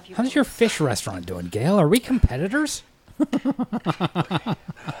 I love you. How's your fish restaurant doing, Gail? Are we competitors? I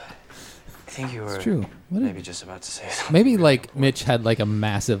think you were true. maybe just about to say something. Maybe like Mitch had like a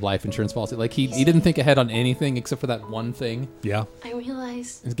massive life insurance policy. Like he didn't think ahead on anything except for that one thing. Yeah. I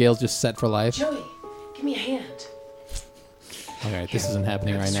realize. And Gail's just set for life. Joey, give me a hand. All right, this isn't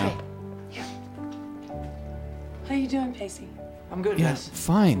happening right now. How you doing, Pacey? I'm good. Yeah, Yes.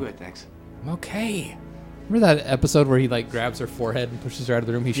 fine. I'm good, thanks. I'm okay. Remember that episode where he like grabs her forehead and pushes her out of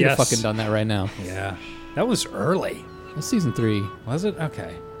the room? He should have Yes. fucking done that right now. Yeah. That was early. It was season 3. Was it?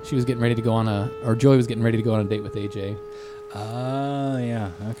 Okay. She was getting ready to go on or Joey was getting ready to go on a date with AJ. Yeah.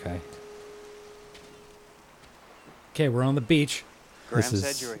 Okay. Okay, we're on the beach. This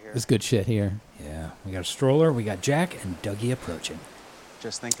is good shit here. Yeah. We got a stroller. We got Jack and Dougie approaching.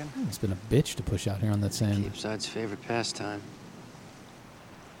 Just thinking. It's been a bitch to push out here on that sand. Capeside's favorite pastime.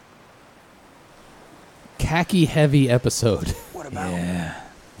 Khaki heavy episode. What about? Yeah.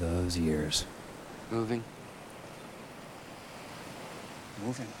 Those years. Moving.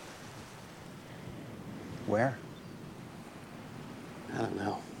 Moving. Where? I don't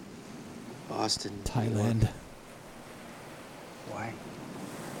know. Boston. Thailand. Why?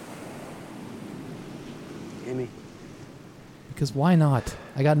 Amy. Because why not?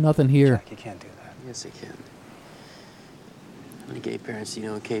 I got nothing here. You can't do that. Yes, I can. How many gay parents do you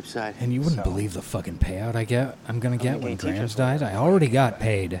know in Cape Side? And you wouldn't believe the fucking payout I'm gonna get many when gay teachers Grams died. I already got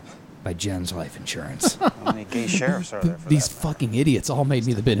paid by Jen's life insurance. How many gay sheriffs are there for These that? fucking idiots all made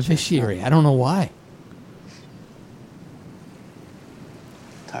me the beneficiary. I don't know why.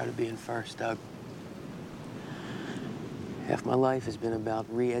 Tired of being first, Doug. Half my life has been about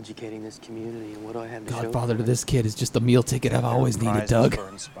re-educating this community, and what do I have to show? Godfather to this kid is just the meal ticket I've always needed, Prizes Doug. for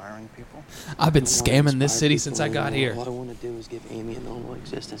inspiring people. I've been I don't wanna scamming this inspire city people since I got anymore. here. What I want to do is give Amy a normal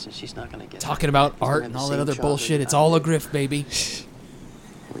existence, and she's not going to get Talking it. about She's gonna art have and the all that same other childhood bullshit. that It's I all a did. grift, baby.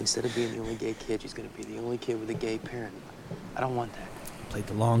 And instead of being the only gay kid, she's going to be the only kid with a gay parent. I don't want that. Played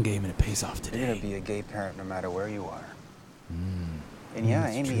the long game and it pays off You're going today. to be a gay parent no matter where you are. And yeah,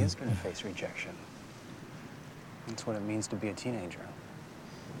 that's Amy true. is going to face rejection. That's what it means to be a teenager.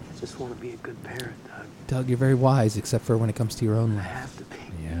 I just want to be a good parent, Doug. Doug, you're very wise, except for when it comes to your own I life. have to be.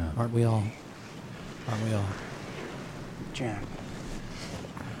 Yeah. Aren't we all? Aren't we all? Jack,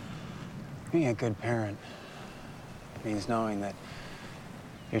 being a good parent means knowing that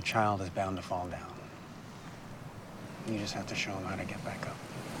your child is bound to fall down. You just have to show them how to get back up.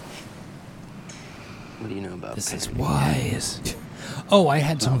 What do you know about This is parenting? wise. Oh, I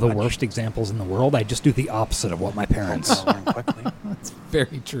had some of the worst examples in the world. I just do the opposite of what my parents. That's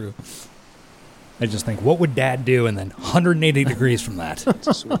very true. I just think, what would Dad do? And then 180 degrees from that. It's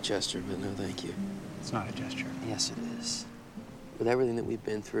a sweet gesture, but no thank you. It's not a gesture. Yes, it is. with everything that we've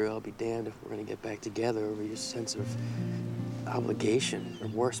been through, I'll be damned if we're gonna get back together over your sense of obligation, or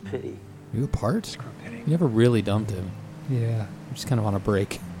worse, pity. You apart? You never really dumped him. Yeah. You're just kind of on a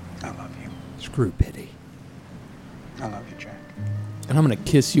break. I love you. Screw pity. I love you, Jack. And I'm going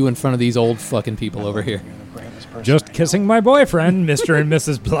to kiss you in front of these old fucking people over here. Just kissing my boyfriend, Mr. and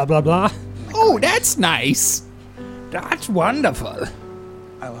Mrs. blah, blah, blah. Oh, that's nice. That's wonderful.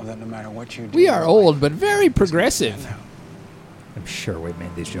 I love that no matter what you do. We are old, but very progressive. I'm sure we've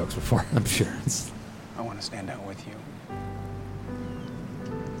made these jokes before. I'm sure. I want to stand out with you.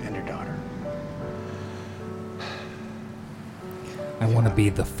 And your daughter. I want to be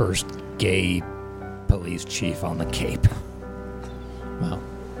the first gay police chief on the Cape. Well,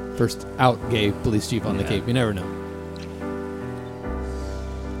 first out gay police chief on the Cape. You never know.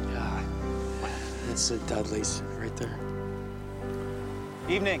 God, that's the Dudleys right there.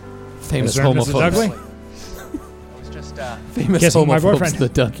 Evening. Famous Mr. and Mrs. Dudley? homophobes. I was just Famous Kissing my homophobes, boyfriend. the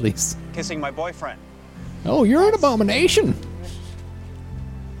Dudleys. kissing my boyfriend. Oh, you're an abomination.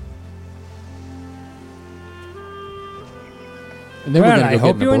 And then we're Well, gonna I go get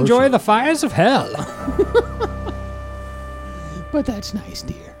hope an you abortion. enjoy the fires of hell. But that's nice,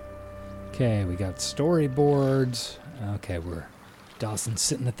 dear. Okay, we got storyboards. Okay, we're Dawson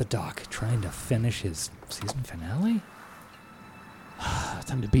sitting at the dock trying to finish his season finale.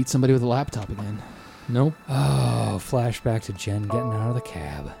 Time to beat somebody with a laptop again. Nope. Oh, flashback to Jen getting out of the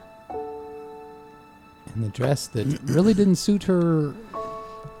cab. In the dress that really didn't suit her.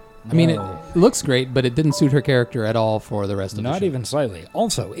 I mean, it looks great, but it didn't suit her character at all for the rest of the show. Not even slightly.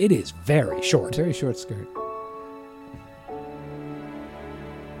 Also, it is very short. Very short skirt.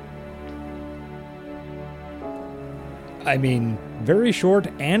 I mean, very short,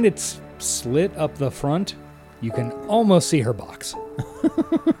 and it's slit up the front. You can almost see her box.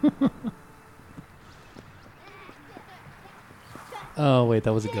 Oh, wait,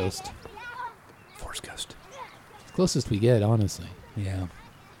 that was a ghost. Force ghost. Closest we get, honestly. Yeah.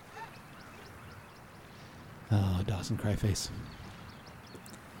 Oh, Dawson Cryface.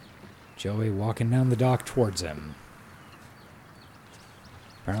 Joey walking down the dock towards him.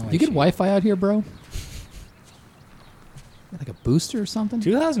 Apparently You get Wi-Fi out here, bro? Like a booster or something?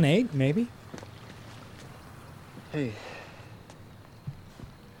 2008, maybe. Hey.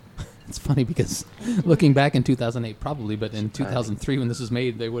 It's funny because looking back in 2008, probably, but in 2003 when this was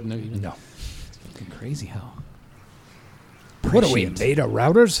made, they wouldn't have even. No. It's fucking crazy how. What are we, Prescient. beta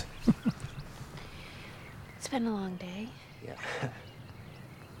routers? It's been a long day. Yeah.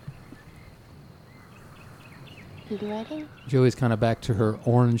 You ready? Joey's kind of back to her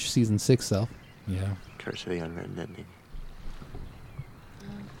Orange season 6 self. Yeah. Curse of the unwritten ending.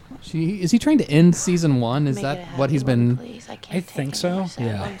 Is he trying to end season 1? Is Make that it a what he's happy one, been? please. I can't I take think any more so. sad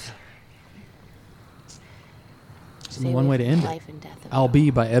Yeah. ones. It's Stay one away way to from end life it. and death of I'll Be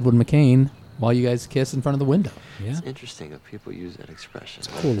by Edward McCain while you guys kiss in front of the window. Yeah. It's interesting that people use that expression. It's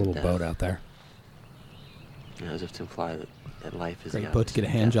a cool little boat out there. You know, as if to imply that life is the Great boat to opposite get a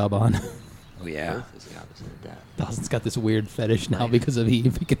of hand death. job on. Oh, yeah. Birth is the opposite of death. Dawson's got this weird fetish now because of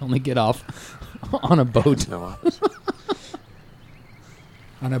Eve. He can only get off on a boat. There's no opposite.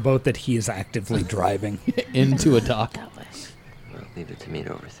 On a boat that he is actively driving. Into a dock. that way. Well, leave it to me to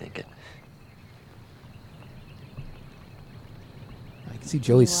overthink it. I can see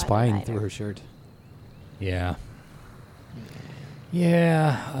Joey What spying writer? through her shirt. Yeah.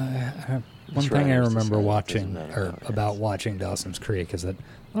 Yeah. One That's thing right, I it's the remember same. It watching, doesn't matter or how it about ends. watching Dawson's Creek, is that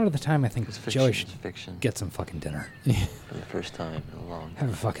a lot of the time I think It's Joey fiction, should it's fiction. get some fucking dinner. For the first time in a long Have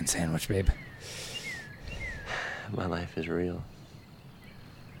a fucking sandwich, babe. my life is real.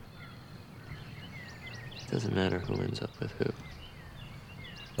 It doesn't matter who ends up with who.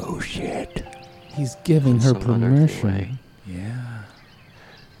 Oh, shit. He's giving her Some unearthly way. permission. Yeah.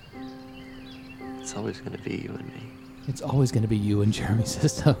 It's always going to be you and me. It's always going to be you and Jeremy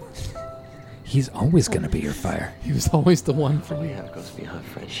Sisto. He's always going to be your fire. He was always the one for What we you. have goes beyond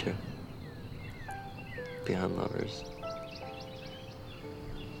friendship, beyond lovers.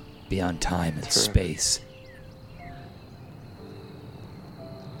 Beyond time and It's forever. space.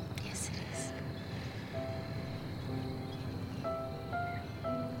 Yes, it is.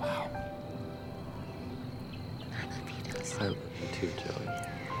 I love you, Dawson. I love you too, Joey.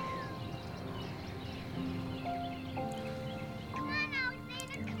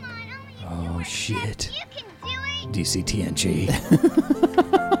 Oh, shit. DCTNG.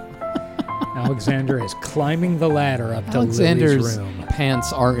 Alexander is climbing the ladder up to Alexander's Lily's room.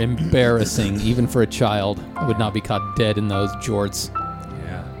 pants are embarrassing, even for a child. I would not be caught dead in those jorts.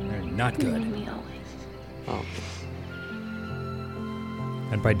 Yeah, they're not You good. and me always. Oh,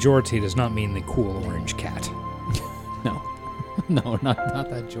 And by jorts, he does not mean the cool orange cat. No. No, not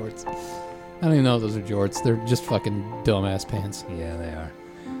that jorts. I don't even know if those are jorts. They're just fucking dumbass pants. Yeah, they are.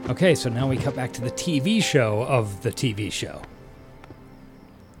 Okay, so now we cut back to the TV show of the TV show.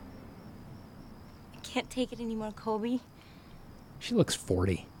 I can't take it anymore, Kobe. She looks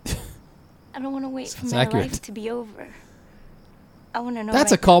 40. I don't want to wait for Sounds my accurate. life to be over. I want to know.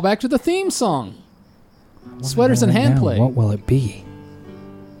 That's a callback to the theme song. Sweaters and hand play. What will it be?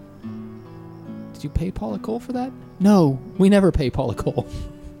 Did you pay Paula Cole for that? No, we never pay Paula Cole.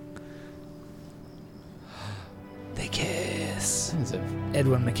 They kiss. That is a,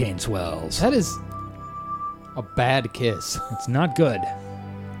 Edwin McCain swells. that is a bad kiss. It's not good.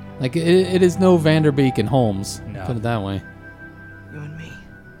 Like, it is no Vanderbeek and Holmes. No. Put it that way. You and me.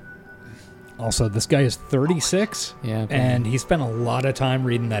 Also, this guy is 36. Yeah. okay. And he spent a lot of time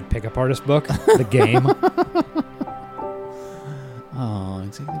reading that pickup artist book, The Game. Oh,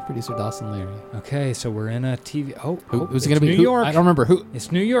 executive producer Dawson Leary. Okay, so we're in a TV. Who's it it's going to be? New York. I don't remember. Who?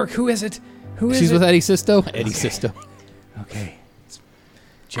 It's New York. Who is it? Who is She's it? with Eddie Sisto? Eddie Sisto. Okay. It's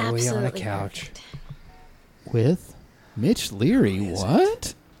Joey on a Absolutely couch. perfect. With Mitch Leary.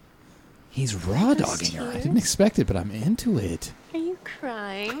 What? He's raw dogging her. I didn't expect it, but I'm into it. Are you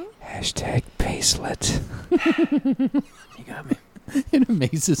crying? Hashtag Pacelet. You got me. It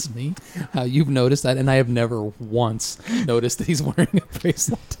amazes me how you've noticed that, and I have never once noticed that he's wearing a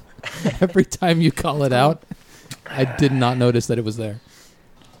bracelet. Every time you call it out, I did not notice that it was there.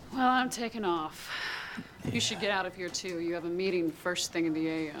 Well, I'm taking off. You should get out of here, too. You have a meeting first thing in the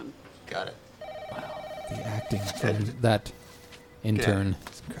a.m. Got it. The acting for that intern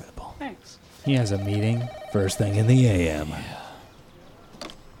is incredible. Thanks. He has a meeting first thing in the AM.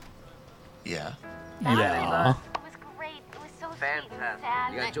 Yeah. Yeah.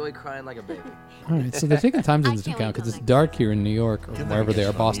 Fantastic. You got Joey crying like a baby. All right, so they're taking time zones into account because it's dark here in New York or wherever they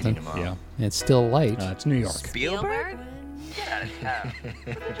are, Boston. Yeah. And it's still light. It's New York. Spielberg? Get out of town.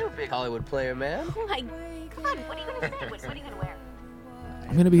 You're a big Hollywood player, man. Oh my God! What are you gonna say? What are you gonna wear?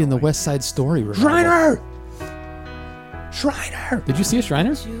 I'm going to be in the West Side Story revival. Shriner! Did you see a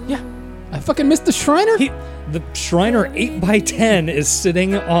Shriner? Yeah. I fucking missed the Shriner? The Shriner 8x10 is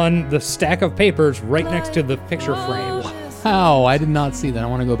sitting on the stack of papers right next to the picture frame. How? I did not see that. I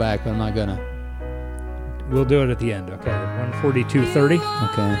want to go back, but I'm not gonna. We'll do it at the end, okay? 142.30.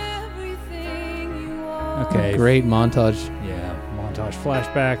 Okay. Great montage. Yeah, montage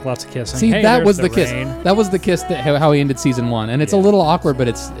flashback, lots of kissing. See, Hey, that there's was the kiss. rain. That was the kiss that how he ended season 1, and it's a little awkward, but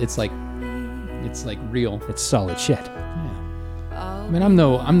it's like real. It's solid shit. I mean, I'm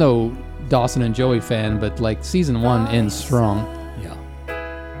no Dawson and Joey fan, but like season 1 ends strong. Yeah.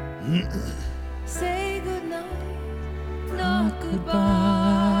 Say goodnight, not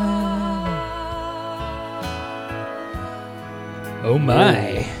Oh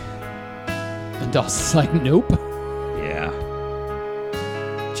my. And Dawson's like, nope. Yeah.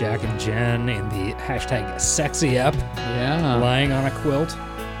 Jack and Jen in the hashtag sexy app. Yeah. Lying on a quilt.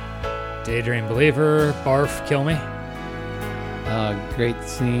 Daydream Believer. Barf, kill me. Great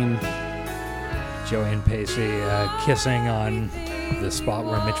scene. Joey and Pacey kissing on the spot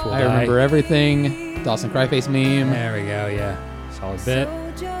where Mitch will I die. remember everything. Dawson Cryface meme. There we go, yeah. Solid bit.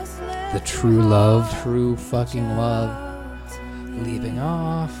 The true love. True fucking love. Leaving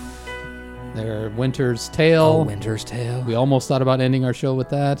off. Their Winter's Tale. Oh, Winter's Tale. We almost thought about ending our show with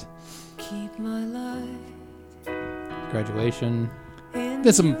that. keep my life. Graduation.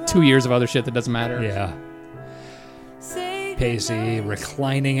 There's some 2 years of other shit that doesn't matter. Yeah. Pacey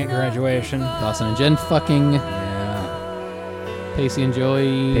reclining at graduation. Dawson and Jen fucking. Yeah. Pacey and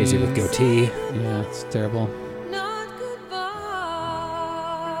Joey. Pacey with goatee. Yeah, it's terrible.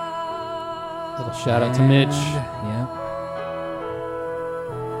 Little shout out to Mitch. Yeah.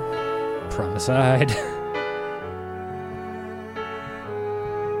 Promicide.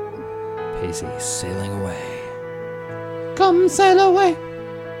 Pacey sailing away. Come sail away.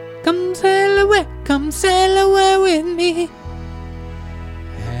 Come sail away. Come sail away with me.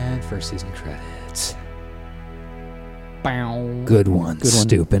 And first season credits. Bow. Good one,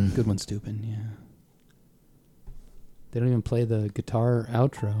 Stupin. Good one, Stupin, yeah. They don't even play the guitar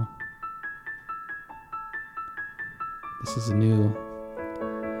outro. This is a new...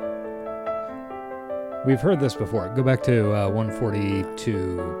 We've heard this before. Go back to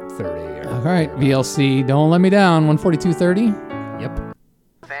 142.30. All right, VLC, don't let me down. 142.30. Yep.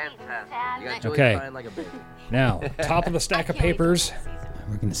 Fantastic. You got Joey Okay. crying like a baby. Now, top of the stack of papers.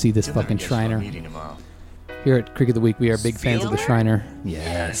 We're going to see this fucking Shriner. Meeting tomorrow. Here at Creek of the Week, we are big fans of the Shriner.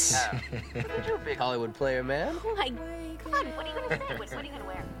 Yes. You're a big Hollywood player, man. Oh my God! What are you gonna say? What are you gonna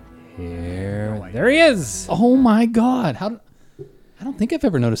wear? Here. There he is. Oh my God. I don't think I've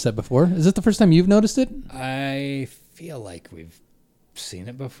ever noticed that before. Is it the first time you've noticed it? I feel like we've seen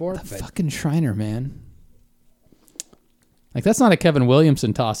it before. The fucking Shriner, man. Like, that's not a Kevin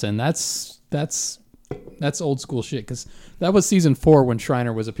Williamson toss-in. That's old school shit, because that was season 4 when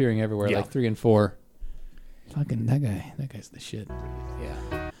Shriner was appearing everywhere, like 3 and 4. Fucking that guy's the shit.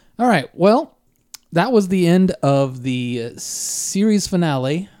 Yeah. All right, well, that was the end of the series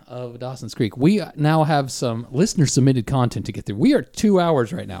finale of Dawson's Creek. We now have some listener-submitted content to get through. We are 2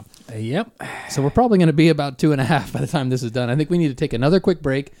 hours right now. Yep. So we're probably going to be about 2.5 by the time this is done. I think we need to take another quick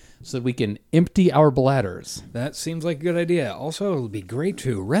break so that we can empty our bladders. That seems like a good idea. Also, it'll be great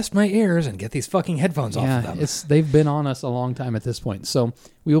to rest my ears and get these fucking headphones off of them. They've been on us a long time at this point. So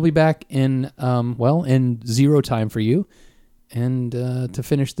we will be back in, in 0 time for you, and to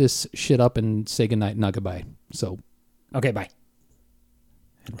finish this shit up and say goodnight, not goodbye. So, okay, bye.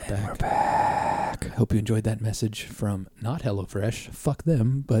 And we're back. I hope you enjoyed that message from not HelloFresh, fuck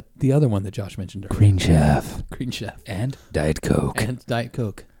them, but the other one that Josh mentioned earlier. Green Chef. Green Chef. And Diet Coke. And Diet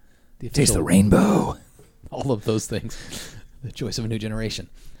Coke. Taste the rainbow. All of those things. The choice of a new generation.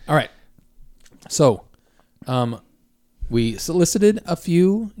 All right. So, we solicited a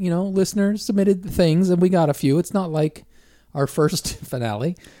few, listeners submitted things, and we got a few. It's not like our first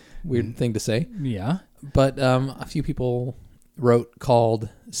finale. Weird thing to say. Yeah. But a few people called,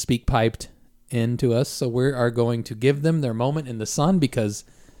 speak piped into us, so we are going to give them their moment in the sun because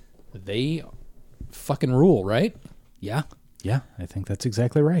they fucking rule, right? Yeah. Yeah, I think that's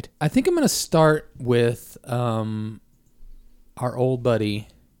exactly right. I think I'm going to start with our old buddy,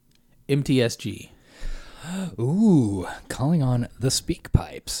 MTSG. Ooh, calling on the speak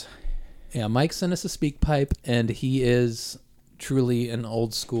pipes. Yeah, Mike sent us a speak pipe, and he is truly an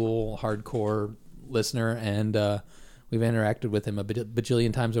old school, hardcore listener, and we've interacted with him a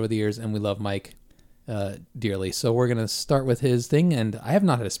bajillion times over the years, and we love Mike dearly. So we're going to start with his thing, and I have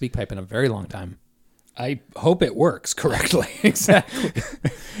not had a speak pipe in a very long time. I hope it works correctly. Exactly.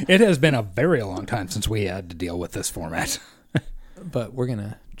 It has been a very long time since we had to deal with this format. But we're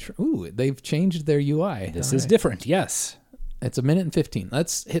going to... they've changed their UI. This is different, yes. It's 1 minute and 15.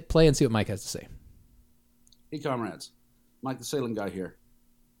 Let's hit play and see what Mike has to say. Hey, comrades. Mike the Salem guy here.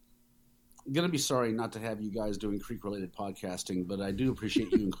 I'm going to be sorry not to have you guys doing Creek-related podcasting, but I do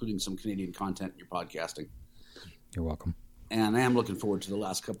appreciate you including some Canadian content in your podcasting. You're welcome. And I am looking forward to the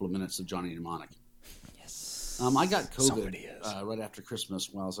last couple of minutes of Johnny Mnemonic. I got COVID right after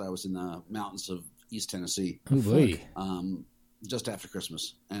Christmas while I was in the mountains of East Tennessee. Oh, boy. Just after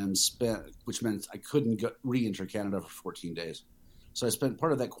Christmas, which meant I couldn't re-enter Canada for 14 days. So I spent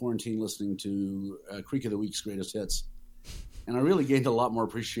part of that quarantine listening to Creek of the Week's Greatest Hits. And I really gained a lot more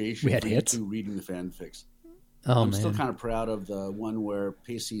appreciation for you two reading the fanfics. I'm still kind of proud of the one where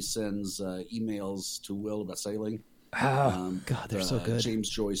Pacey sends emails to Will about sailing. God, they're so good. James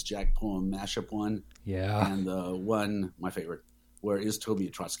Joyce Jack poem mashup one. Yeah. And the one, my favorite, where is Toby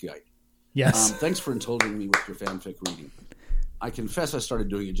a Trotskyite? Yes. Thanks for indulging me with your fanfic reading. I confess I started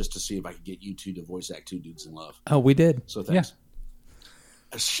doing it just to see if I could get you two to voice act Two Dudes in Love. Oh, we did. So thanks.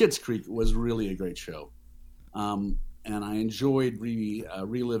 Yeah. Schitt's Creek was really a great show. And I enjoyed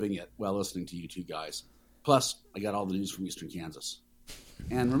reliving it while listening to you two guys. Plus, I got all the news from Eastern Kansas.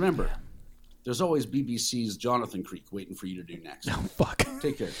 And remember, there's always BBC's Jonathan Creek waiting for you to do next. Oh, fuck.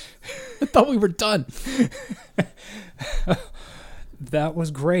 Take care. I thought we were done. That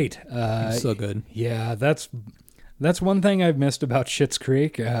was great. So good. Yeah, that's one thing I've missed about Schitt's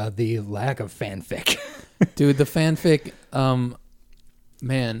Creek, the lack of fanfic. Dude, the fanfic,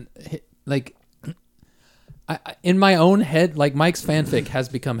 man, like... in my own head, like Mike's fanfic has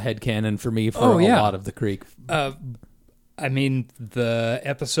become headcanon for me for a lot of the Creek. I mean, the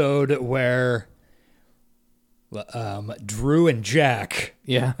episode where Drew and Jack.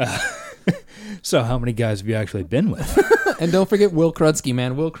 Yeah. So how many guys have you actually been with? And don't forget Will Krutsky,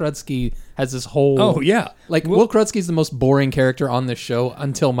 man. Will Krutsky has this whole... Oh, yeah. Like, Will Krutsky's the most boring character on this show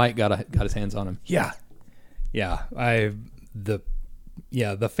until Mike got his hands on him. Yeah. Yeah. The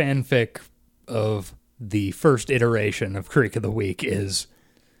fanfic of the first iteration of Creek of the Week is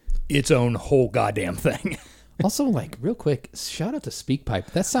its own whole goddamn thing. Also, like, real quick, shout out to SpeakPipe.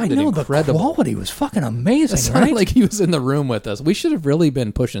 That sounded incredible. The quality was fucking amazing, It sounded right? like he was in the room with us. We should have really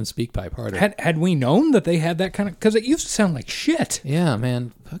been pushing SpeakPipe harder. Had we known that they had that kind of... Because it used to sound like shit. Yeah,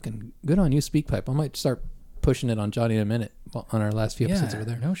 man. Fucking good on you, SpeakPipe. I might start pushing it on Johnny in a minute on our last few episodes over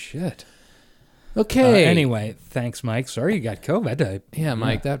there. No shit. Okay. Anyway, thanks, Mike. Sorry you got COVID. Yeah,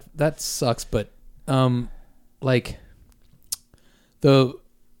 Mike, that sucks, but... like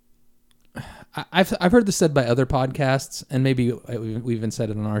I've heard this said by other podcasts, and maybe we even said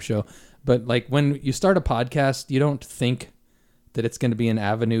it on our show, but like when you start a podcast, you don't think that it's going to be an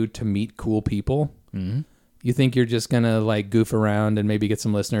avenue to meet cool people. Mm-hmm. You think you're just gonna like goof around and maybe get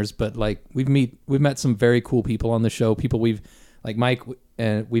some listeners, but like we've met some very cool people on the show. People we've like Mike,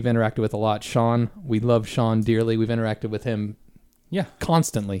 and we've interacted with a lot. Sean, we love Sean dearly. We've interacted with him,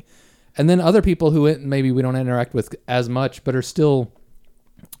 constantly. And then other people who maybe we don't interact with as much, but are still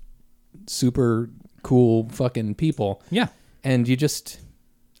super cool fucking people. Yeah. And you just,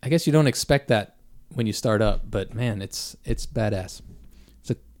 I guess you don't expect that when you start up, but man, it's badass. It's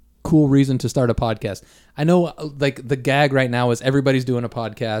a cool reason to start a podcast. I know, like, the gag right now is everybody's doing a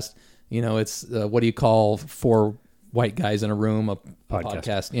podcast. You know, it's what do you call 4 white guys in a room? A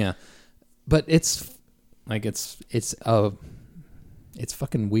podcast. Yeah. But it's like it's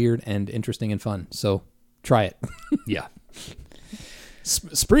fucking weird and interesting and fun. So try it. Yeah.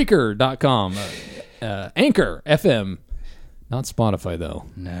 Spreaker.com, Anchor FM, not Spotify though.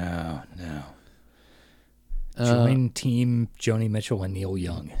 No. Join Team Joni Mitchell and Neil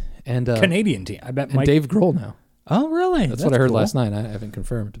Young, and Canadian team. I bet and Mike, Dave Grohl now. Oh, really? That's what I heard cool. last night. I haven't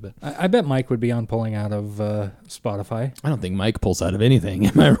confirmed, but I bet Mike would be on pulling out of Spotify. I don't think Mike pulls out of anything.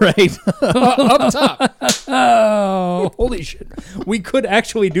 Am I right? Up top. Oh, holy shit! We could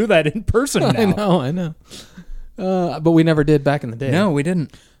actually do that in person now. I know. But we never did back in the day. No, we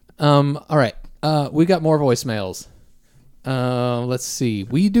didn't. All right. We got more voicemails. Let's see.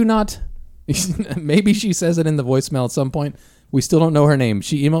 We do not. Maybe she says it in the voicemail at some point. We still don't know her name.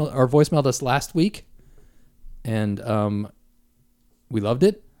 She emailed or voicemailed us last week, and we loved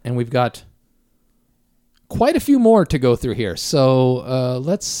it. And we've got quite a few more to go through here. So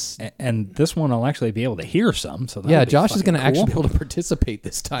let's. And this one I'll actually be able to hear some. So yeah, Josh is going to actually be able to participate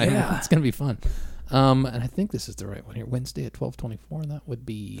this time. Yeah. It's going to be fun. And I think this is the right one here. Wednesday at 12:24. That would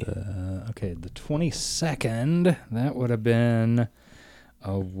be okay. The 22nd. That would have been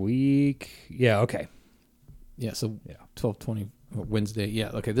a week. Yeah. Okay. Yeah. So 12:20 Wednesday. Yeah.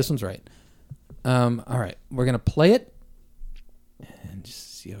 Okay. This one's right. All right. We're gonna play it and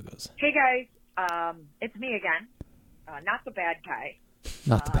just see how it goes. Hey guys, it's me again. Not the bad guy.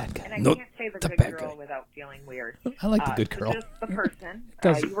 Not the bad guy. And I Not can't say the the good bad girl guy. without feeling weird. I like the good girl. Just the person.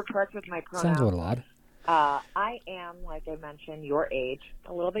 Does- You were correct with my pronouns. Sounds a little odd. I am, like I mentioned, your age,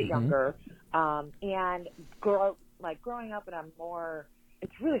 a little bit younger, and growing up, and I'm more.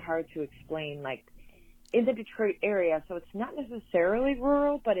 It's really hard to explain, like in the Detroit area. So it's not necessarily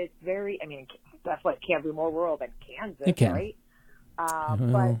rural, but it's very. I mean, that's what can't be more rural than Kansas, It can. right?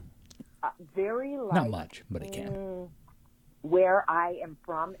 But very like Not much, but it can. Where I am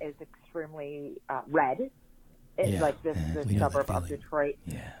from is extremely red. It's like this suburb of Detroit.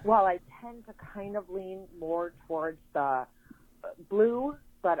 Yeah. While I tend to kind of lean more towards the blue,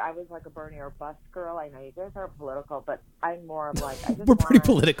 but I was like a Bernie or bust girl. I know you guys are political, but I'm more of like I just We're pretty want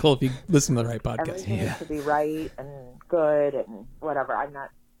political if you listen to the right podcast. everything to be right and good and whatever. I'm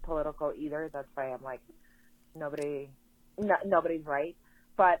not political either. That's why I'm like nobody's right.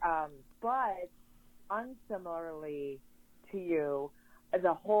 But unsimilarly to you,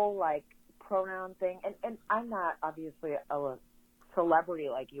 the whole like pronoun thing, and I'm not obviously a celebrity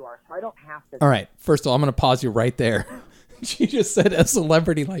like you are, so I don't have to. All right. First of all, I'm going to pause you right there. She just said a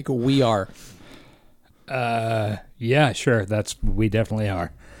celebrity like we are. Yeah, sure. We definitely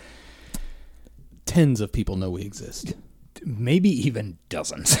are. Tens of people know we exist. Maybe even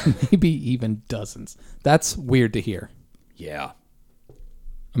dozens. Maybe even dozens. That's weird to hear. Yeah.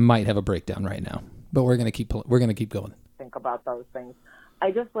 I might have a breakdown right now, but we're going to keep going. Think about those things.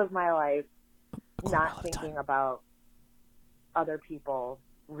 I just live my life not thinking about other people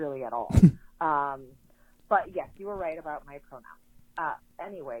really at all. But yes, you were right about my pronouns.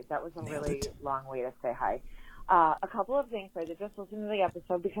 Anyway, that was a really long way to say hi. A couple of things. I did just listen to the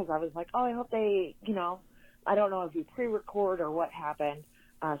episode because I was like, oh, I hope they, I don't know if you pre-record or what happened.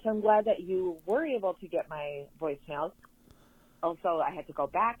 So I'm glad that you were able to get my voicemails. Also, I had to go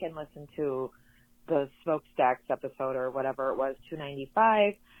back and listen to the Smokestacks episode or whatever it was,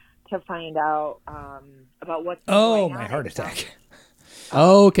 295, to find out about what's going on. My heart attack.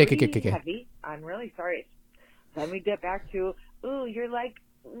 Oh, okay. Heavy. I'm really sorry. Then we get back to, ooh, you're like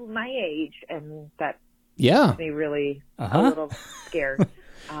my age, and that makes me really a little scared.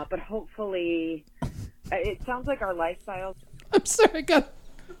 But hopefully, it sounds like our lifestyles. I'm sorry, I got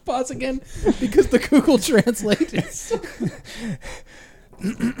to pause again because the Google Translate is...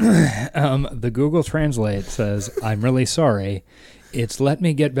 The Google Translate says, I'm really sorry. It's let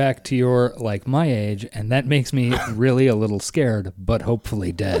me get back to your, like, my age, and that makes me really a little scared, but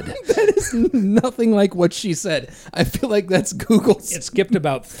hopefully dead. That is nothing like what she said. I feel like that's Google's... It skipped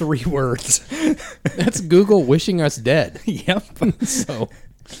about 3 words. That's Google wishing us dead. Yep. So...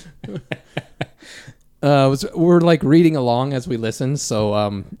 We're like reading along as we listen,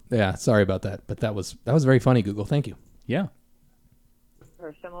 so yeah, sorry about that, but that was very funny, Google. Thank you. Yeah.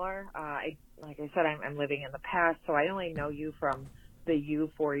 Or similar. Like I said, I'm living in the past, so I only know you from the you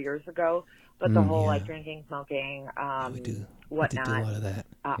 4 years ago. But the whole like drinking, smoking, whatnot. do a lot of that.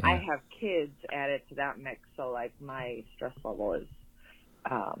 I have kids added to that mix, so like my stress level is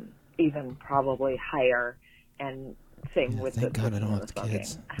even probably higher, and same with thank the God I don't have smoking.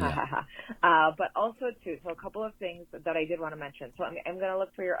 kids. But also too, so a couple of things that I did want to mention. So I'm going to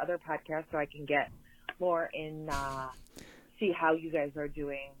look for your other podcast so I can get more in, see how you guys are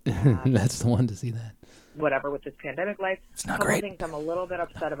doing. That's the one to see that. Whatever with this pandemic life. It's not a couple great. Things I'm a little bit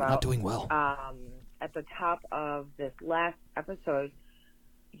upset about. Not doing well. At the top of this last episode,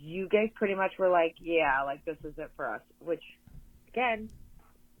 you guys pretty much were like, yeah, like this is it for us. Which, again,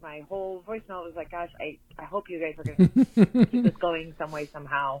 my whole voice note was like, gosh, I hope you guys are going to keep this going some way,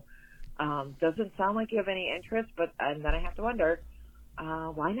 somehow. Doesn't sound like you have any interest, and then I have to wonder,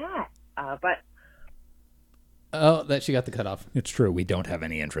 why not? But Oh, that she got the cutoff. It's true. We don't have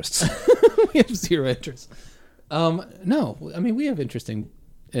any interests. We have zero interest. No, I mean, we have interest in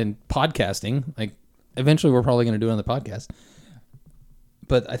podcasting. Like, eventually we're probably going to do it on the podcast.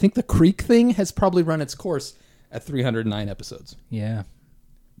 But I think the Creek thing has probably run its course at 309 episodes. Yeah.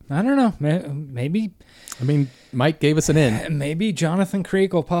 I don't know. Maybe. I mean, Mike gave us an in. Maybe Jonathan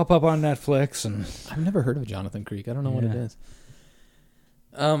Creek will pop up on Netflix. And I've never heard of Jonathan Creek. I don't know what it is.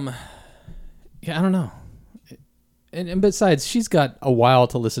 Yeah, I don't know. And besides, she's got a while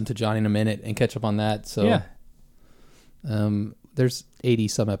to listen to Johnny in a Minute and catch up on that. So yeah. There's 80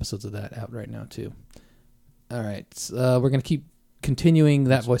 some episodes of that out right now too. All right, we're gonna keep continuing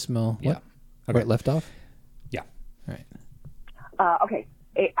that voicemail. Yeah. What? Where it left off. Yeah. All right. okay,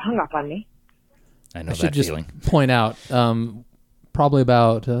 it hung up on me. I know I should that just feeling. point out, probably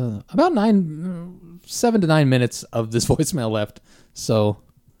about 7 to 9 minutes of this voicemail left. So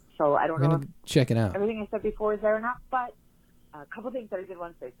I don't know if check it out. everything I said before is there or not, but a couple things that I did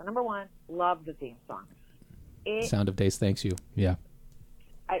want to say. So number one, love the theme song. Sound of Days thanks you. Yeah.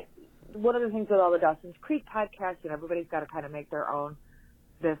 One of the things with all the Dawson's Creek podcasts, and everybody's got to kind of make their own.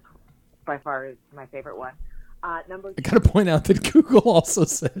 This, by far, is my favorite one. Number two, I got to point out that Google also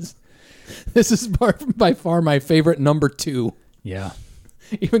says this is by far my favorite number 2. Yeah.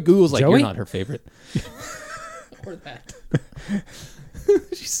 Even Google's like, Joey? you're not her favorite. Or that.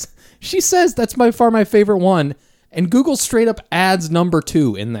 She says that's by far my favorite one, and Google straight up adds number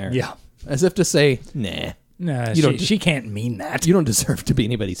 2 in there. Yeah. As if to say, nah. No, You don't she can't mean that. You don't deserve to be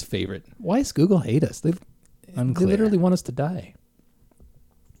anybody's favorite. Why does Google hate us? They literally want us to die.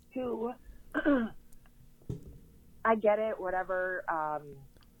 two, I get it, whatever,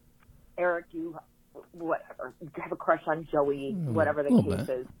 Eric, you have a crush on Joey, whatever the case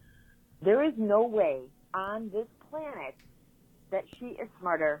is. There is no way on this planet that she is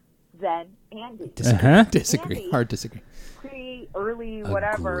smarter than Andy. Disagree. Andy, Hard disagree. early,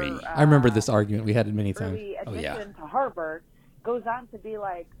 whatever. I remember this argument. We had it many times. Early admission to Harvard goes on to be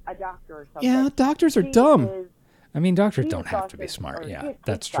like a doctor or something. Yeah, doctors are She dumb. is I mean, doctors He don't is have to be Dawson, smart. or Yeah, his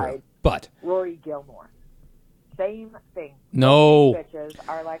that's side, true. But Rory Gilmore. Same thing. No. Those bitches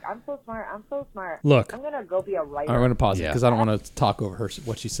are like, I'm so smart. I'm so smart. Look. I'm gonna go be a writer. I'm going to pause it because I don't want to talk over her,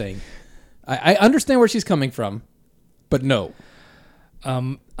 what she's saying. I understand where she's coming from, but no.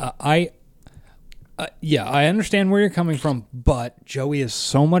 I understand where you're coming from, but Joey is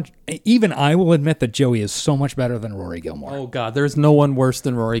so much. Even I will admit that Joey is so much better than Rory Gilmore. Oh God, there's no one worse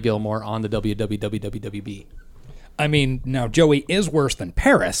than Rory Gilmore on the WWWWB. I mean, now Joey is worse than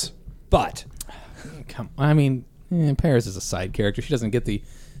Paris, but I mean, Paris is a side character. She doesn't get the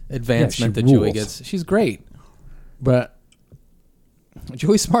advancement she that Joey rules. gets. She's great, but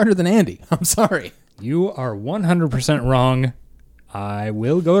Joey's smarter than Andy. I'm sorry. You are 100% wrong. I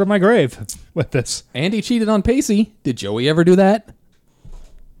will go to my grave with this. Andy cheated on Pacey. Did Joey ever do that?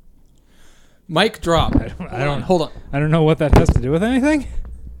 Mic drop. Hold on. I don't know what that has to do with anything.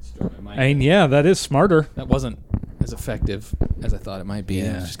 I mean, yeah, that is smarter. That wasn't as effective as I thought it might be.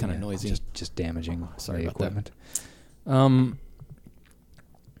 Yeah, It was just kind of noisy. Just damaging. Sorry the about equipment. that.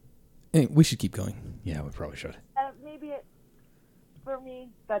 We should keep going. Yeah, we probably should. Maybe it, for me,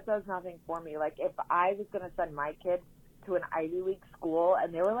 that does nothing for me. Like, if I was going to send my kid to an Ivy League school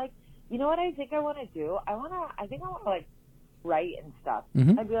and they were like, you know what I think I want to do? I think I want to, like, write and stuff.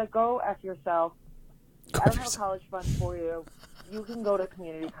 Mhm. I'd be like, go F yourself. I don't have a college fund for you. You can go to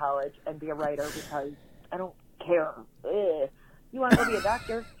community college and be a writer because I don't care. Ugh. You want to go be a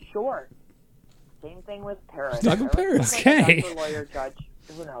doctor? Sure. Same thing with Paris. Talking Paris. Like a Okay. doctor, lawyer, judge.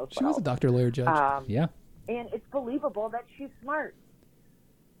 Who knows? She was a doctor, lawyer, judge. Yeah. And it's believable that she's smart.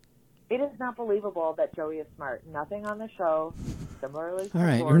 It is not believable that Joey is smart. Nothing on the show, similarly to All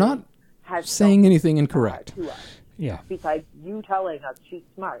right, Lori, you're not has saying anything incorrect. to us. Yeah. Besides you telling us she's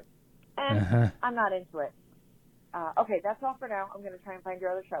smart. And I'm not into it. Okay, that's all for now. I'm going to try and find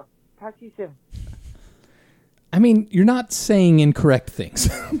your other show. Talk to you soon. I mean, you're not saying incorrect things.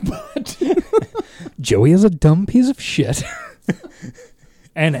 But Joey is a dumb piece of shit.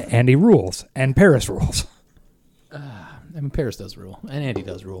 And Andy rules. And Paris rules. I mean, Paris does rule. And Andy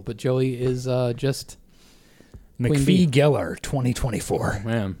does rule. But Joey is just... McPhee Geller 2024. Oh,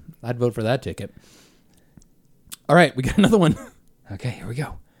 man, I'd vote for that ticket. All right, we got another one. Okay, here we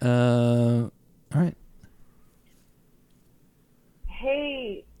go. All right.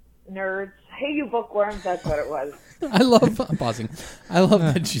 Hey, nerds. Hey, you bookworms. That's what it was. I'm pausing. I love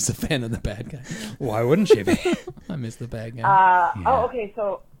that she's a fan of the bad guy. Why wouldn't she be? I miss the bad guy. Oh, okay.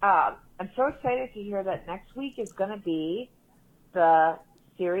 So I'm so excited to hear that next week is going to be the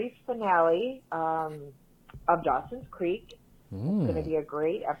series finale of Dawson's Creek. It's going to be a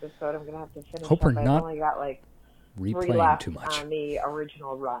great episode. I'm going to have to finish Hope up. we're I've not only got like 3 replaying left too much. on the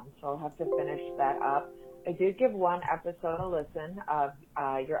original run, so I'll have to finish that up. I did give one episode a listen of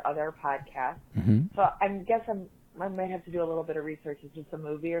your other podcast, so I might have to do a little bit of research. Is this a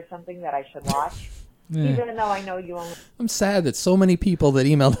movie or something that I should watch? Yeah. Even though I know you only... I'm sad that so many people that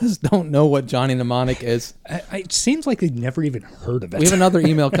emailed us don't know what Johnny Mnemonic is. It seems like they've never even heard of it. We have another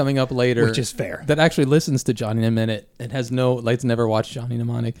email coming up later. Which is fair. That actually listens to Johnny in a Minute and has never watched Johnny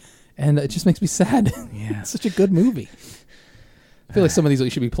Mnemonic. And it just makes me sad. Yeah. It's such a good movie. I feel like some of these we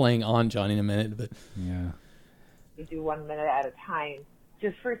should be playing on Johnny in a Minute, but... Yeah. We do 1 minute at a time,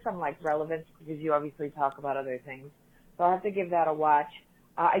 just for some like relevance, because you obviously talk about other things. So I'll have to give that a watch.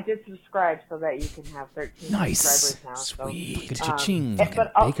 I did subscribe so that you can have 13 subscribers now. Sweet. So, Cha-ching. but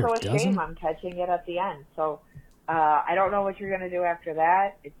Baker also a dozen? shame I'm catching it at the end. So I don't know what you're going to do after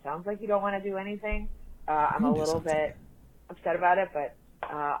that. It sounds like you don't want to do anything. I'm a little bit upset about it, but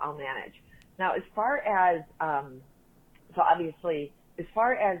I'll manage. Now, as far as so obviously, as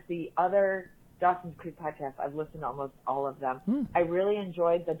far as the other Dawson's Creek podcasts, I've listened to almost all of them. I really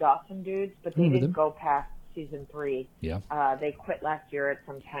enjoyed the Dawson dudes, but they didn't go past season 3. Yeah. They quit last year at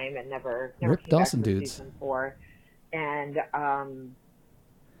some time and never Rip came Dawson back for dudes. season 4. And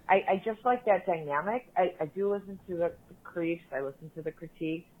I just like that dynamic. I do listen to the Creeks. I listen to the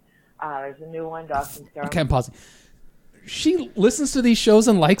Critiques. There's a new one, Dawson's Dark. Okay, I'm pausing. She listens to these shows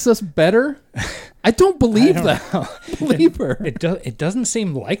and likes us better? I don't believe that. Believe her. It doesn't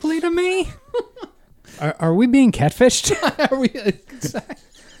seem likely to me. Are we being catfished? Are we? Exactly.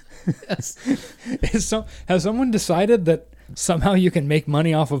 Yes. Has someone decided that somehow you can make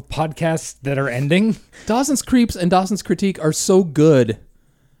money off of podcasts that are ending? Dawson's Creeps and Dawson's Critique are so good.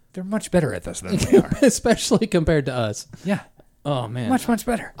 They're much better at this than we are. Especially compared to us. Yeah. Oh, man. Much, much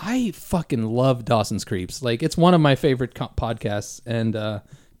better. I fucking love Dawson's Creeps. Like, it's one of my favorite podcasts. And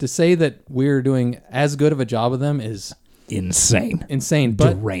to say that we're doing as good of a job of them is... Insane.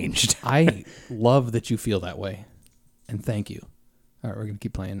 But deranged. I love that you feel that way. And thank you. All right, we're going to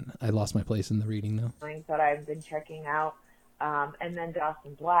keep playing. I lost my place in the reading, though. Things that I've been checking out. And then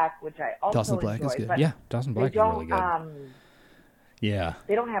Dawson Black, which I also Dawson Black enjoy. is good. But Yeah, Dawson Black is really good. Yeah.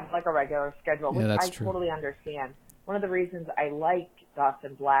 They don't have like a regular schedule, which that's I true. totally understand. One of the reasons I like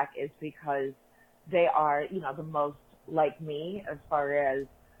Dawson Black is because they are, the most like me as far as,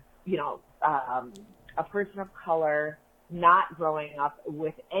 a person of color, not growing up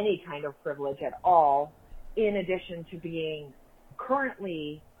with any kind of privilege at all, in addition to being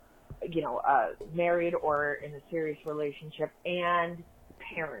currently, married or in a serious relationship and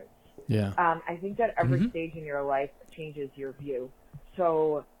parents. Yeah. I think that every stage in your life changes your view.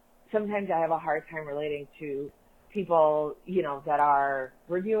 So sometimes I have a hard time relating to people, that are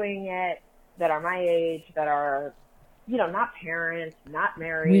reviewing it, that are my age, that are, not parents, not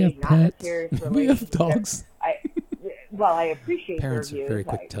married, We have not in a pets. serious relationship. We have dogs. I appreciate Parents their are views. very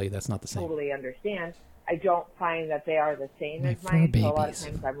quick I to tell you that's not the same. totally understand. I don't find that they are the same as fur mine. So a lot of babies.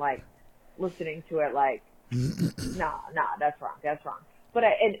 times I'm like listening to it like, no, that's wrong. But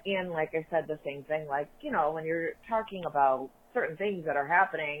and like I said, the same thing, like, when you're talking about certain things that are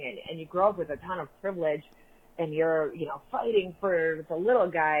happening and you grow up with a ton of privilege and you're, fighting for the little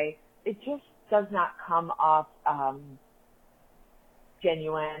guy, it just does not come off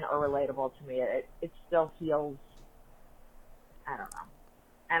genuine or relatable to me. It still feels, I don't know.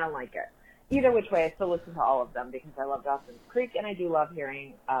 I don't like it. Either which way, I still listen to all of them because I love Dawson's Creek and I do love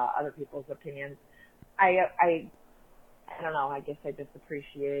hearing other people's opinions. I don't know. I guess I just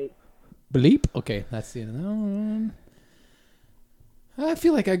appreciate. Bleep. Okay, that's the end of that one. I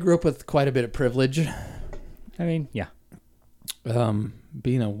feel like I grew up with quite a bit of privilege. I mean, yeah.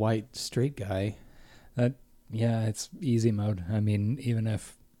 Being a white straight guy. Yeah, it's easy mode. I mean, even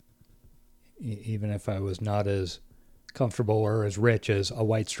if I was not as comfortable or as rich as a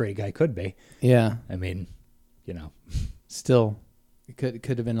white straight guy could be. Yeah. I mean, you know. Still, it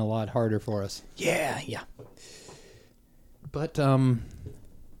could have been a lot harder for us. Yeah. But, yeah, I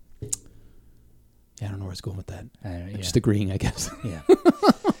don't know where I was going with that. Just agreeing, I guess. Yeah.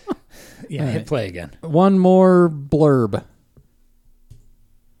 Yeah, hit play again. One more blurb.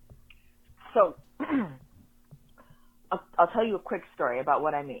 So, I'll tell you a quick story about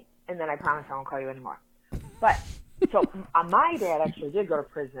what I mean, and then I promise I won't call you anymore. But, so my dad actually did go to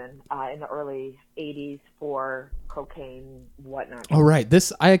prison in the early 80s for cocaine, whatnot. Oh, right.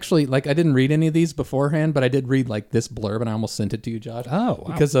 This, I actually, I didn't read any of these beforehand, but I did read, this blurb, and I almost sent it to you, Josh. Oh,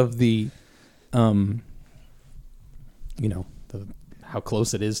 wow. Because of the, how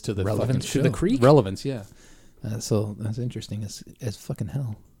close it is to the relevance fucking to the show. creek. Relevance, yeah. So that's interesting as fucking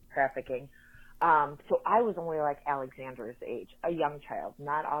hell. Trafficking. So I was only like Alexander's age, a young child,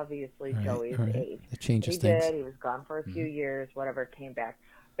 not obviously Joey's age. It changes he things. He was gone for a few years, whatever, came back.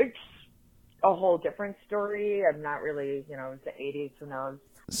 It's a whole different story. I'm not really, it was the 80s, who knows?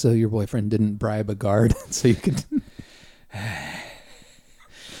 So your boyfriend didn't bribe a guard so you could...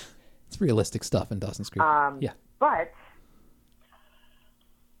 It's realistic stuff in Dawson's Creek. Yeah. But,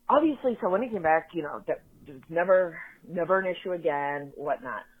 obviously, so when he came back, that was never an issue again,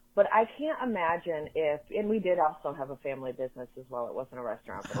 whatnot. But I can't imagine and we did also have a family business as well. It wasn't a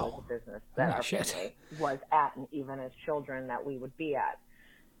restaurant, but it was a business that our family was at, and even as children that we would be at.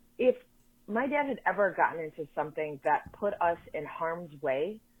 If my dad had ever gotten into something that put us in harm's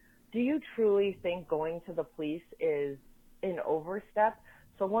way, do you truly think going to the police is an overstep?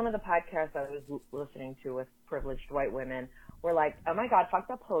 So one of the podcasts I was listening to with privileged white women were like, oh my God, fuck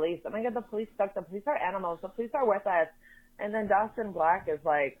the police. Oh my God, the police suck. The police are animals. The police are with us. And then Dawson Black is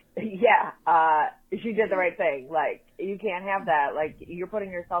like, yeah, she did the right thing. You can't have that. You're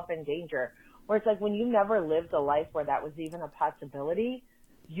putting yourself in danger. Where it's when you never lived a life where that was even a possibility,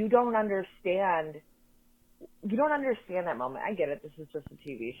 you don't understand that moment. I get it. This is just a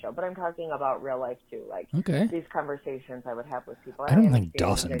TV show, but I'm talking about real life too. Okay. These conversations I would have with people. I don't think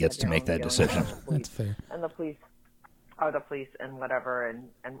Dawson gets to make that decision. That's fair. And the police are the police and whatever,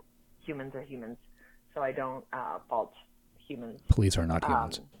 and humans are humans. So I don't fault humans. Police are not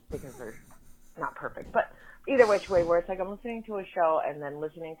humans. Because they're not perfect. But either which way, where it's I'm listening to a show and then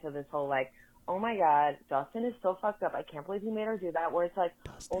listening to this whole oh my God, Dawson is so fucked up. I can't believe he made her do that. Where it's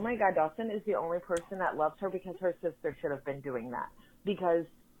oh my God, Dawson is the only person that loves her because her sister should have been doing that. Because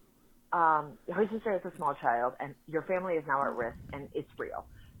her sister is a small child and your family is now at risk and it's real.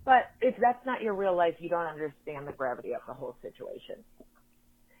 But if that's not your real life, you don't understand the gravity of the whole situation.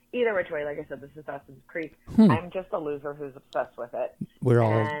 Either which way, like I said, this is Dawson's Creek. I'm just a loser who's obsessed with it. We're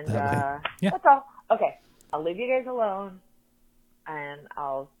all and, that way. Yeah. That's all. Okay, I'll leave you guys alone, and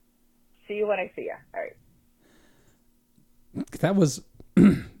I'll see you when I see you. All right. That was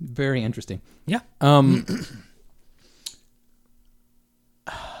very interesting. Yeah. To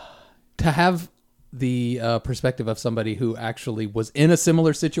have the perspective of somebody who actually was in a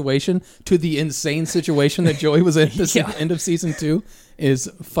similar situation to the insane situation that Joey was in at the end of season 2 is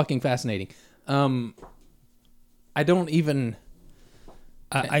fucking fascinating. I don't even...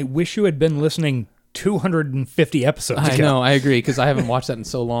 I wish you had been listening 250 episodes ago. I know, I agree, because I haven't watched that in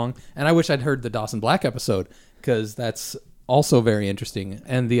so long. And I wish I'd heard the Dawson Black episode, because that's also very interesting.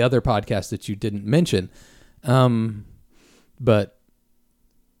 And the other podcast that you didn't mention. But,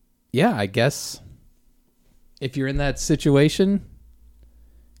 yeah, I guess... if you're in that situation,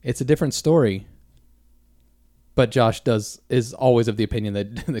 it's a different story. But Josh is always of the opinion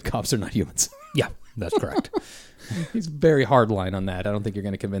that the cops are not humans. Yeah, that's correct. He's very hard line on that. I don't think you're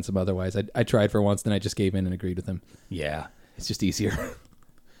going to convince him otherwise. I tried for once, then I just gave in and agreed with him. Yeah. It's just easier.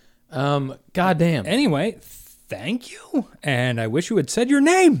 Goddamn. Anyway, thank you. And I wish you had said your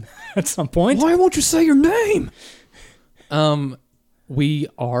name at some point. Why won't you say your name?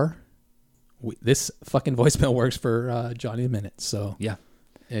 This fucking voicemail works for Johnny a Minute. So yeah,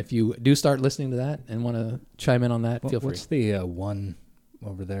 if you do start listening to that and want to chime in on that, feel free. What's the one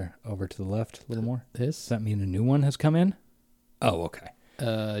over there, over to the left, a little more? This? Does that mean a new one has come in? Oh, okay.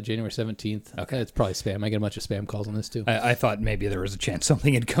 January 17th. Okay. It's probably spam. I get a bunch of spam calls on this too. I thought maybe there was a chance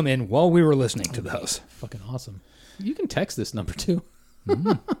something had come in while we were listening to those. Fucking awesome. You can text this number too.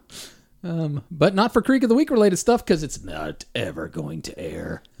 But not for Creek of the Week related stuff because it's not ever going to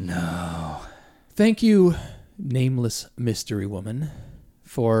air. No. Thank you, nameless mystery woman,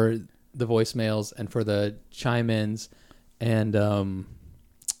 for the voicemails and for the chime-ins and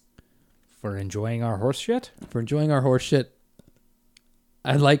for enjoying our horse shit. For enjoying our horse shit.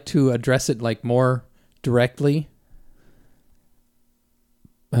 I'd like to address it like more directly.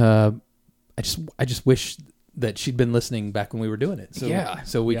 I just wish that she'd been listening back when we were doing it.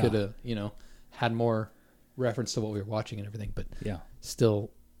 So we could have, had more reference to what we were watching and everything. But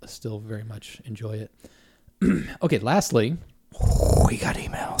still very much enjoy it. Okay, lastly, we got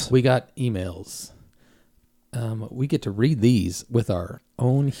emails. We get to read these with our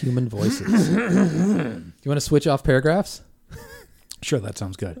own human voices. You want to switch off paragraphs? Sure, that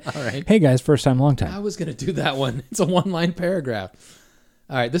sounds good. All right. Hey guys, first time, long time. I was going to do that one. It's a one-line paragraph.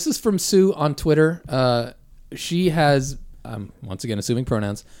 All right, this is from Sue on Twitter. She has, once again, assuming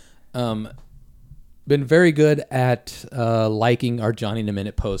pronouns, been very good at liking our Johnny in a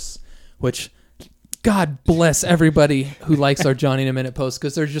Minute posts, which, God bless everybody who likes our Johnny in a Minute posts,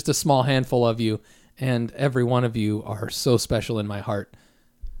 because there's just a small handful of you, and every one of you are so special in my heart.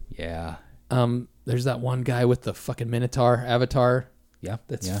 Yeah. There's that one guy with the fucking Minotaur avatar. Yeah.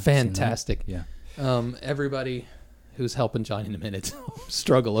 That's Yeah, fantastic. seen Everybody who's helping Johnny in a Minute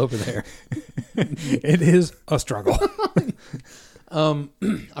struggle over there. It is a struggle. All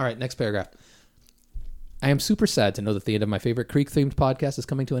right, next paragraph. I am super sad to know that the end of my favorite Creek-themed podcast is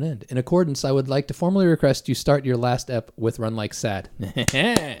coming to an end. In accordance, I would like to formally request you start your last ep with Run Like Sad.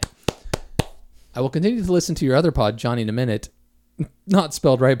 I will continue to listen to your other pod, Johnny in a Minute. Not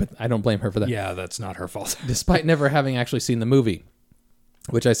spelled right, but I don't blame her for that. Yeah, that's not her fault. Despite never having actually seen the movie,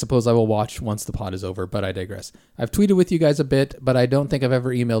 which I suppose I will watch once the pod is over, but I digress. I've tweeted with you guys a bit, but I don't think I've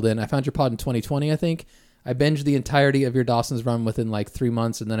ever emailed in. I found your pod in 2020, I think. I binged the entirety of your Dawson's run within like 3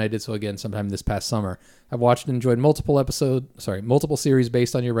 months, and then I did so again sometime this past summer. I've watched and enjoyed multiple series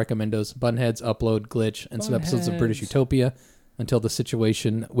based on your recommendos: Bunheads, Upload, Glitch, and some episodes of British Utopia, until the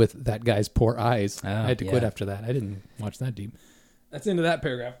situation with that guy's poor eyes. I had to quit after that. I didn't watch that deep. That's into that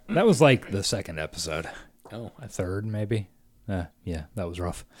paragraph. That was like the second episode. Oh, a third maybe. Yeah, that was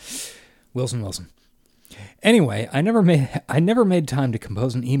rough. Wilson. Anyway, I never made time to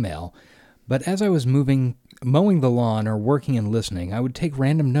compose an email, but as I was mowing the lawn or working and listening, I would take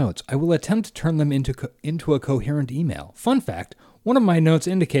random notes. I will attempt to turn them into a coherent email. Fun fact, one of my notes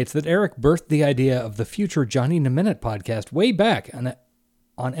indicates that Eric birthed the idea of the future Johnny in a Minute podcast way back on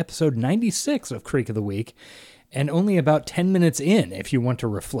episode 96 of Creek of the Week, and only about 10 minutes in, if you want to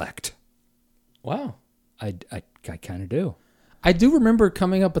reflect. Wow. I kind of do. I do remember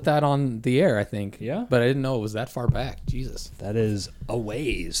coming up with that on the air, I think. Yeah? But I didn't know it was that far back. Jesus. That is a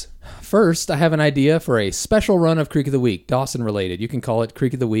ways. First, I have an idea for a special run of Creek of the Week, Dawson related. You can call it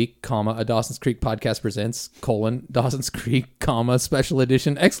Creek of the Week, a Dawson's Creek podcast presents, Dawson's Creek, special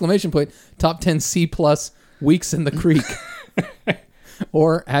edition, ! Top 10 C+ weeks in the creek.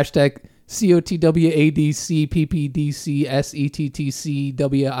 Or hashtag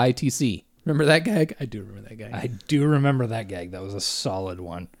COTWADCPPDCSETTCWITC. Remember that gag? I do remember that gag. I do remember that gag. That was a solid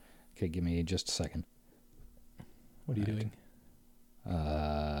one. Okay, give me just a second. What are you doing?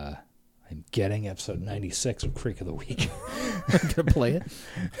 I'm getting episode 96 of Creek of the Week. Gonna play it?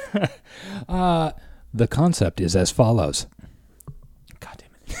 The concept is as follows. God damn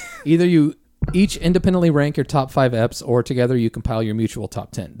it. Either you each independently rank your top 5 eps, or together you compile your mutual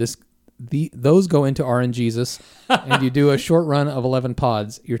top 10. Those go into RNGesus, and you do a short run of 11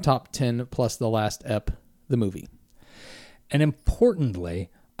 pods, your top 10 plus the last ep, the movie. And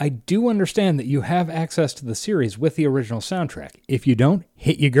importantly, I do understand that you have access to the series with the original soundtrack. If you don't,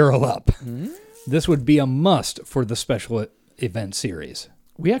 hit your girl up. Mm-hmm. This would be a must for the special event series.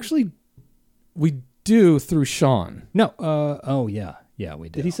 We do through Sean. No, yeah, we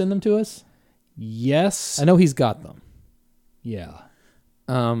did. Did he send them to us? Yes. I know he's got them. Yeah.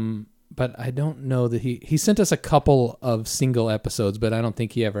 But I don't know that he sent us a couple of single episodes, but I don't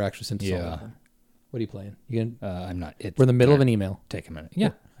think he ever actually sent us all of them. What are you playing? I'm not. We're in the middle of an email. Take a minute. Yeah.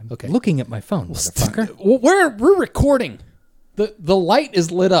 Okay. I'm looking at my phone, motherfucker. We're recording. The light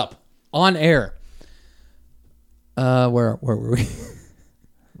is lit up on air. Where were we?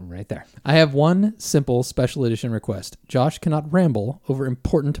 Right there. I have one simple special edition request. Josh cannot ramble over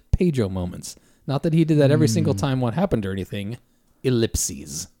important Pedro moments. Not that he did that every single time one happened or anything.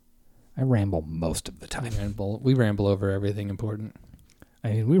 Ellipses. I ramble most of the time. We ramble over everything important.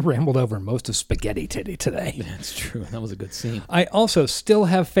 I mean, we rambled over most of Spaghetti Titty today. That's true. That was a good scene. I also still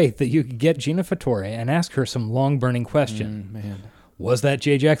have faith that you could get Gina Fattore and ask her some long burning question. Man. Was that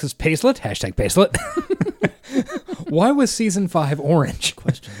J-Jax's Pacelet? Hashtag Pacelet. Why was season 5 orange?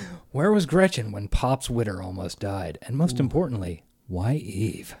 Question. Where was Gretchen when Pop's Witter almost died? And most importantly, why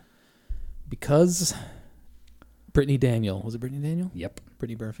Eve? Because Brittany Daniel. Was it Brittany Daniel? Yep.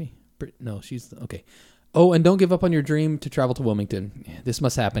 Brittany Murphy? No, she's... Okay. Oh, and don't give up on your dream to travel to Wilmington. This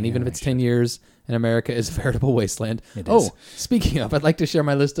must happen, even if it's 10 years and America is a veritable wasteland. It Oh, is. speaking of, I'd like to share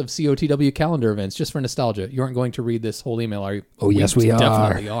my list of COTW calendar events just for nostalgia. You aren't going to read this whole email, are you? Oh, yes, we are.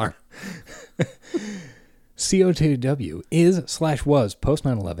 Definitely are. COTW is/was post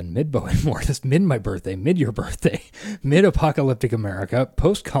 9/11, mid Bowie Mortis, mid my birthday, mid your birthday, mid apocalyptic America,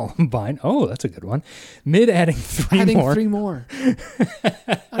 post Columbine. Oh, that's a good one. Mid adding three more. I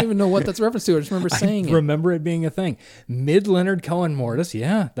don't even know what that's reference to. I just remember saying I remember it being a thing. Mid Leonard Cohen Mortis.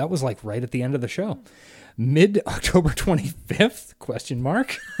 Yeah, that was like right at the end of the show. Mid October 25th? Question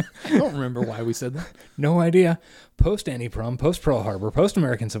mark. I don't remember why we said that. No idea. Post Annie-Prom, post Pearl Harbor, post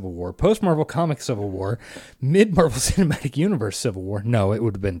American Civil War, post Marvel Comics Civil War, mid Marvel Cinematic Universe Civil War. No, it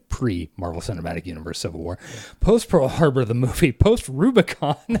would have been pre Marvel Cinematic Universe Civil War. Post Pearl Harbor the movie, post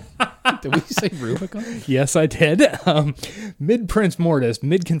Rubicon. Did we say Rubicon? Yes, I did. Mid Prince Mortis,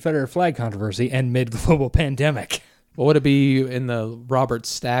 mid Confederate flag controversy, and mid global pandemic. What would it be in the Robert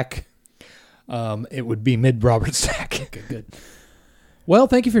Stack? It would be mid Robert Stack. Okay, good. Well,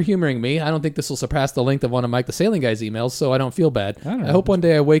 thank you for humoring me. I don't think this will surpass the length of one of Mike the Sailing Guy's emails, so I don't feel bad. I hope one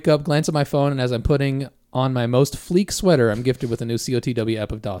day I wake up, glance at my phone, and as I'm putting on my most fleek sweater, I'm gifted with a new COTW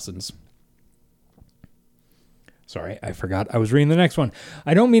app of Dawson's. Sorry, I forgot. I was reading the next one.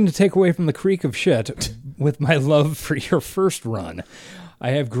 I don't mean to take away from the creek of shit with my love for your first run.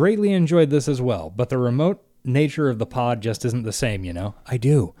 I have greatly enjoyed this as well, but the remote nature of the pod just isn't the same, you know? I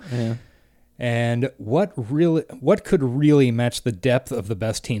do. Yeah. And what could really match the depth of the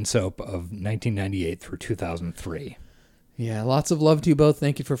best teen soap of 1998 through 2003? Yeah, lots of love to you both.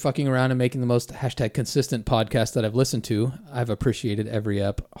 Thank you for fucking around and making the most #consistent podcast that I've listened to. I've appreciated every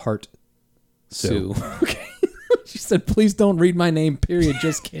ep. Heart, Sue. Okay. She said, please don't read my name, period.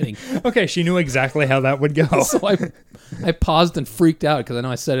 Just kidding. Okay, she knew exactly how that would go. So I paused and freaked out because I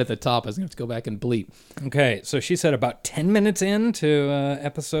know I said at the top I was going to have to go back and bleep. Okay, so she said about 10 minutes into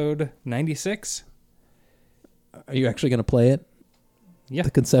episode 96. Are you actually going to play it? Yeah.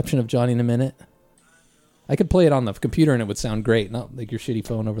 The Conception of Johnny in a Minute? I could play it on the computer and it would sound great, not like your shitty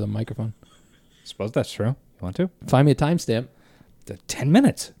phone over the microphone. Suppose that's true. You want to? Find me a timestamp. 10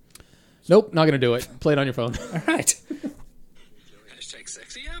 minutes. Nope, not going to do it. Play it on your phone. All right.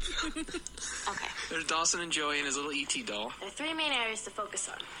 #sexy app. Okay. There's Dawson and Joey and his little ET doll. There are three main areas to focus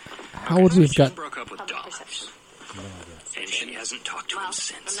on. How would we have got... broke up with Dawes. And she hasn't talked to him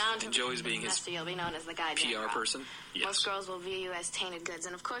since. And Joey's being his you'll be known as the guy PR person. Yes. Most girls will view you as tainted goods,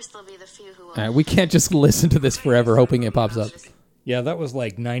 and of course there'll be the few who will. All right, we can't just listen to this forever hoping it pops up. Yeah, that was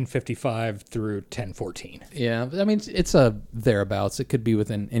like 9:55 through 10:14. Yeah, I mean, it's a thereabouts. It could be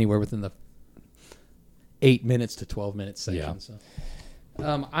anywhere within the 8 minutes to 12 minutes section. Yeah. So.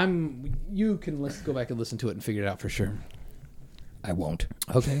 You can go back and listen to it and figure it out for sure. I won't.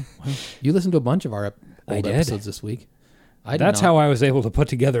 Okay. Well, you listened to a bunch of our old episodes this week. That's how I was able to put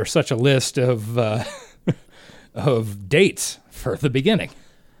together such a list of of dates for the beginning.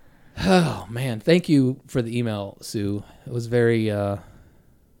 Oh man, thank you for the email, Sue. It was very yeah,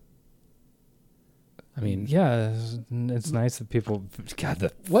 it's nice that people. God, the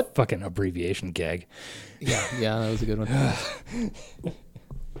fucking abbreviation gag. Yeah, that was a good one.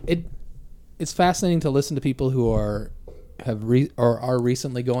 It's fascinating to listen to people who are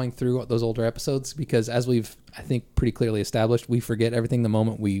recently going through those older episodes because, as we've I think pretty clearly established, we forget everything the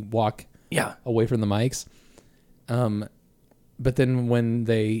moment we walk away from the mics. But then when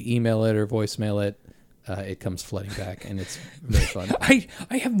they email it or voicemail it, it comes flooding back, and it's very fun.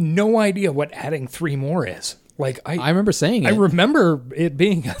 I have no idea what adding 3 more is. Like I remember saying it. I remember it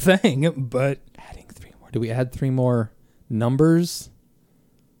being a thing, but adding 3 more. Do we add 3 more numbers?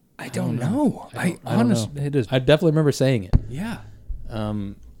 I don't know. I honestly, it is. I definitely remember saying it. Yeah.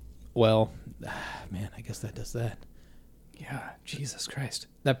 Well, man, I guess that does that. Yeah, Jesus Christ.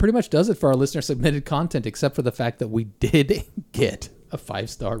 That pretty much does it for our listener submitted content, except for the fact that we did get a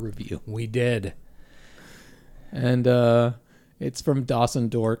 5-star review. We did. And it's from Dawson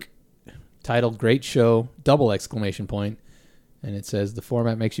Dork, titled Great Show, ! And it says, the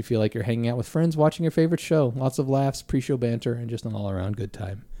format makes you feel like you're hanging out with friends watching your favorite show. Lots of laughs, pre-show banter, and just an all-around good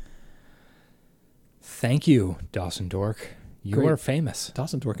time. Thank you, Dawson Dork. You are famous.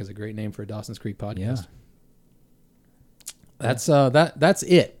 Dawson Dork is a great name for a Dawson's Creek podcast. Yeah. That's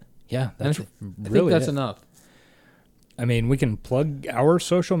it. Yeah, I think that's enough. I mean, we can plug our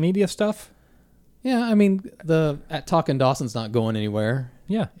social media stuff. Yeah, I mean, at Talkin' Dawson's not going anywhere.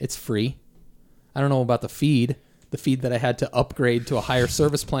 Yeah. It's free. I don't know about the feed that I had to upgrade to a higher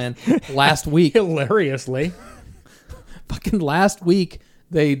service plan last week. Hilariously. Fucking last week,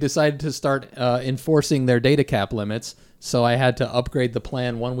 they decided to start enforcing their data cap limits, so I had to upgrade the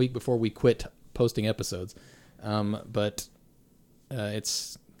plan 1 week before we quit posting episodes. But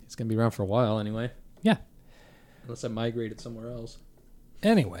it's going to be around for a while anyway. Yeah. Unless I migrated somewhere else.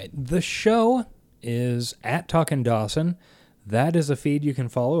 Anyway, the show is at Talkin' Dawson. That is a feed you can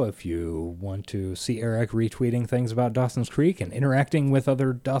follow if you want to see Eric retweeting things about Dawson's Creek and interacting with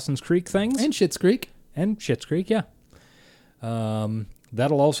other Dawson's Creek things. And Schitt's Creek. And Schitt's Creek, yeah.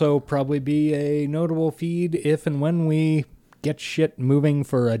 That'll also probably be a notable feed if and when we get shit moving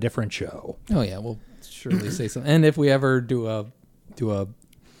for a different show. Oh, yeah, we'll surely say something. And if we ever do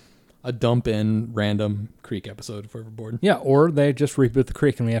a dump in random Creek episode if we're ever bored. Yeah, or they just reboot the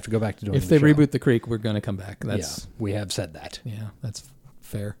Creek and we have to go back to doing If they reboot the Creek, we're going to come back. That's we have said that. Yeah, that's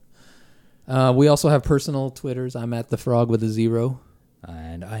fair. We also have personal Twitters. I'm at the Frog with a 0.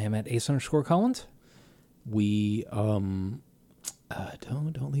 And I am at Ace_Collins. We don't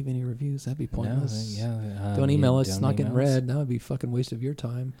leave any reviews. That'd be pointless. No, don't email us. It's don't not getting email us. read. That would be a fucking waste of your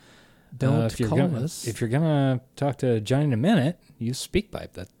time. Don't call us. If you're gonna talk to Johnny in a minute, use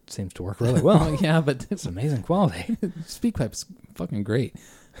SpeakPipe. That seems to work really well. Yeah, but it's amazing quality. SpeakPipe's fucking great.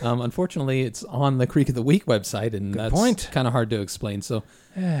 Unfortunately, it's on the Creek of the Week website, and Good that's point. kind of hard to explain. So,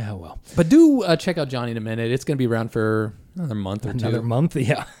 yeah, well. But do check out Johnny in a minute. It's going to be around for another month or two. Another month,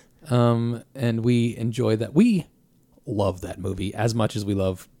 yeah. And we enjoy that. We love that movie as much as we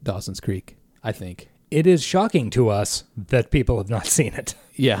love Dawson's Creek, I think. It is shocking to us that people have not seen it.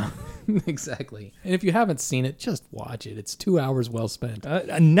 Yeah, exactly. And if you haven't seen it, just watch it. It's 2 hours well spent.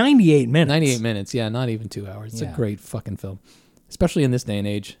 98 minutes. 98 minutes, yeah, not even 2 hours. It's a great fucking film. Especially in this day and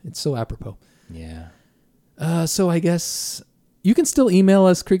age. It's so apropos. Yeah. So I guess you can still email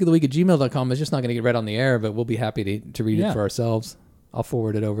us, creekoftheweek@gmail.com. It's just not going to get read on the air, but we'll be happy to read it for ourselves. I'll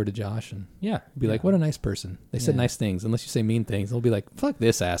forward it over to Josh and be like, what a nice person. They said nice things. Unless you say mean things, they'll be like, fuck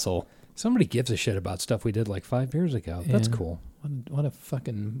this asshole. Somebody gives a shit about stuff we did like 5 years ago. That's cool. What a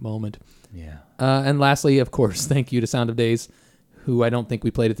fucking moment. Yeah. And lastly, of course, thank you to Sound of Days, who I don't think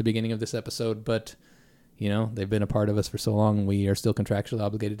we played at the beginning of this episode, but, you know, they've been a part of us for so long, and we are still contractually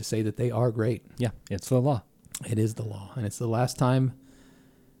obligated to say that they are great. Yeah, it's the law. It is the law, and it's the last time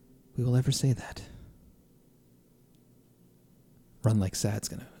we will ever say that. Run Like Sad's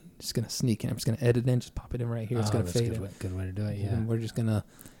just gonna sneak in. I'm just gonna edit in, just pop it in right here. It's gonna fade in. Good way to do it, yeah. And we're just gonna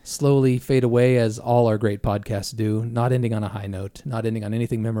slowly fade away as all our great podcasts do, not ending on a high note, not ending on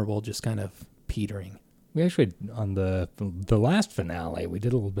anything memorable, just kind of petering. We actually, on the last finale, we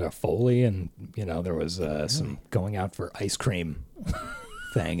did a little bit of Foley, and, you know, there was some going out for ice cream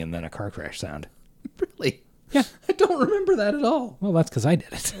thing, and then a car crash sound. Really? Yeah. I don't remember that at all. Well, that's because I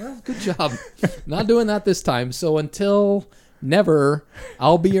did it. Well, good job. Not doing that this time. So until never,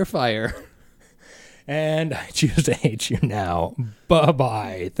 I'll be your fire. And I choose to hate you now.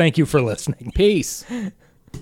 Bye-bye. Thank you for listening. Peace.